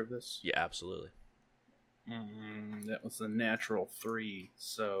exact nature of this? Yeah, absolutely. That was a natural 3,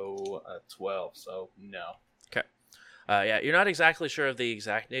 so 12, so no. Okay. Yeah, you're not exactly sure of the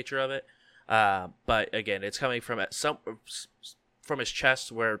exact nature of it, but again, it's coming from from his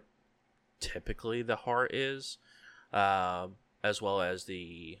chest, where typically the heart is, as well as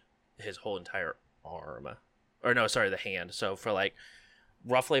his whole entire arm, or no, sorry, the hand. So for like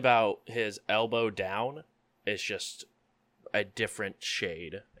roughly about his elbow down, it's just a different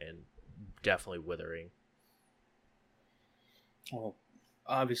shade and definitely withering. Well,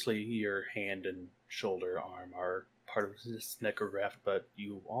 obviously your hand and shoulder arm are part of this necrograph, but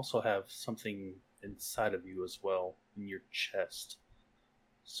you also have something inside of you as well, in your chest.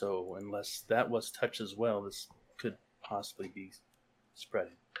 So unless that was touched as well, this could possibly be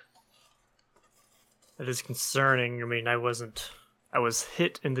spreading. That is concerning. I mean, I was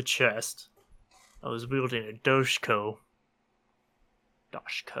hit in the chest. I was wielding a Doshko.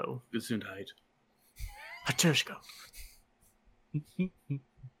 Gesundheit. A Doshko.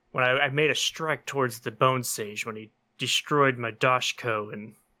 When I made a strike towards the Bone Sage when he destroyed my Doshko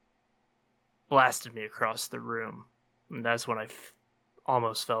and blasted me across the room. And that's when I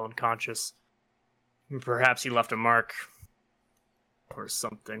almost fell unconscious. Perhaps he left a mark or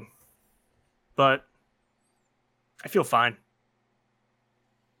something. But I feel fine.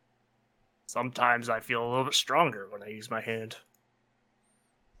 Sometimes I feel a little bit stronger when I use my hand.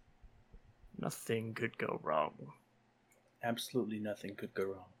 Nothing could go wrong. Absolutely nothing could go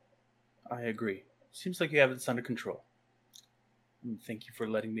wrong. I agree. Seems like you have this under control. And thank you for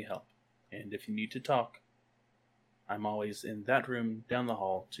letting me help. And if you need to talk, I'm always in that room down the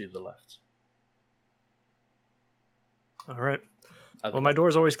hall to the left. All right. Well, my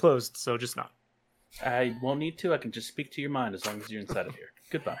door's always closed, so just not. I won't need to. I can just speak to your mind as long as you're inside of here.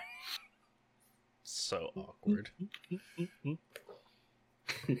 Goodbye. So awkward.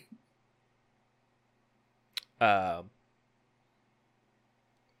 The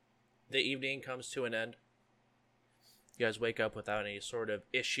evening comes to an end. You guys wake up without any sort of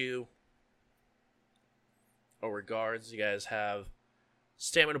issue or regards. You guys have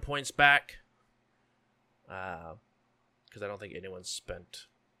stamina points back. Because I don't think anyone's spent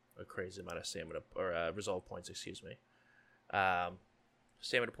a crazy amount of stamina or resolve points, excuse me.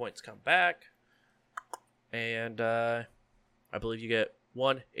 Stamina points come back. And I believe you get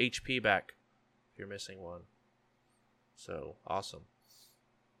 1 HP back if you're missing one. So, awesome.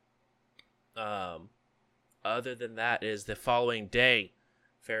 Other than that is the following day.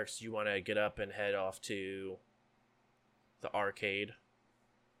 Ferris, you want to get up and head off to the arcade?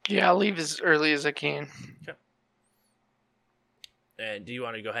 Yeah, I'll leave as early as I can. Okay. And do you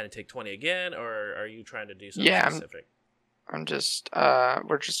want to go ahead and take 20 again, or are you trying to do something specific? I'm just,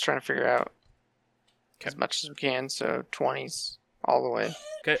 we're just trying to figure out as much as we can, so 20s all the way.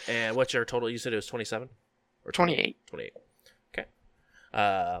 Okay, and what's your total? You said it was 27? Or 28. 28. Okay.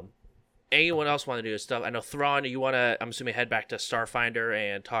 Anyone else want to do stuff? I know, Thrawn, you want to, I'm assuming, head back to Starfinder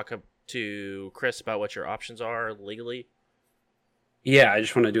and talk to Chris about what your options are legally? Yeah, I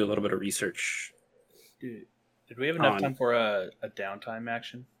just want to do a little bit of research. Dude, Did we have enough On- time for a downtime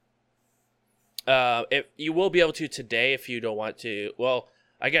action? If you will be able to today, if you don't want to. Well,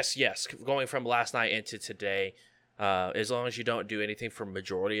 I guess yes. Going from last night into today, as long as you don't do anything for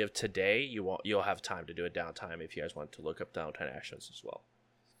majority of today, you'll have time to do a downtime if you guys want to look up downtime actions as well.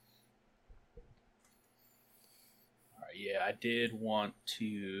 All right, yeah, I did want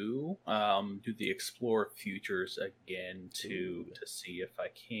to do the Explore Futures again to see if I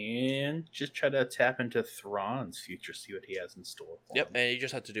can just try to tap into Thrawn's future, see what he has in store for Yep, him. and you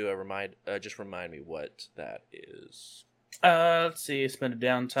just have to do a remind. Just remind me what that is. Let's see. Spend a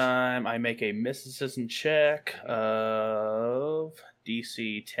downtime. I make a mysticism check of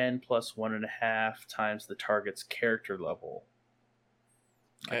DC 10 plus 1.5 times the target's character level.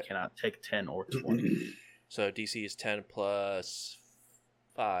 I Okay. cannot take 10 or 20. So DC is 10 plus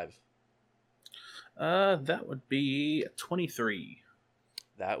 5. That would be 23.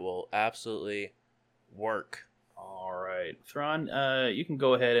 That will absolutely work. All right, Thrawn. You can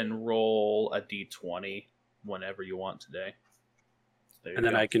go ahead and roll a d20 whenever you want today. There you And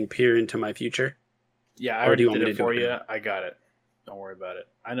then go. I can peer into my future. Yeah, I or do already you want did me it to do for it you. now? I got it. Don't worry about it.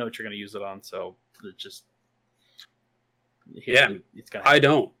 I know what you're going to use it on, so it just Yeah, it's gonna. I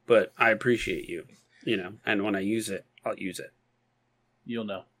don't, but I appreciate you. You know, and when I use it, I'll use it. You'll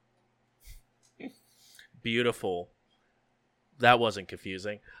know. Beautiful. That wasn't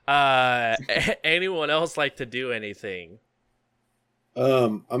confusing. Anyone else like to do anything?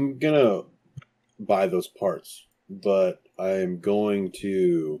 I'm gonna buy those parts, but I'm going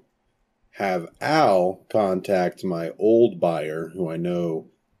to have Al contact my old buyer, who I know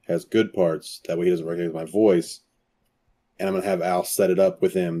has good parts. That way he doesn't recognize my voice. And I'm gonna have Al set it up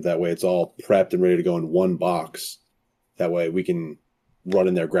with him. That way it's all prepped and ready to go in one box. That way we can run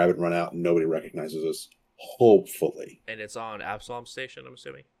in there, grab it, and run out, and nobody recognizes us. Hopefully. And it's on Absalom Station, I'm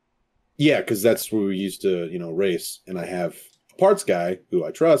assuming. Yeah, because that's where we used to, race. And I have a parts guy who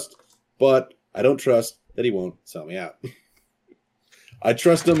I trust, but I don't trust that he won't sell me out. I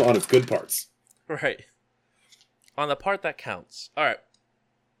trust him on his good parts. Right. On the part that counts. All right.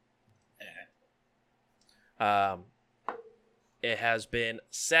 It has been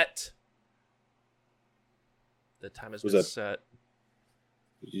set. The time has Was been that- set.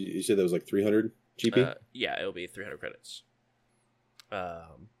 You said that was like 300 GP? Yeah, it'll be 300 credits.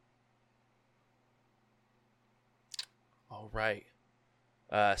 All right.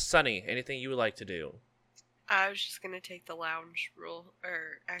 Sunny, anything you would like to do? I was just gonna take the lounge rule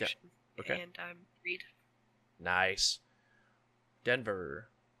or action okay. and read. Nice. Denver.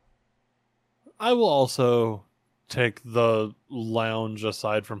 I will also take the lounge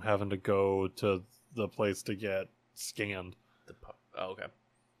aside from having to go to the place to get scanned. Okay.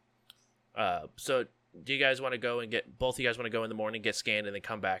 So do you guys want to go and get both of you guys want to go in the morning, get scanned, and then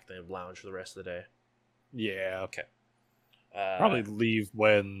come back then lounge for the rest of the day? Yeah. Okay. Probably leave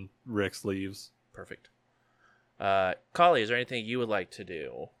when Rix leaves. Perfect. Kali, is there anything you would like to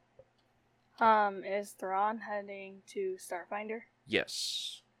do? Is Thrawn heading to Starfinder?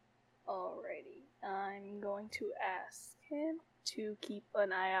 Yes. Alrighty. I'm going to ask him to keep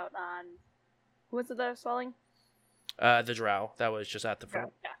an eye out on... Who was it that was falling? The drow that was just at the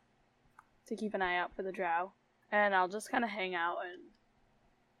front. Yeah. To keep an eye out for the drow. And I'll just kind of hang out, and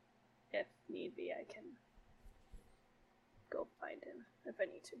if need be, I can go find him if I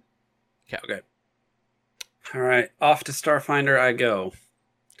need to. Okay. All right, off to Starfinder I go.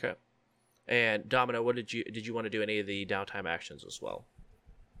 Okay. And Domino, what did you want to do any of the downtime actions as well?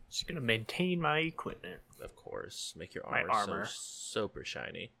 Just gonna maintain my equipment. Of course, make your My armor, armor. so super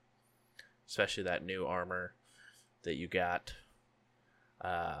shiny, especially that new armor that you got.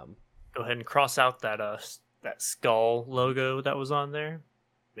 Go ahead and cross out that skull logo that was on there.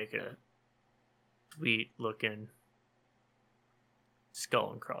 Make a sweet looking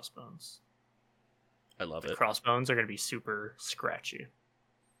skull and crossbones. I love The it. crossbones are gonna be super scratchy.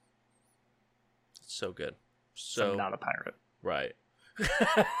 So good. So So I'm not a pirate. right.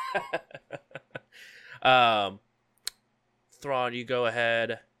 Thrawn, you go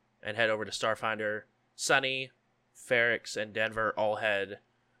ahead and head over to Starfinder. Sunny, Ferrix, and Denver all head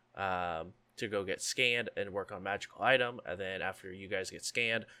to go get scanned and work on magical item. And then after you guys get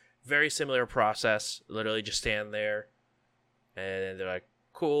scanned, very similar process. Literally just stand there, and they're like,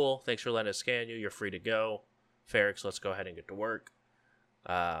 "Cool, thanks for letting us scan you. You're free to go." Ferrix, let's go ahead and get to work.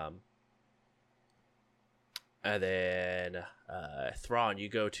 And then Thrawn, you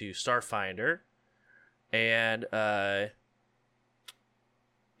go to Starfinder, and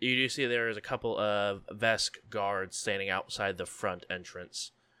you do see there is a couple of Vesk guards standing outside the front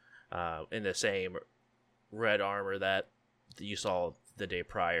entrance in the same red armor that you saw the day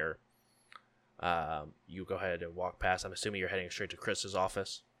prior. You go ahead and walk past. I'm assuming you're heading straight to Chris's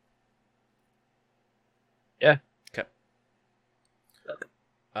office. Yeah. Okay.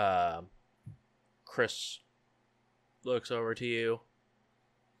 Chris looks over to you,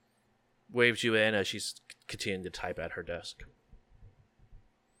 waves you in as she's continuing to type at her desk.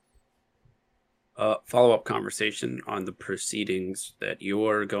 Follow-up conversation on the proceedings that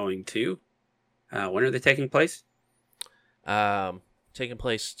you're going to. When are they taking place? Taking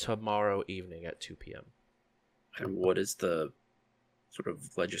place tomorrow evening at 2 p.m. And what is the sort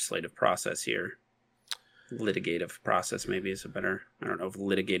of legislative process here? Litigative process maybe is a better... I don't know if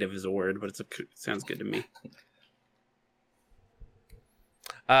litigative is a word, but it sounds good to me.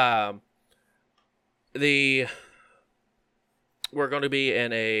 We're going to be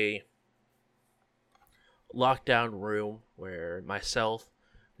in a lockdown room where myself,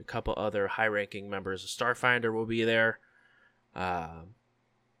 a couple other high-ranking members of Starfinder will be there.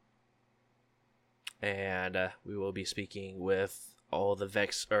 And we will be speaking with all the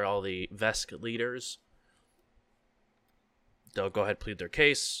Vesk leaders. They'll go ahead and plead their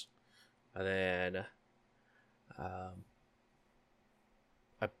case, and then I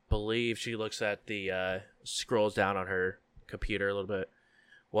believe she looks at the scrolls down on her computer a little bit.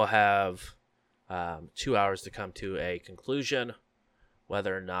 We'll have 2 hours to come to a conclusion,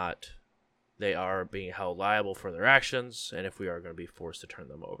 whether or not they are being held liable for their actions, and if we are going to be forced to turn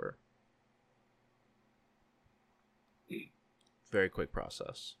them over. Very quick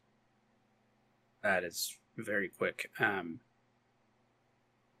process. That is very quick.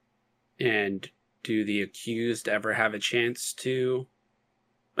 And do the accused ever have a chance to...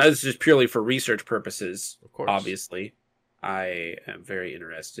 This is purely for research purposes, Of course. obviously. I am very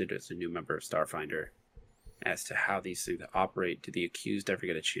interested as a new member of Starfinder as to how these things operate. Do the accused ever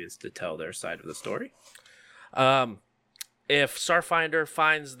get a chance to tell their side of the story? If Starfinder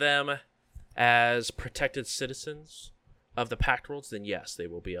finds them as protected citizens of the Pact Worlds, then yes, they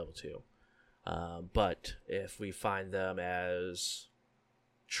will be able to. But if we find them as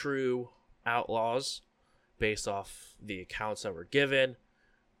true outlaws based off the accounts that were given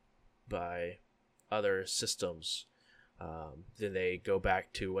by other systems, then they go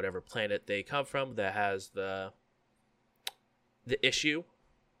back to whatever planet they come from that has the issue,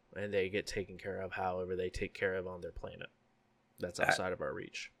 and they get taken care of however they take care of on their planet. That's outside of our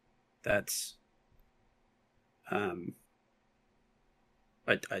reach. That's a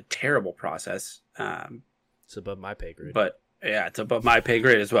terrible process. It's above my pay grade. But yeah, it's above my pay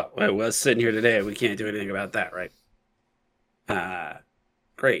grade as well. We're sitting here today. We can't do anything about that, right?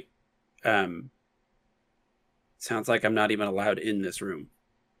 Great. Sounds like I'm not even allowed in this room.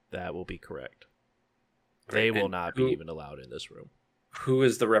 That will be correct. Great. They will And not be even allowed in this room. Who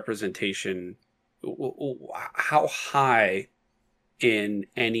is the representation? How high in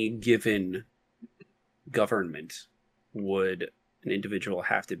any given government would an individual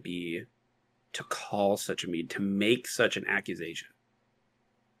have to be to call such a meeting, to make such an accusation?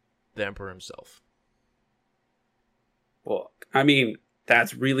 The Emperor himself. Well, I mean,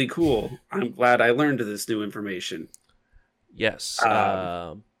 that's really cool. I'm glad I learned this new information. Yes.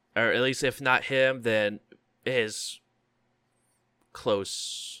 Or at least if not him, then his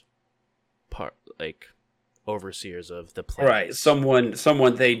close overseers of the planet. Right. Someone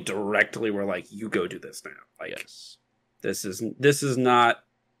they directly were like, you go do this now. Like, Yes. this is not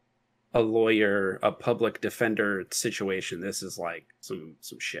a lawyer, a public defender situation. This is like some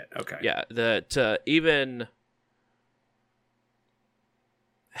shit. Okay. Yeah, to even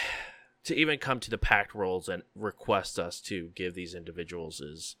come to the Pact Worlds and request us to give these individuals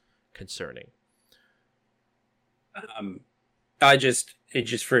is concerning. It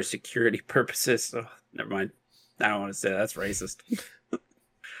just for security purposes. Oh, never mind. I don't want to say that's racist.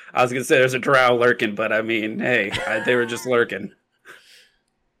 I was gonna say there's a drow lurking, but I mean, hey, they were just lurking.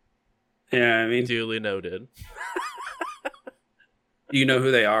 Yeah, I mean, Duly noted. do you know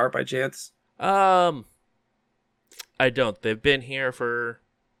who they are by chance? I don't. They've been here for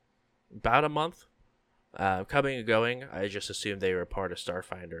about a month, coming and going. I just assumed they were part of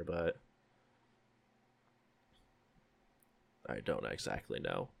Starfinder, but I don't exactly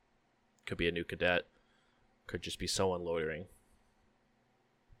know. Could be a new cadet. Could just be someone loitering.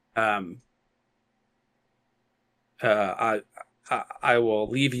 I will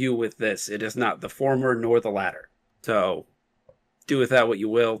leave you with this. It is not the former nor the latter. So do with that what you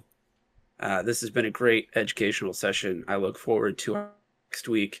will. This has been a great educational session. I look forward to next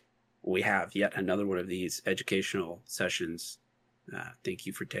week. We have yet another one of these educational sessions. Thank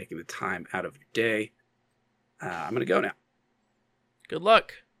you for taking the time out of your day. I'm going to go now. Good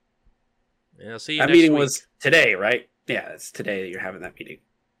luck. And I'll see you That next meeting week. was today, right? Yeah, it's today that you're having that meeting.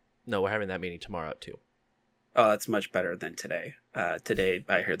 No, we're having that meeting tomorrow at 2. Oh, that's much better than today. Today,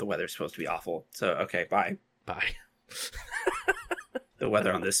 I hear the weather's supposed to be awful. So, okay, bye. Bye. The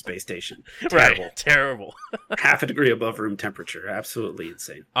weather on this space station. Terrible. Right. Terrible. Half a degree above room temperature. Absolutely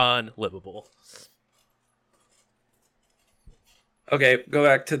insane. Unlivable. Okay, go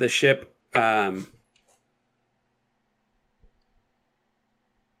back to the ship. Fuck.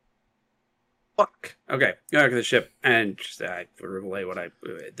 Okay, go back to the ship and just relay what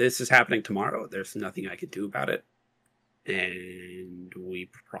this is happening tomorrow. There's nothing I can do about it. And we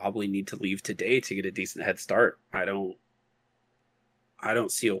probably need to leave today to get a decent head start. I don't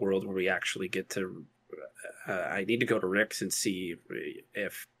see a world where we actually get to. I need to go to Rick's and see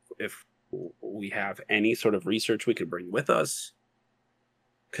if we have any sort of research we could bring with us,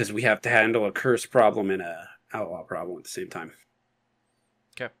 because we have to handle a curse problem and a outlaw problem at the same time.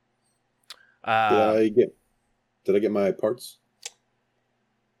 Okay. Did I get my parts?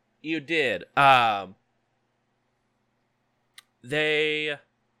 You did.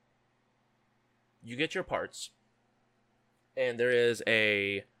 You get your parts, and there is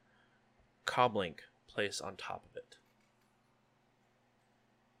a comlink placed on top of it.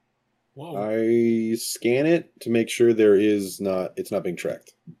 Whoa. I scan it to make sure it's not being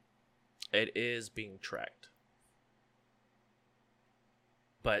tracked. It is being tracked,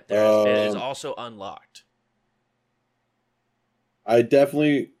 but it is also unlocked. I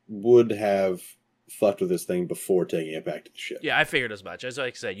definitely would have fucked with this thing before taking it back to the ship. Yeah, I figured as much. As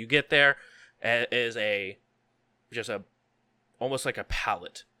like I said, you get there, it is almost like a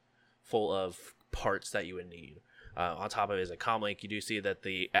pallet full of parts that you would need. On top of it is a comlink. You do see that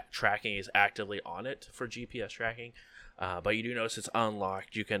the tracking is actively on it for GPS tracking, but you do notice it's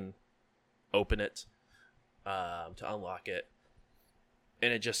unlocked. You can open it to unlock it,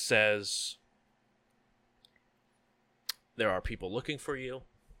 and it just says there are people looking for you.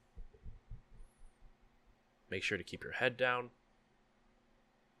 Make sure to keep your head down,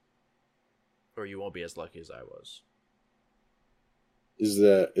 or you won't be as lucky as I was. Is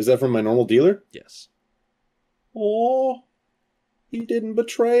that from my normal dealer? Yes. Oh, he didn't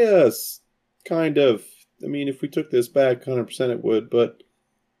betray us. Kind of. I mean, if we took this back, 100% it would, but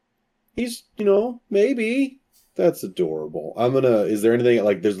he's, maybe. That's adorable. Is there anything,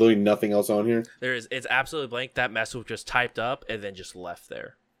 there's literally nothing else on here? It's absolutely blank. That message was just typed up and then just left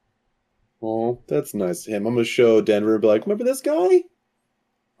there. Oh, that's nice of him. I'm going to show Denver and be like, remember this guy?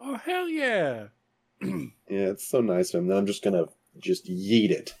 Oh, hell yeah. Yeah, it's so nice of him. Then I'm just going to just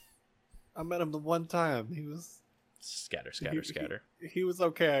yeet it. I met him the one time. He was... Scatter. He was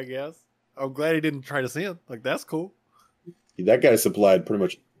okay, I guess. I'm glad he didn't try to sin. That's cool. That guy supplied pretty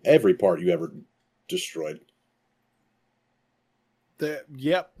much every part you ever destroyed.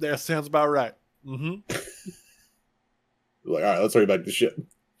 Yep, that sounds about right. Mm-hmm. All right, let's hurry back to the ship.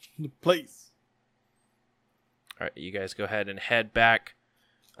 Please. All right, you guys go ahead and head back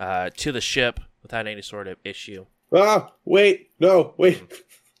to the ship without any sort of issue. Wait.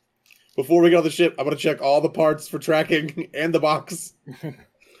 Before we get on the ship, I'm going to check all the parts for tracking and the box. Go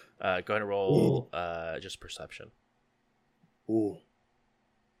ahead and roll just perception. Ooh.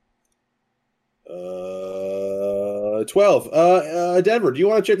 12. Denver, do you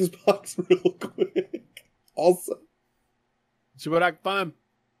want to check this box real quick? Also. See what I can find.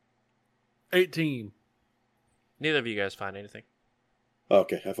 18. Neither of you guys find anything.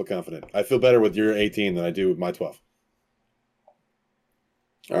 Okay, I feel confident. I feel better with your 18 than I do with my 12.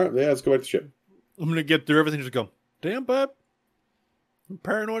 All right, yeah, let's go back to the ship. I'm going to get through everything and just go, damn, bub. I'm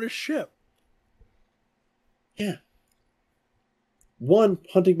paranoid as shit. Yeah. 1,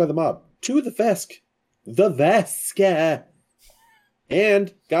 hunting by the mob. 2, the Vesk. The Vesk.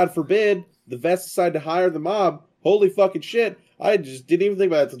 And, God forbid, the Vesk decide to hire the mob. Holy fucking shit. I just didn't even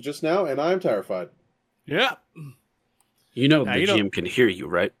think about it until just now, and I'm terrified. Yeah. The GM can hear you,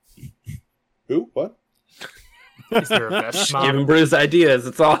 right? Who? What? Is there a best Give him Bruce ideas.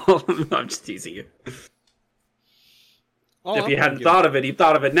 It's all. I'm just teasing you. Oh, if you hadn't thought of it, you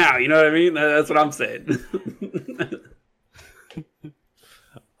thought of it now. You know what I mean? That's what I'm saying.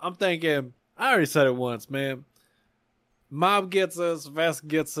 I'm thinking, I already said it once, man. Mob gets us, Vesk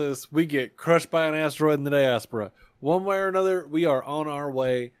gets us, we get crushed by an asteroid in the diaspora. One way or another, we are on our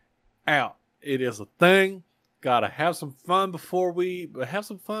way out. It is a thing. Gotta have some fun before we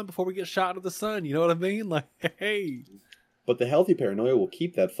get shot into the sun. You know what I mean? Like, hey. But the healthy paranoia will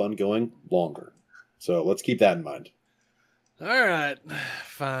keep that fun going longer. So let's keep that in mind. All right,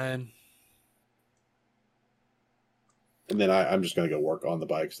 fine. And then I'm just gonna go work on the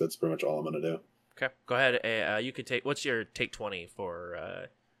bikes. That's pretty much all I'm gonna do. Okay, go ahead. You could take. What's your take 20 for?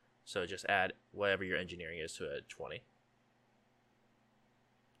 So just add whatever your engineering is to a 20.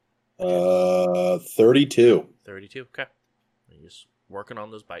 32. 32. Okay. You're just working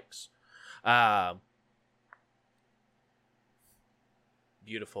on those bikes.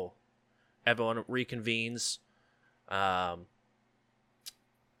 Beautiful. Everyone reconvenes.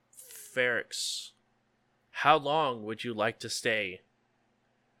 Ferrix, how long would you like to stay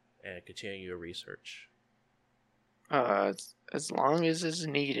and continue your research? As long as is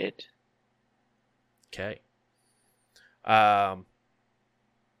needed. Okay.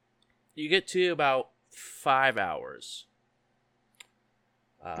 You get to about 5 hours.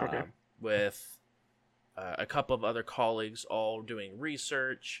 Okay. With a couple of other colleagues all doing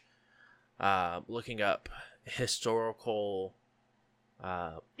research, looking up historical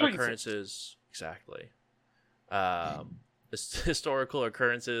occurrences. Exactly. Historical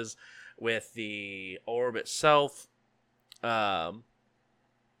occurrences with the orb itself.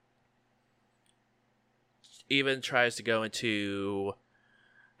 Even tries to go into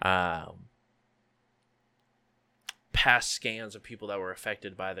past scans of people that were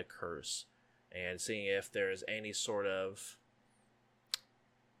affected by the curse and seeing if there's any sort of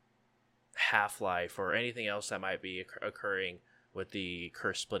half-life or anything else that might be occurring with the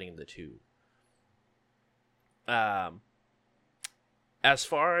curse splitting the two. As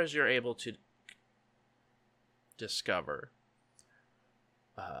far as you're able to discover,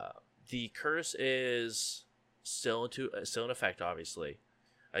 the curse is still in effect, obviously,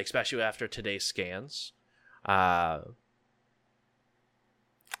 especially after today's scans.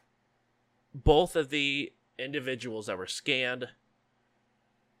 Both of the individuals that were scanned,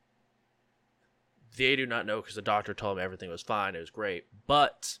 they do not know because the doctor told them everything was fine. It was great.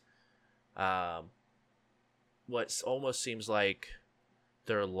 But what almost seems like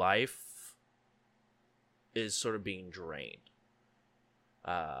their life is sort of being drained.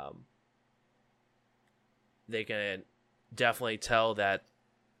 They can definitely tell that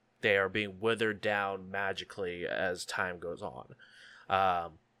they are being withered down magically as time goes on.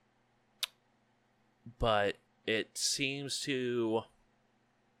 But it seems to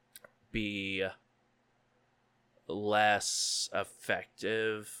be less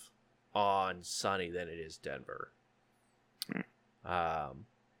effective on Sunny than it is Denver.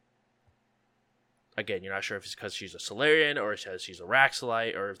 Again, you're not sure if it's because she's a Solarian or because she's a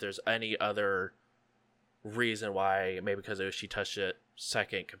Raxolite or if there's any other reason why. Maybe because she touched it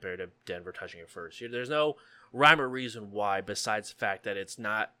second compared to Denver touching it first. There's no rhyme or reason why besides the fact that it's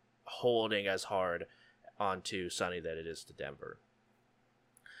not holding as hard onto Sunny that it is to Denver.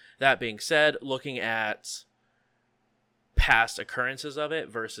 That being said, looking at past occurrences of it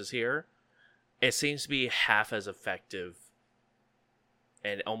versus here, it seems to be half as effective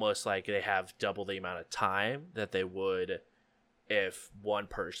and almost like they have double the amount of time that they would if one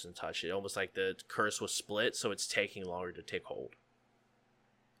person touched it. Almost like the curse was split, so it's taking longer to take hold.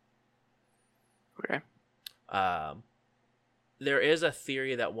 Okay. There is a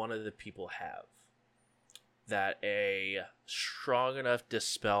theory that one of the people have that a strong enough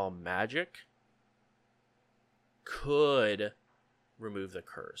dispel magic could remove the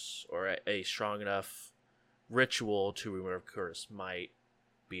curse, or a strong enough ritual to remove curse might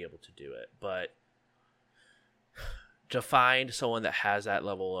be able to do it. But to find someone that has that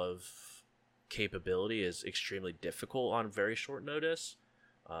level of capability is extremely difficult on very short notice.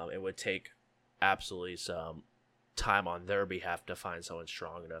 It would take absolutely some time on their behalf to find someone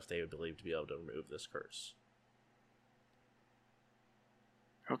strong enough they would believe to be able to remove this curse.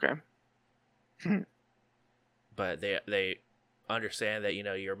 Okay. But they understand that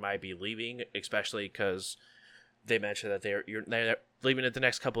you might be leaving, especially because they mentioned that they're leaving it the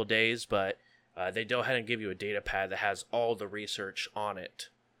next couple of days. But they go ahead and give you a data pad that has all the research on it,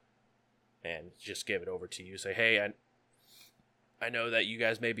 and just give it over to you. Say, hey, I know that you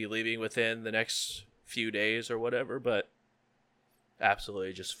guys may be leaving within the next few days or whatever, but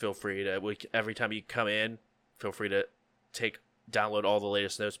absolutely, just feel free to every time you come in, feel free to download all the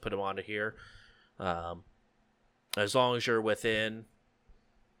latest notes, put them onto here. As long as you're within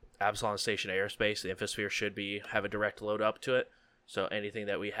Absalom Station airspace, the Infosphere should have a direct load up to it. So anything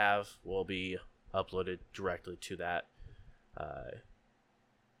that we have will be uploaded directly to that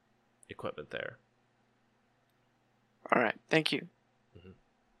equipment there. All right. Thank you. Mm-hmm.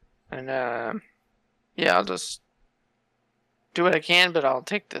 And yeah, I'll just do what I can, but I'll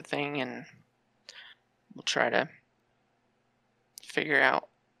take the thing and we'll try to figure out.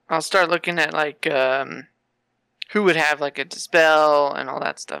 I'll start looking at like who would have like a dispel and all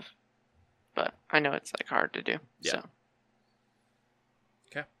that stuff. But I know it's like hard to do. Yeah. So.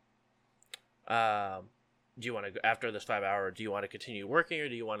 Okay. Do you want to go after this 5 hour? Do you want to continue working, or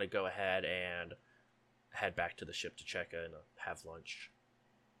do you want to go ahead and head back to the ship to check in and have lunch?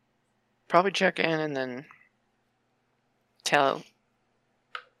 probably check in and then tell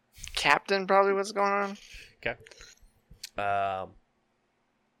Captain probably what's going on. Okay.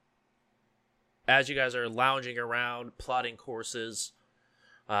 As you guys are lounging around, plotting courses,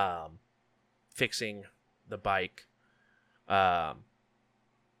 fixing the bike, Thrawn,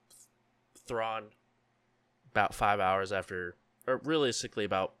 about 5 hours after, or realistically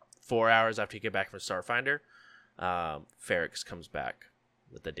about 4 hours after you get back from Starfinder, Ferrix comes back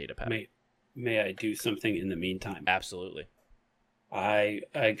with the data pad. May I do something in the meantime? Absolutely. I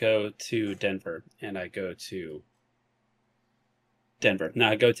go to Denver, and I go to Denver. No,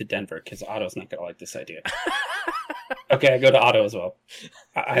 I go to Denver because Otto's not gonna like this idea. Okay, I go to Otto as well.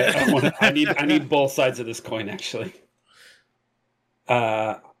 I need both sides of this coin, actually.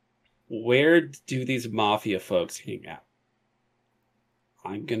 Where do these mafia folks hang out?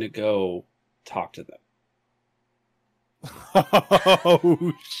 I'm gonna go talk to them.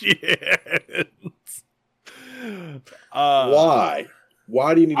 Oh shit! Why?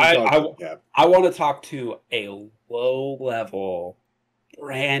 Why do you need to talk to them, Cap? I want to talk to a low-level,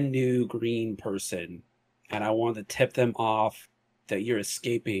 brand-new green person, and I want to tip them off that you're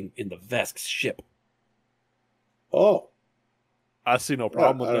escaping in the Vesk ship. Oh, I see no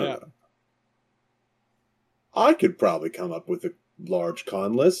problem I with don't that. know. I could probably come up with a large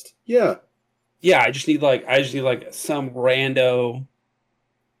con list. Yeah. Yeah, I just need like some rando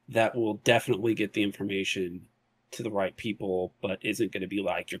that will definitely get the information to the right people, but isn't going to be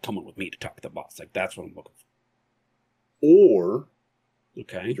like, you're coming with me to talk to the boss. Like, that's what I'm looking for. Or,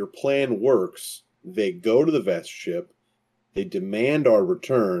 Okay. your plan works. They go to the Vest ship, they demand our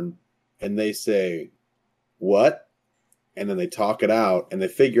return, and they say, what? And then they talk it out, and they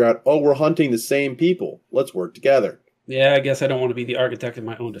figure out, oh, we're hunting the same people. Let's work together. Yeah, I guess I don't want to be the architect of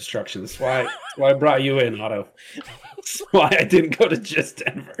my own destruction. That's why I brought you in, Otto. That's why I didn't go to just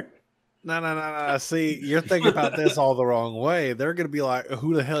Denver. No. See, you're thinking about this all the wrong way. They're going to be like,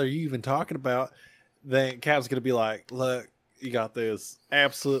 who the hell are you even talking about? Then Cap's going to be like, look, you got this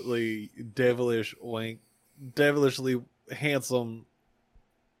absolutely devilishly handsome.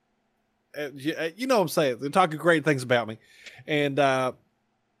 You know what I'm saying? They're talking great things about me. And,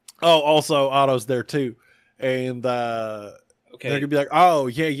 also Otto's there too. And, Okay. they're going to be like, oh,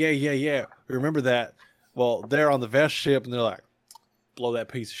 yeah. Remember that? Well, they're on the Vest ship and they're like, blow that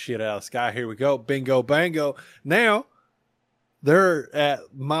piece of shit out of the sky. Here we go. Bingo, bango. Now they're at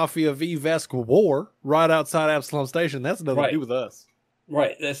Mafia V Vesk War right outside Absalom Station. That's nothing to do with us.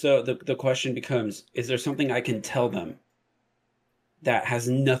 Right. So the question becomes, is there something I can tell them that has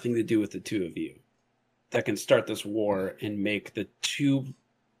nothing to do with the two of you that can start this war and make the two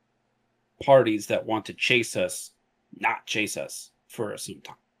parties that want to chase us not chase us for some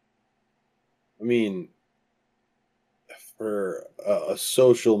time? I mean, for a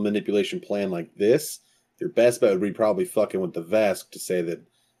social manipulation plan like this, your best bet would be probably fucking with the Vesk to say that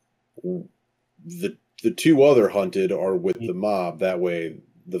the two other hunted are with the mob. That way,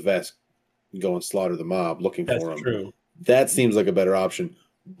 the Vesk go and slaughter the mob looking for them. That's true. That seems like a better option.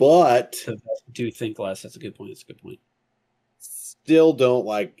 But So do think less. That's a good point. That's a good point. Still don't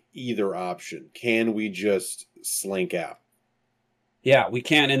like either option. Can we just slink out? Yeah, we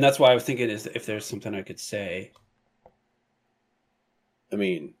can, and that's why I was thinking is if there's something I could say. I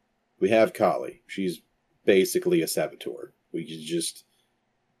mean, we have Kali. She's basically a saboteur. We could just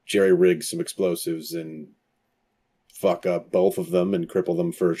jerry rig some explosives and fuck up both of them and cripple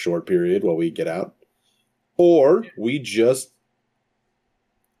them for a short period while we get out. Or we just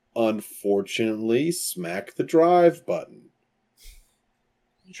unfortunately smack the drive button.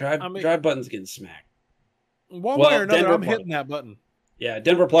 Drive button's getting smacked. One Well, way or another, Denver I'm hitting plotted. that button. Yeah,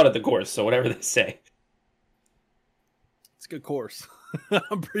 Denver plotted the course, so whatever they say. It's a good course.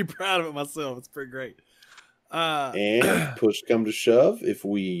 I'm pretty proud of it myself. It's pretty great. And push come to shove, if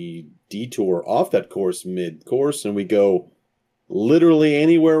we detour off that course mid-course and we go literally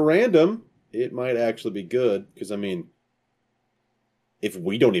anywhere random, it might actually be good. Because, I mean, if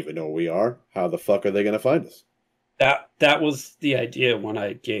we don't even know where we are, how the fuck are they going to find us? That was the idea when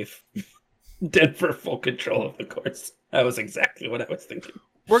I gave Denver full control of the course. That was exactly what I was thinking.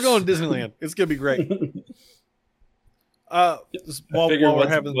 We're going to Disneyland. It's going to be great. I figure while we're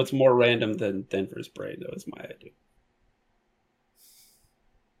having... what's more random than Denver's brain, though, is my idea.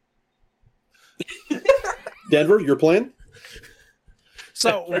 Denver, your plan?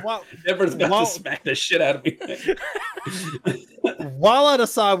 So while, Denver's about to smack the shit out of me. while I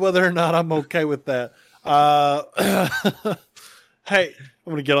decide whether or not I'm okay with that, hey, I'm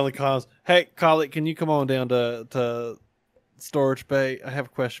gonna get on the comms. Hey, Kali, can you come on down to storage bay? I have a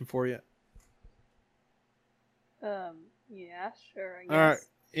question for you. Yeah, sure. I guess. All right.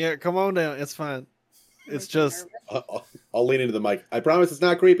 Yeah, come on down. It's fine. It's just, I'll lean into the mic. I promise it's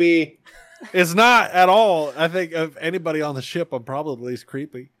not creepy. it's not at all. I think of anybody on the ship, I'm probably the least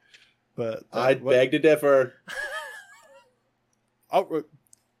creepy. But I'd beg to differ. Oh,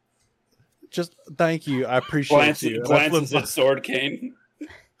 just thank you. I appreciate you. And I Glances flip at Sword Cane.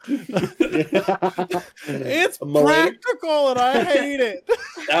 It's practical and I hate it.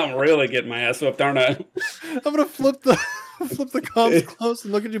 I'm really getting my ass whipped, aren't I? I'm gonna flip the comms close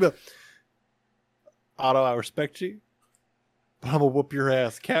and look at you, but Otto, I respect you, but I'm gonna whoop your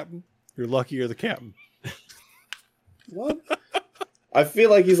ass, Captain. You're lucky you're the captain. What? I feel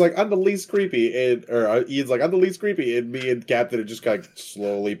like he's like, I'm the least creepy, or Ian's like, I'm the least creepy, and me and Captain are just kind of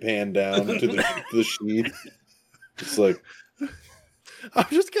slowly pan down to the sheath. It's like, I'm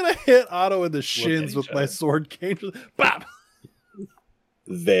just gonna hit Otto in the shins with my sword cane. Bop!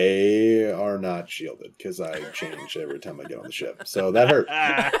 they are not shielded because I change every time I get on the ship, so that hurt.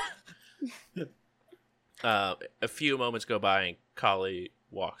 A few moments go by and Kali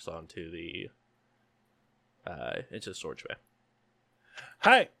walks onto the into the storage bay.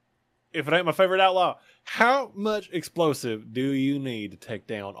 Hey, if it ain't my favorite outlaw, how much explosive do you need to take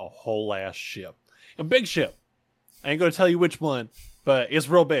down a whole ass ship? A big ship. I ain't gonna tell you which one, but it's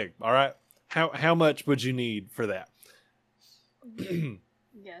real big. All right. How much would you need for that?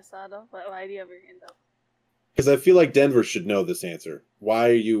 Yes, Otto. Why do you have your hand up? Because I feel like Denver should know this answer. Why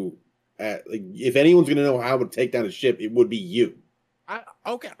are you? If anyone's gonna know how to take down a ship, it would be you.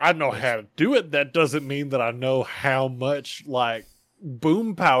 I know how to do it. That doesn't mean that I know how much like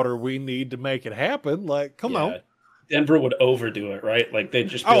boom powder we need to make it happen. Like, come on. Denver would overdo it, right? Like they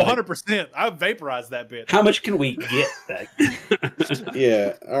just 100%. I vaporized that bit. How much can we get that?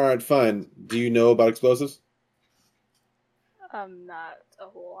 Yeah. All right. Fine. Do you know about explosives? Not a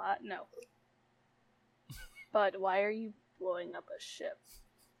whole lot, no. But why are you blowing up a ship?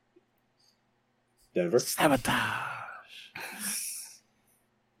 Denver. Sabotage.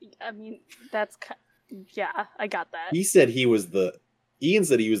 I mean, that's yeah, I got that. Ian said he was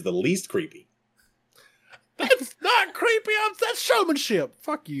the least creepy. That's not creepy. That's showmanship.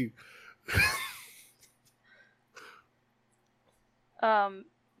 Fuck you.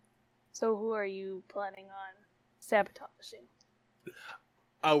 So who are you planning on sabotaging?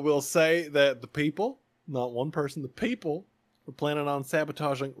 I will say that the people, not one person, the people are planning on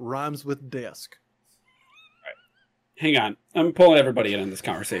sabotaging rhymes with desk. Hang on. I'm pulling everybody in on this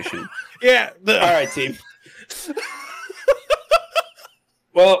conversation. Yeah. All right, team.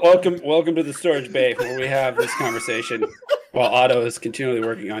 Well, welcome to the storage bay where we have this conversation while Otto is continually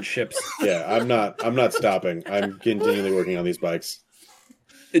working on ships. Yeah, I'm not stopping. I'm continually working on these bikes.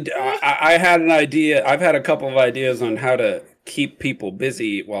 I had an idea. I've had a couple of ideas on how to keep people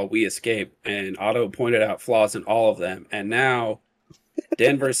busy while we escape, and Otto pointed out flaws in all of them. And now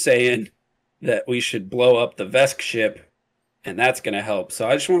Denver's saying that we should blow up the Vesk ship, and that's going to help. So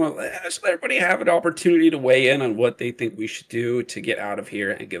I just want to let everybody have an opportunity to weigh in on what they think we should do to get out of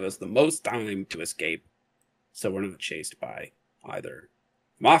here and give us the most time to escape, so we're not chased by either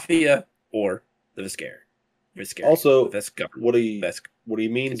Mafia or the Veskari. Also, Vesk what he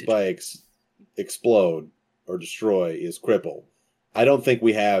means by explode or destroy is cripple. I don't think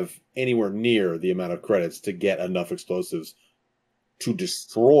we have anywhere near the amount of credits to get enough explosives to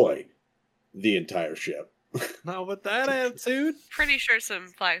destroy the entire ship. Not with that attitude. Pretty sure some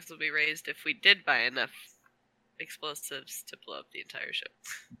flags will be raised if we did buy enough explosives to blow up the entire ship.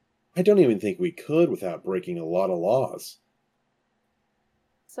 I don't even think we could without breaking a lot of laws.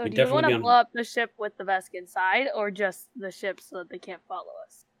 So do you want to blow up the ship with the Vesk inside, or just the ship so that they can't follow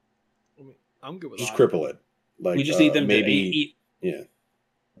us? I mean, I'm good with just that. cripple it. Like we just need them maybe, to eat yeah,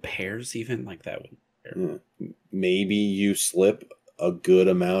 pairs even like that would. Yeah. Maybe you slip a good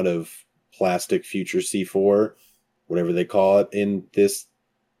amount of plastic future C4, whatever they call it in this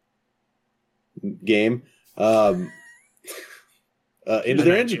game, into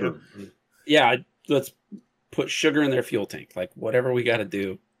their engine room. Yeah, let's put sugar in their fuel tank. Like whatever we got to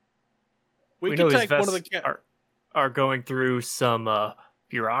do. We can know take his one of the Vesk are going through some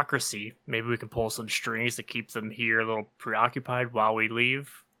bureaucracy. Maybe we can pull some strings to keep them here a little preoccupied while we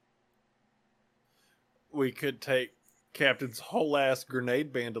leave. We could take Captain's whole ass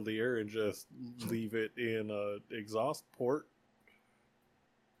grenade bandolier and just leave it in a exhaust port.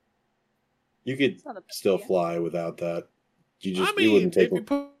 You could still fly without that. You wouldn't take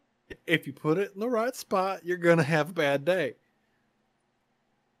if you put it in the right spot, you're gonna have a bad day.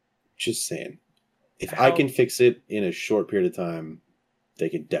 Just saying. If I can fix it in a short period of time, they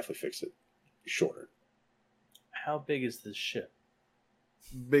can definitely fix it shorter. How big is this ship?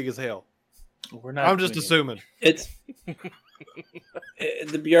 Big as hell. We're not. I'm just assuming. It's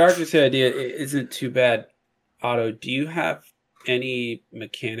The bureaucracy idea isn't too bad. Otto, do you have any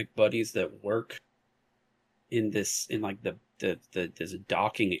mechanic buddies that work in this, in like there's a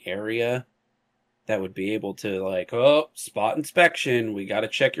docking area that would be able to like, oh, spot inspection, we got to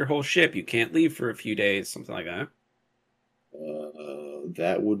check your whole ship, you can't leave for a few days, something like that?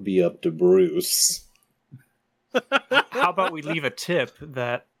 That would be up to Bruce. How about we leave a tip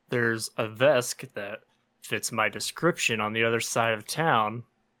that there's a Vesk that fits my description on the other side of town,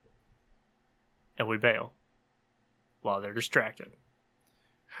 and we bail while they're distracted.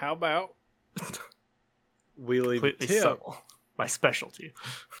 How about we leave a Completely tip? subtle. My specialty.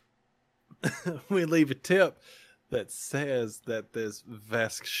 We leave a tip that says that this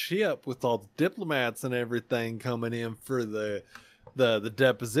Vesk ship with all the diplomats and everything coming in for the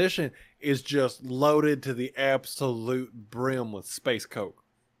deposition is just loaded to the absolute brim with space coke.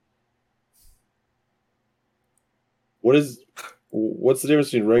 What's the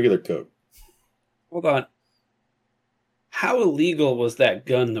difference between regular Coke? Hold on. How illegal was that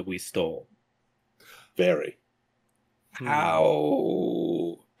gun that we stole? Very.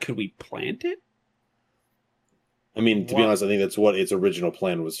 How could we plant it? I mean, to be honest, I think that's what its original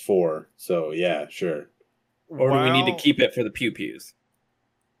plan was for. So, yeah, sure. Or do we need to keep it for the pew-pews?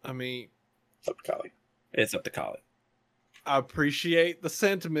 I mean, It's up to Kali. It's up to Kali. I appreciate the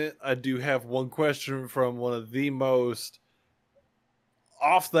sentiment. I do have one question from one of the most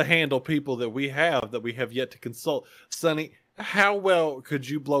off the handle people that we have yet to consult. Sonny, how well could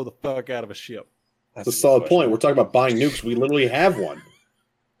you blow the fuck out of a ship? That's a solid point. We're talking about buying nukes. We literally have one.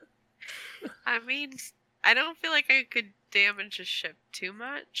 I mean, I don't feel like I could damage a ship too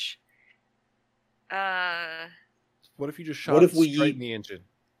much. What if you just shot What if it we straight yeet- in the engine?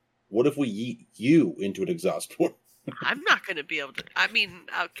 What if we yeet you into an exhaust port? I'm not gonna be able to. I mean,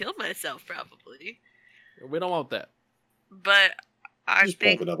 I'll kill myself probably. We don't want that. But I Just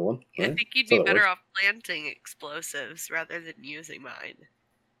think plunk another one. I Right? think you'd That's be how that better works. off planting explosives rather than using mine.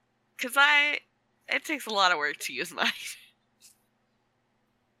 Cause it takes a lot of work to use mine.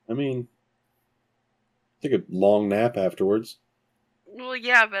 I mean, take a long nap afterwards. Well,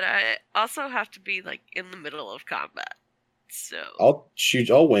 yeah, but I also have to be like in the middle of combat. So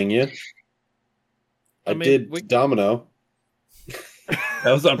I'll wing you. I mean, did Domino.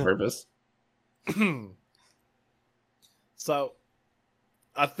 That was on purpose. So,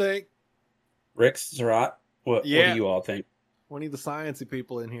 I think Rix, Zerat, what do you all think? we need the sciencey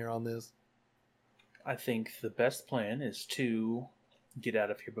people in here on this. I think the best plan is to get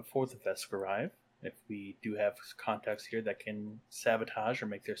out of here before the Vesk arrive. If we do have contacts here that can sabotage or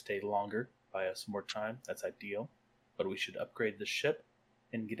make their stay longer, buy us more time, that's ideal. But we should upgrade the ship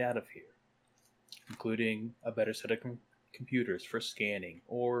and get out of here, including a better set of computers for scanning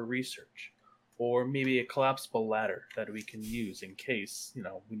or research, or maybe a collapsible ladder that we can use in case,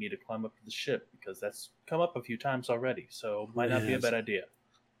 we need to climb up to the ship, because that's come up a few times already, so might not be a Yes. bad idea.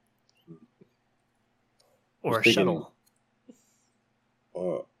 Or a Was thinking-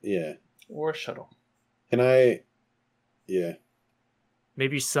 shuttle. Yeah. Or a shuttle. Can I? Yeah.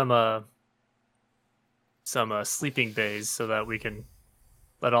 Maybe some sleeping bays so that we can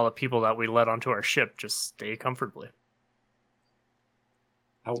let all the people that we let onto our ship just stay comfortably.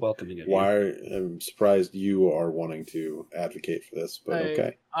 How welcoming of you. I'm surprised you are wanting to advocate for this, but Hey,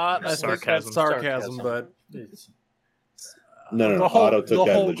 okay. I think that's Sarcasm. sarcasm, but No, the whole, Otto took the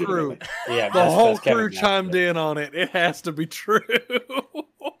that whole legitimately. crew, Yeah, the whole Kevin crew Nash. chimed in on it. It has to be true.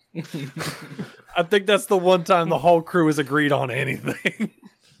 I think that's the one time the whole crew has agreed on anything.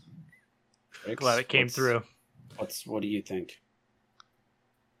 Rix, Glad it came what's- through. What do you think?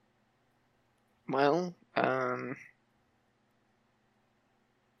 Well,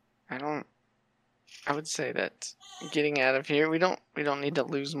 I would say that getting out of here, we don't need to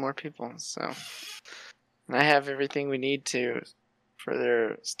lose more people. So, and I have everything we need to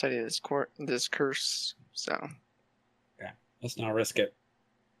further study this curse. So, Let's not risk it.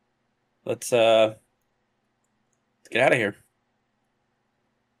 Let's get out of here.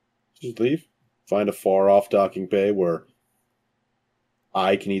 Just leave. Find a far off docking bay where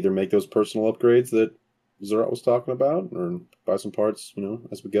I can either make those personal upgrades that Zerat was talking about, or buy some parts,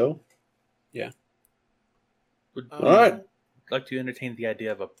 as we go. Would All right. like to entertain the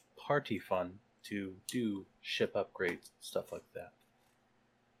idea of a party fund to do ship upgrades, stuff like that.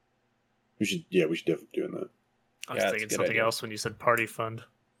 We should definitely be doing that. I was Yeah, it's a thinking good something idea. else when you said party fund.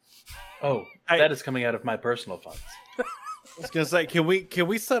 Oh, Hey. that is coming out of my personal funds. I was gonna say, can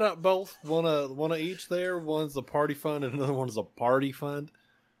we set up both one of each there? One's a party fund and another one's a party fund.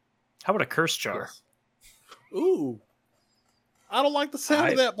 How about a curse jar? Yes. Ooh, I don't like the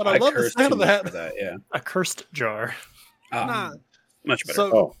sound of that, but I love the cursed sound too of much that. for that. Yeah. A cursed jar. Nah. Much better.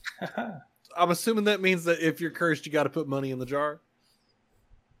 So Oh, I'm assuming that means that if you're cursed, you got to put money in the jar.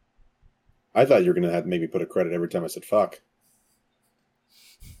 I thought you were gonna have to make me put a credit every time I said fuck.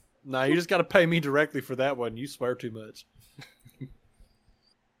 Nah, you just got to pay me directly for that one. You swear too much.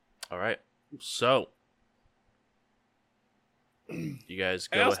 All right. So, you guys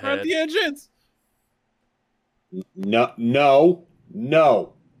go I'll start ahead. the engines. No.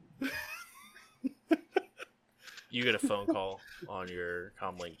 You get a phone call on your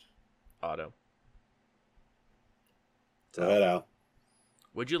comlink auto. Go ahead, Al.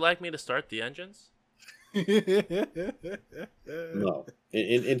 Would you like me to start the engines? No.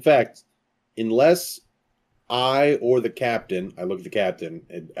 In fact, unless I or the captain, I look at the captain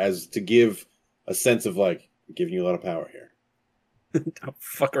as to give a sense of like, I'm giving you a lot of power here. I'll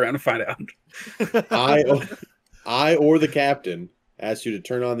fuck around and find out. I or the captain ask you to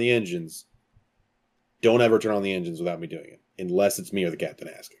turn on the engines. Don't ever turn on the engines without me doing it, unless it's me or the captain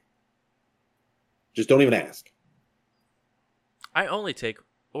asking. Just don't even ask. I only take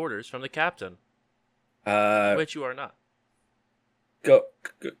orders from the captain, Uh, which you are not. go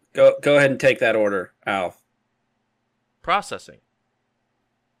ahead and take that order, Al. Processing.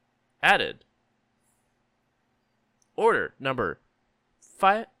 Added. Order number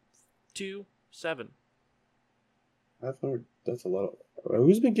 527. I thought that's a lot.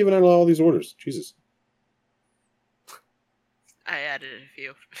 Who's been giving out all these orders? Jesus. I added a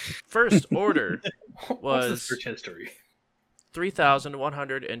few. First order What's the was search history?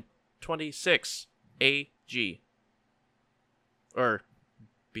 3,126 AG. Or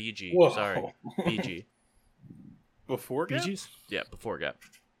BG. Whoa. Sorry. BG. Before Gap? BGs? Yeah, before Gap.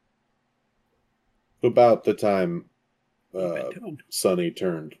 About the time What have I been doing? Sonny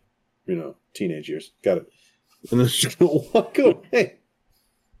turned, teenage years. Got it. And then she's gonna walk away.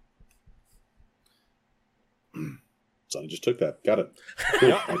 Sonny just took that. Got it.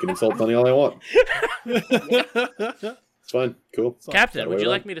 Cool. I can insult Sonny all I want. It's fine. Cool. Captain, Gotta would wait you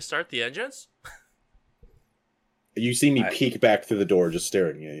around. like me to start the engines? You see me I- peek back through the door, just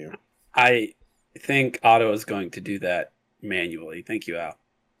staring at you. I think Otto is going to do that manually. Thank you, Al.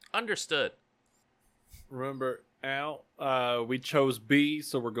 Understood. Remember, Al, we chose B,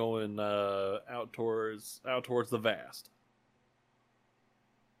 so we're going out towards the vast.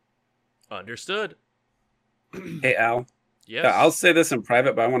 Understood. Hey, Al. Yes. Yeah, I'll say this in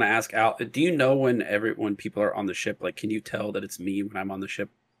private, but I want to ask Al. Do you know when people are on the ship? Like, can you tell that it's me when I'm on the ship?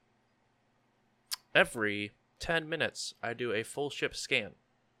 Every 10 minutes, I do a full ship scan.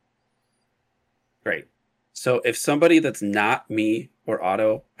 Great. So if somebody that's not me or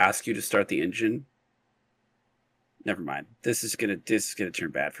Otto asks you to start the engine, never mind. This is gonna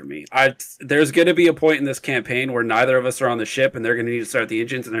turn bad for me. There's gonna be a point in this campaign where neither of us are on the ship, and they're gonna need to start the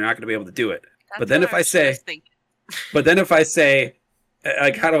engines, and they're not gonna be able to do it. That's then what if I was say- just thinking. But then if I say,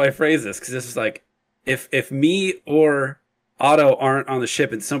 like, how do I phrase this? Because this is like, if me or Otto aren't on the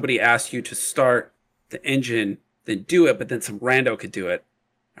ship and somebody asks you to start the engine, then do it, but then some rando could do it.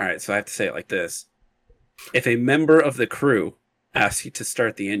 All right, so I have to say it like this. If a member of the crew asks you to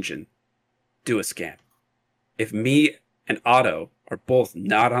start the engine, do a scan. If me and Otto are both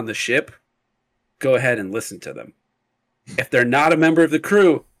not on the ship, go ahead and listen to them. If they're not a member of the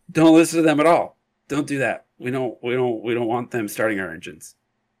crew, don't listen to them at all. Don't do that. We don't want them starting our engines.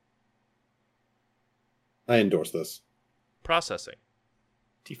 I endorse this. Processing.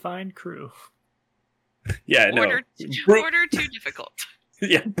 Define crew. Yeah, no. Order, Bru- order too difficult.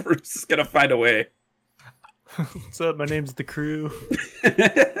 Yeah, Bruce is gonna find a way. What's up? My name's the crew.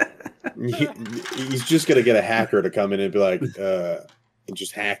 He's just gonna get a hacker to come in and be like, and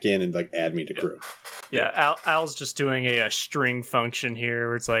just hack in and like add me to crew. Yeah, Al's just doing a string function here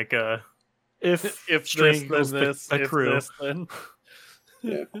where it's like if If string this, equals then this, the if crew. this, then...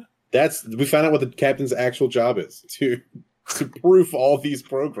 We found out what the captain's actual job is to proof all these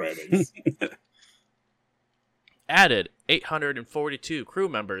programmings. Added 842 crew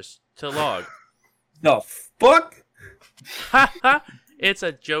members to log. The fuck? Ha ha! It's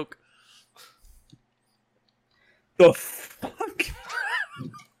a joke. The fuck?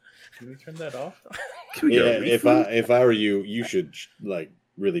 Can we turn that off? Can we Yeah, get a if I were you, you should like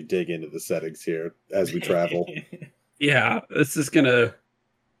really dig into the settings here as we travel. Yeah, this is gonna.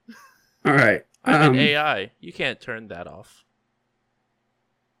 All right. I'm an AI. You can't turn that off.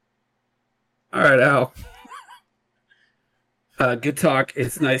 All right, Al. Good talk.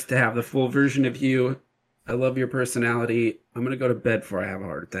 It's nice to have the full version of you. I love your personality. I'm gonna go to bed before I have a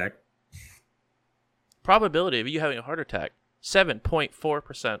heart attack. Probability of you having a heart attack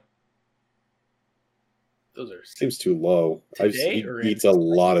 7.4%. Those are Seems too low. Today He or in- eats a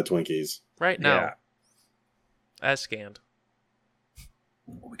lot of Twinkies. Right now. Yeah. as scanned.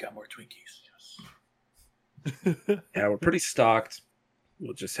 Oh, we got more Twinkies. Yeah, we're pretty stocked.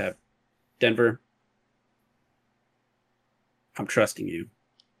 We'll just have Denver. I'm trusting you.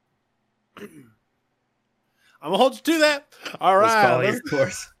 I'm gonna hold you to that. All Let's right, follow your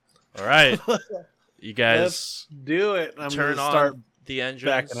course. All right, you guys let's do it. I'm turn gonna on start the engines.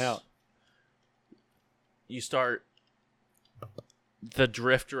 backing out. You start the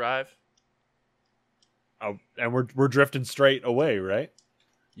drift drive. Oh, and we're drifting straight away, right?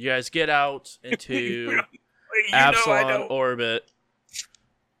 You guys get out into You know I Absalon know. orbit,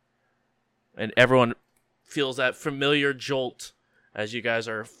 and everyone feels that familiar jolt as you guys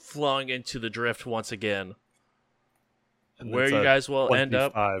are flung into the drift once again. And Where it's you a guys will end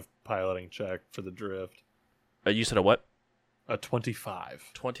up. 25 piloting check for the drift. You said a what? A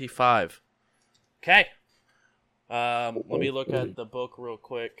 25. 25. Okay. Let me look at the book real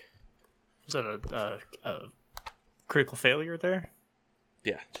quick. Is that a critical failure there?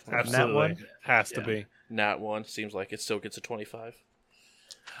 Yeah. Absolutely, one? has to Yeah. be. Nat 1 seems like it still gets a 25.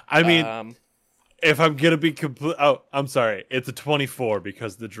 I mean, if I'm gonna be complete, oh, I'm sorry, it's a 24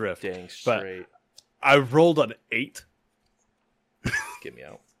 because the drift. dang but- straight. I rolled an 8. Get me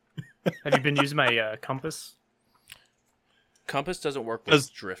out. Have you been using my compass? Compass doesn't work with Does-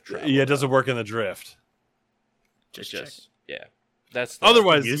 drift travel. Yeah, it doesn't work in the drift. Just yeah. That's the,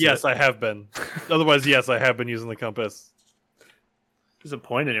 Otherwise, use yes, it. I have been. Otherwise, yes, I have been using the compass. It doesn't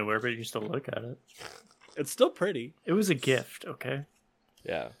point anywhere, but you can still look at it. It's still pretty. It was a gift, okay?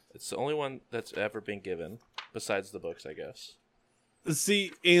 Yeah, it's the only one that's ever been given besides the books, I guess.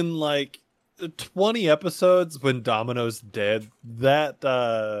 See, in like 20 episodes when Domino's dead, that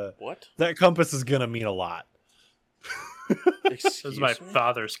What? that compass is gonna mean a lot. This Excuse is my me?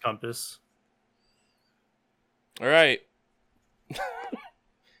 father's compass. All right.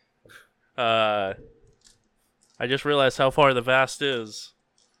 I just realized how far the vast is.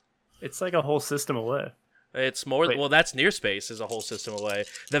 It's like a whole system away. It's more. Wait. Well, that's near space is a whole system away.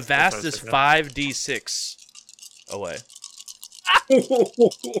 The vast what I was is thinking. 5d6 away.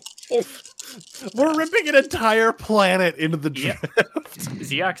 We're ripping an entire planet into the Yeah. drift.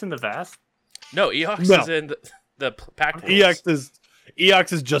 Is Eox in the vast? No, Eox No. is in the packed worlds.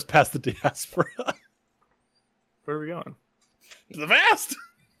 Eox is just past the diaspora. Where are we going? The vast.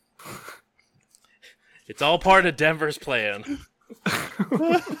 It's all part of Denver's plan.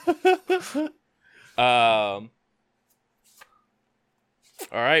 All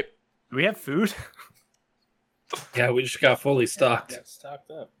right. Do we have food? Yeah, we just got fully stocked. Got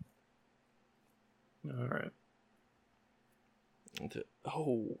stocked up. All right.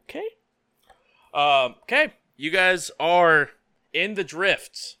 Okay. Okay. You guys are in the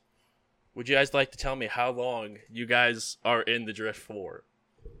drift. Would you guys like to tell me how long you guys are in the drift for?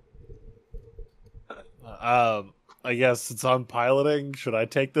 I guess it's on piloting. Should I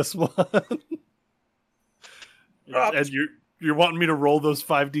take this one? And you're wanting me to roll those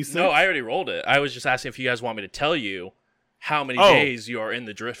 5d6? No, I already rolled it. I was just asking if you guys want me to tell you how many Oh. days you are in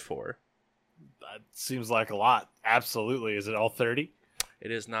the drift for. That seems like a lot. Absolutely. Is it all 30?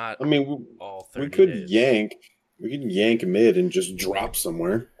 It is not I mean, all 30 we could days. yank. We could yank mid and just drop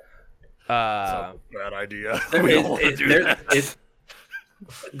somewhere. Uh, Bad idea. There We is- don't wanna is- do there- that. is-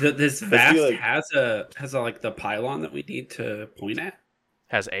 this vast like- has a like the pylon that we need to point at.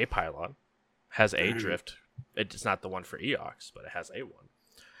 has a pylon. Has a Mm. drift. It's not the one for Eox, but it has a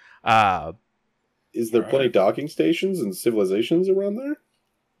one. Is there plenty docking stations and civilizations around there?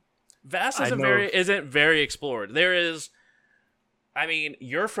 Vast I isn't know- isn't very explored. There is, I mean,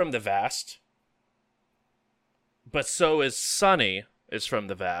 you're from the Vast, but so is Sunny is from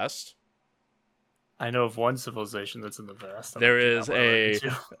the Vast. I know of one civilization that's in the vast. There I do is not wanna a-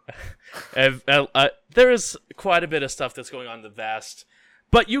 run into. There is quite a bit of stuff that's going on in the Vast,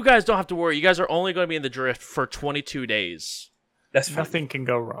 but you guys don't have to worry. You guys are only going to be in the drift for 22 days. That's fine. Nothing can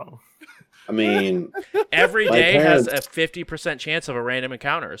go wrong. I mean, Every My day has a parents- 50% chance of a random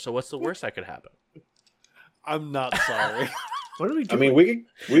encounter. So what's the worst that could happen? I'm not sorry. What are we I doing? mean,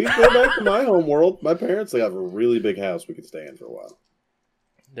 we could go back to my home world. My parents, they have a really big house we could stay in for a while.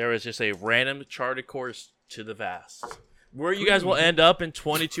 There is just a random charted course to the Vast. Where you guys will end up in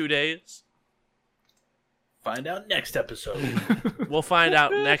 22 days, Find out next episode. we'll find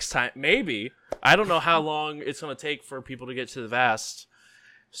out next time. Maybe. I don't know how long it's going to take for people to get to the Vast.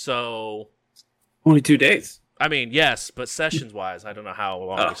 So, Only 2 days. I mean, yes, but sessions-wise, I don't know how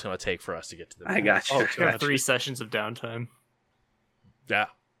long it's going to take for us to get to the Vast. I got you. Oh, We got 3 sessions of downtime. Yeah.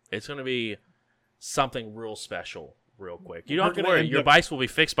 It's going to be something real special real quick. You don't We're have to gonna worry. end Your up- bikes will be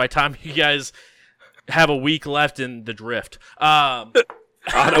fixed by the time you guys have a week left in the drift.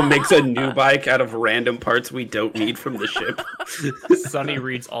 Otto makes a new bike out of random parts we don't need from the ship. Sonny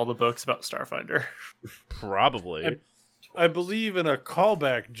reads all the books about Starfinder. Probably. I believe in a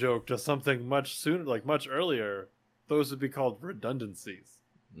callback joke to something much sooner, like much earlier. Those would be called redundancies.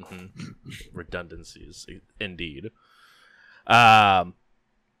 Redundancies, indeed. Thank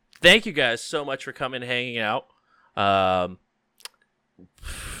you guys so much for coming and hanging out.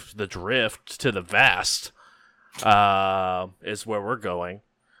 The drift to the vast is where we're going.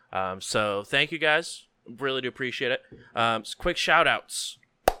 So thank you guys. Really do appreciate it. Quick shout outs.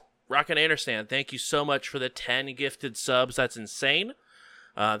 Rockin' Anderstan, thank you so much for the 10 gifted subs. That's insane.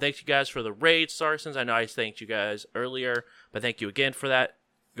 Thank you guys for the raid, Sarsons. I know I thanked you guys earlier, but thank you again for that.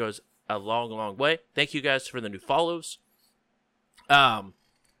 It goes a long, long way. Thank you guys for the new follows.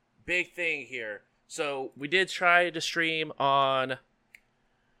 Big thing here. So we did try to stream on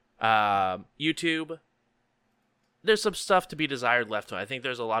YouTube. There's some stuff to be desired left. I think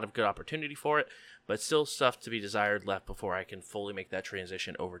there's a lot of good opportunity for it, but still stuff to be desired left before I can fully make that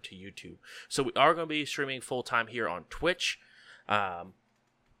transition over to YouTube. So we are going to be streaming full-time here on Twitch. So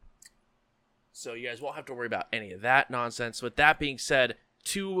you guys won't have to worry about any of that nonsense. With that being said,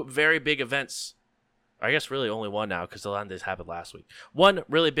 2 very big events. I guess really only one now because the one that happened last week. One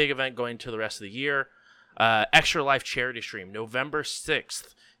really big event going to the rest of the year. Extra Life charity stream, November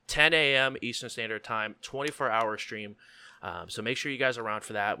 6th. 10 a.m. Eastern Standard Time, 24-hour stream. So make sure you guys are around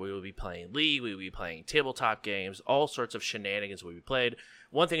for that. We will be playing League. We will be playing tabletop games. All sorts of shenanigans will be played.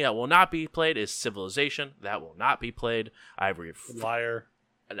 One thing that will not be played is Civilization. That will not be played. Liar.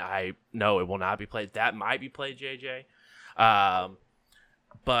 No, it will not be played. That might be played, JJ.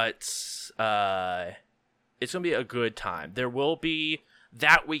 But it's going to be a good time. There will be,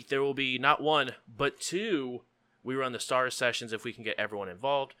 that week, there will be not 1, but 2 We run the Stars sessions if we can get everyone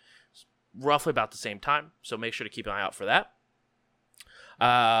involved, roughly about the same time. So make sure to keep an eye out for that.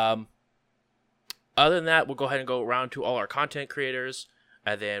 Other than that, we'll go ahead and go around to all our content creators,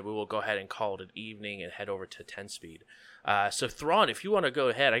 and then we will go ahead and call it an evening and head over to 10 speed. So Thrawn, if you want to go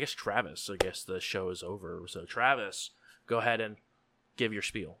ahead, I guess the show is over. So Travis, go ahead and give your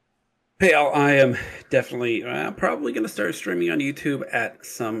spiel. Hey, I am definitely probably going to start streaming on YouTube at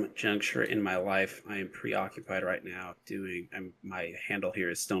some juncture in my life. I am preoccupied right now my handle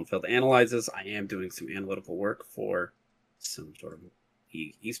here is Stonefield Analyzes. I am doing some analytical work for some sort of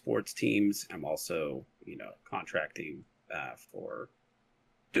esports teams. I'm also, contracting for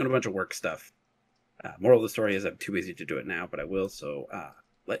doing a bunch of work stuff. Moral of the story is I'm too busy to do it now, but I will. So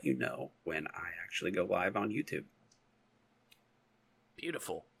let you know when I actually go live on YouTube.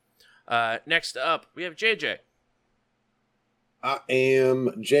 Beautiful. Next up, we have JJ. I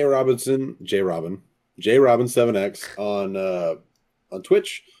am J Robin 7X on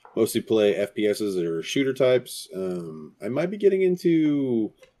Twitch. Mostly play FPSs or shooter types. I might be getting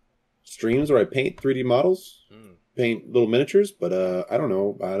into streams where I paint 3D models, paint little miniatures, but I don't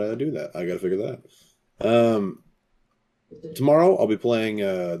know how to do that. I got to figure that out. Tomorrow I'll be playing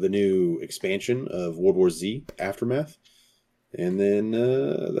the new expansion of World War Z Aftermath. And then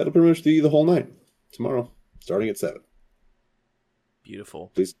that'll pretty much be the whole night tomorrow, starting at 7.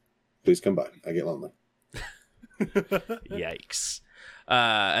 Beautiful. Please come by. I get lonely. Yikes.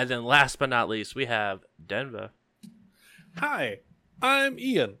 And then last but not least, we have Denver. Hi, I'm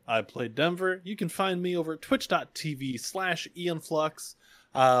Ian. I play Denver. You can find me over at twitch.tv/IanFlux.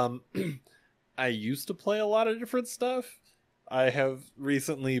 I used to play a lot of different stuff. I have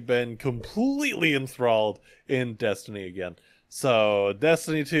recently been completely enthralled in Destiny again. So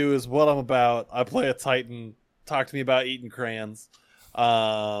Destiny 2 is what I'm about. I play a Titan. Talk to me about eating crayons.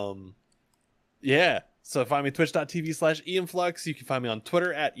 Yeah. So find me at twitch.tv/IanFlux. You can find me on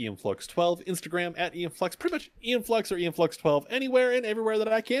Twitter at IanFlux12, Instagram at IanFlux, pretty much IanFlux or IanFlux12, anywhere and everywhere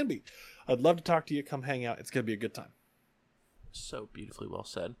that I can be. I'd love to talk to you. Come hang out. It's going to be a good time. So beautifully well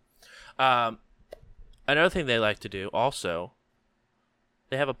said. Another thing they like to do also,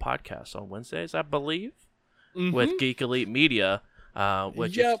 they have a podcast on Wednesdays, I believe, with Geek Elite Media,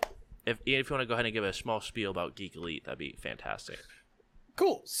 which if you want to go ahead and give a small spiel about Geek Elite, that'd be fantastic.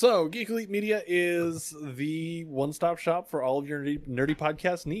 Cool. So Geek Elite Media is the one-stop shop for all of your nerdy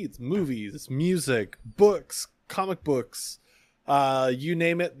podcast needs. Movies, music, books, comic books, you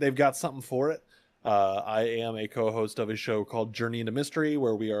name it, they've got something for it. I am a co-host of a show called Journey into Mystery,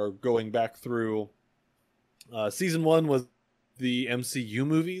 where we are going back through season 1 was the MCU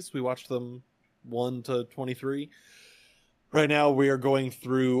movies. We watched them 1 to 23. Right now, we are going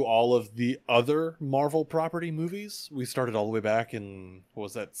through all of the other Marvel property movies. We started all the way back in, what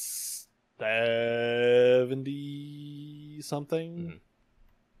was that, 70-something?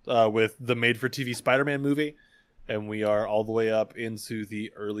 With the made-for-TV Spider-Man movie. and we are all the way up into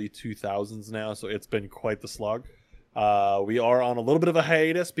the early 2000s now, so it's been quite the slog. We are on a little bit of a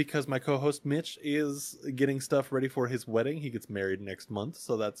hiatus because my co-host Mitch is getting stuff ready for his wedding. He gets married next month,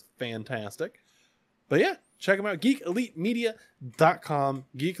 so that's fantastic. But yeah, check them out. GeekEliteMedia.com.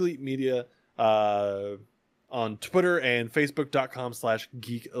 Geek Elite Media on Twitter and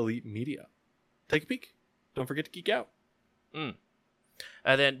Facebook.com/GeekEliteMedia. Take a peek. Don't forget to geek out. And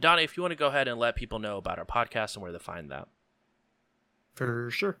then, Donnie, if you want to go ahead and let people know about our podcast and where to find that.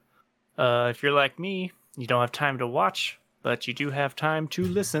 For sure. If you're like me, you don't have time to watch, but you do have time to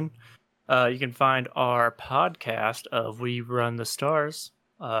listen. You can find our podcast of We Run the Stars,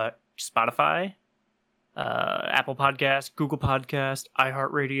 Spotify, Apple Podcast, Google Podcast,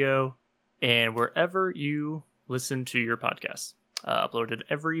 iHeartRadio, and wherever you listen to your podcasts. Uploaded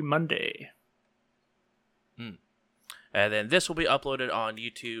every Monday. And then this will be uploaded on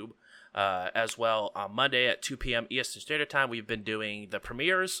YouTube as well on Monday at 2 p.m. Eastern Standard Time. We've been doing the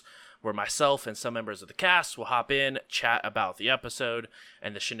premieres where myself and some members of the cast will hop in, chat about the episode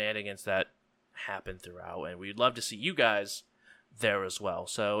and the shenanigans that happen throughout. And we'd love to see you guys there as well.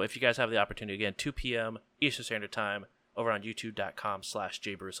 So if you guys have the opportunity, again, 2 p.m. Eastern Standard Time over on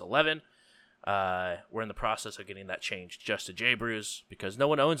youtube.com/jbruce11. We're in the process of getting that changed just to JBruce because no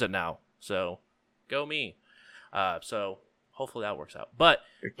one owns it now. So go me. So hopefully that works out. But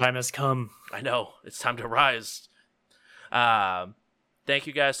Your time has come. I know it's time to rise. Thank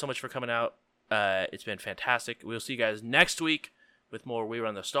you guys so much for coming out. It's been fantastic. We'll see you guys next week with more We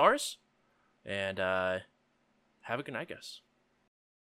Run the Stars. And have a good night, guys.